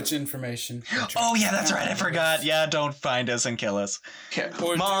him too much information. Oh, yeah, that's right. I forgot. Yeah, don't find us and kill us. Yeah.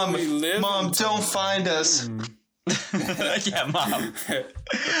 Or Mom, do we live don't find us. Yeah, Mom.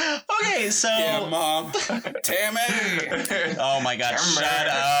 Okay, so... Yeah, Mom. Tammy! Oh, my God.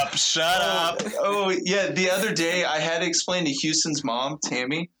 Shut up. Oh, yeah, the other day I had to explain to Houston's mom,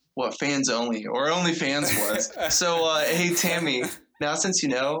 Tammy, what fans only, or only fans was. So, hey, Tammy, now since you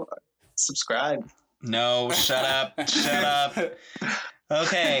know, subscribe. No, shut up. Shut up.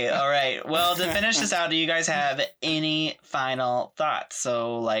 Okay, all right. Well, to finish this out, do you guys have any final thoughts?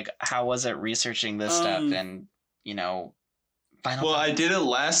 So, like, how was it researching this stuff and, final Well, thoughts? I did it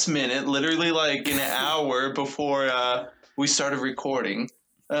last minute, literally like an hour before we started recording.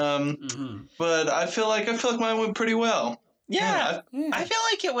 But I feel like mine went pretty well. Yeah, I feel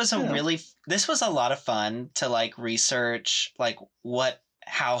like it was this was a lot of fun to, like, research, like,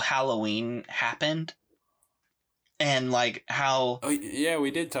 how Halloween happened. And, like, how... Oh, yeah,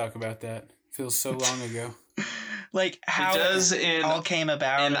 we did talk about that. Feels so long ago. Like, how it all came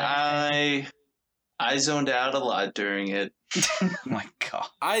about. And I zoned out a lot during it. Oh, my God.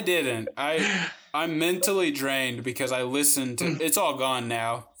 I didn't. I'm mentally drained because I listened to... It's all gone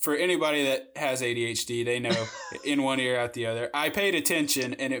now. For anybody that has ADHD, they know in one ear, out the other. I paid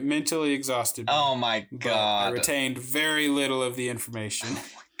attention, and it mentally exhausted me. Oh, my God. I retained very little of the information. Oh,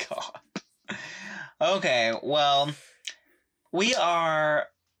 my God. Okay, well, we are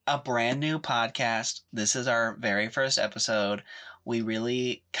a brand new podcast. This is our very first episode. We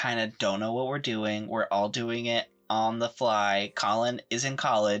really kind of don't know what we're doing. We're all doing it on the fly. Colin is in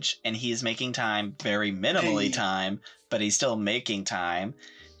college, and he's making time, very minimally time, but he's still making time.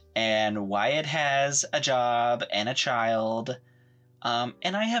 And Wyatt has a job and a child,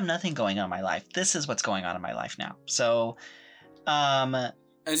 and I have nothing going on in my life. This is what's going on in my life now. So,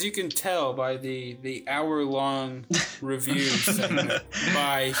 as you can tell by the hour-long review segment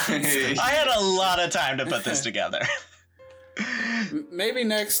by Houston. I had a lot of time to put this together. Maybe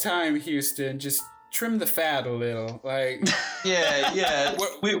next time, Houston, just trim the fat a little. Like, yeah.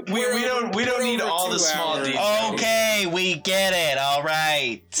 We don't need all the small details. Okay, we get it. All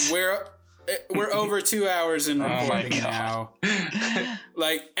right. We're over 2 hours in recording now.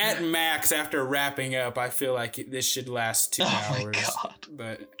 Like, at max, after wrapping up, I feel like this should last 2 hours. My God.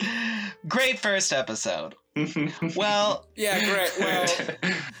 But great first episode. Well, yeah, great. Well,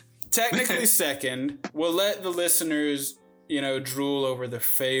 technically second. We'll let the listeners, drool over the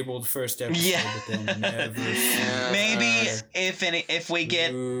fabled first episode. Yeah. But they'll never see. Maybe if we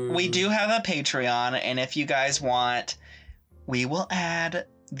get, we do have a Patreon, and if you guys want, we will add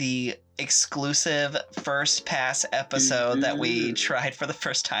the exclusive first pass episode that we tried for the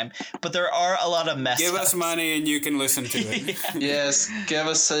first time, but there are a lot of mess Give ups. us money and you can listen to it. Yes, give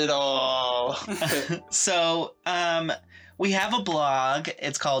us it all. So, we have a blog.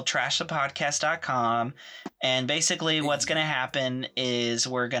 It's called trashthepodcast.com, and basically what's going to happen is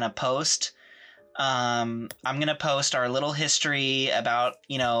we're going to post I'm going to post our little history about,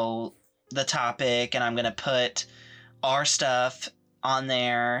 the topic, and I'm going to put our stuff on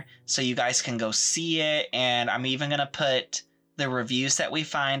there so you guys can go see it, and I'm even going to put the reviews that we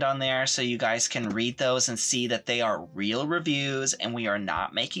find on there so you guys can read those and see that they are real reviews and we are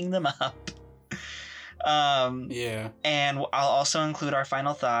not making them up. Yeah. And I'll also include our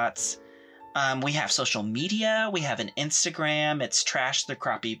final thoughts. We have social media. We have an Instagram. It's Trash the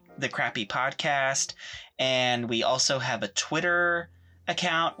Crappy Podcast, and we also have a Twitter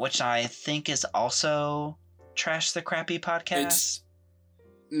account, which I think is also Trash the Crappy Podcast.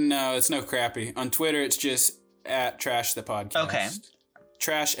 No, it's no crappy. On Twitter, it's just at Trash the Podcast. Okay.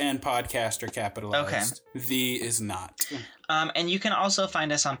 Trash and podcast are capitalized. Okay. The is not. And you can also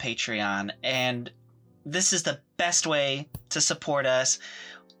find us on Patreon, and this is the best way to support us.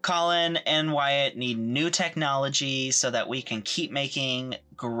 Colin and Wyatt need new technology so that we can keep making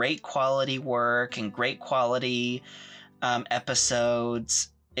great quality work and great quality episodes.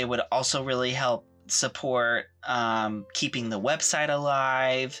 It would also really help support keeping the website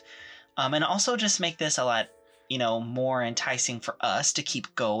alive, and also just make this a lot, more enticing for us to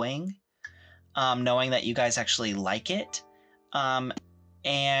keep going, knowing that you guys actually like it.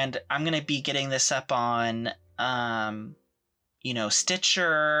 And I'm going to be getting this up on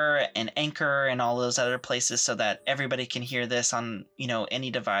Stitcher and Anchor and all those other places so that everybody can hear this on,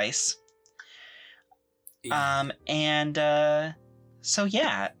 any device. Yeah.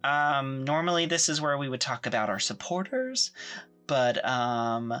 Normally this is where we would talk about our supporters, but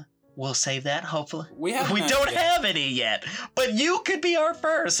we'll save that. Hopefully We don't have any yet, but you could be our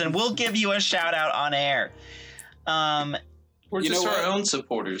first and we'll give you a shout out on air. We're just our own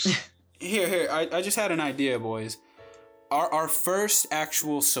supporters. Here. I just had an idea, boys. Our first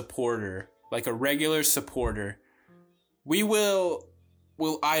actual supporter, like a regular supporter, we'll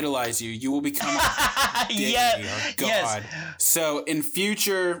idolize you. You will become our deity, our god. Yes. So in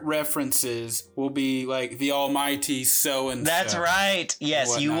future references, we'll be like the almighty so-and-so. That's right.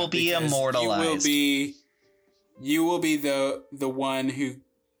 Yes, you will be immortalized. You will be the one who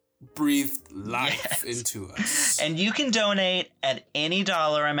breathed life into us. And you can donate at any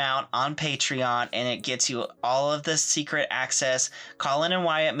dollar amount on Patreon, and it gets you all of the secret access. Colin and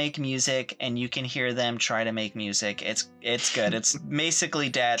Wyatt make music, and you can hear them try to make music. It's good. It's basically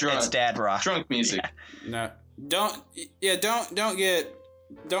dad rock. Drunk music. No, don't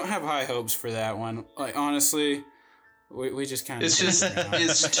have high hopes for that one. Like, honestly, we just kind of.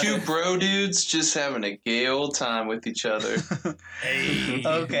 It's two bro dudes just having a gay old time with each other.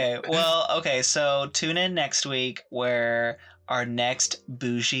 Okay. So tune in next week where our next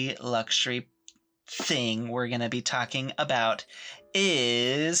bougie luxury thing we're going to be talking about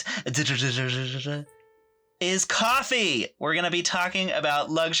is coffee. We're going to be talking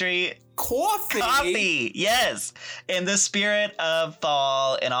about luxury coffee. Yes. In the spirit of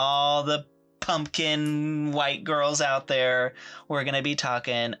fall and all the pumpkin white girls out there, we're going to be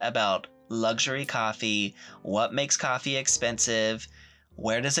talking about luxury coffee. What makes coffee expensive?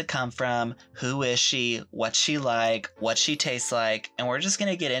 Where does it come from? Who is she? What's she like? What she tastes like? And we're just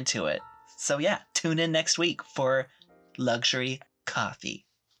going to get into it. So yeah, tune in next week for luxury coffee.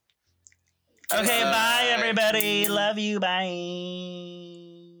 Okay, bye everybody. Love you.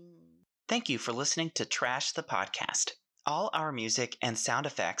 Bye. Thank you for listening to Trash the Podcast. All our music and sound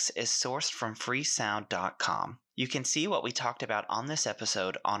effects is sourced from freesound.com. You can see what we talked about on this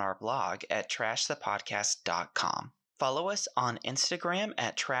episode on our blog at trashthepodcast.com. Follow us on Instagram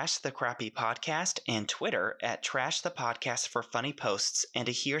at Trash the Crappy Podcast and Twitter at Trash the Podcast for funny posts and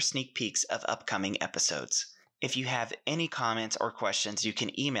to hear sneak peeks of upcoming episodes. If you have any comments or questions, you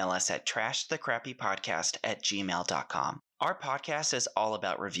can email us at trashthecrappypodcast@gmail.com. Our podcast is all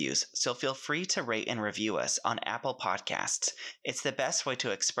about reviews, so feel free to rate and review us on Apple Podcasts. It's the best way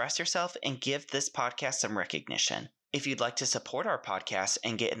to express yourself and give this podcast some recognition. If you'd like to support our podcast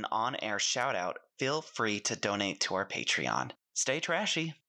and get an on-air shout-out, feel free to donate to our Patreon. Stay trashy.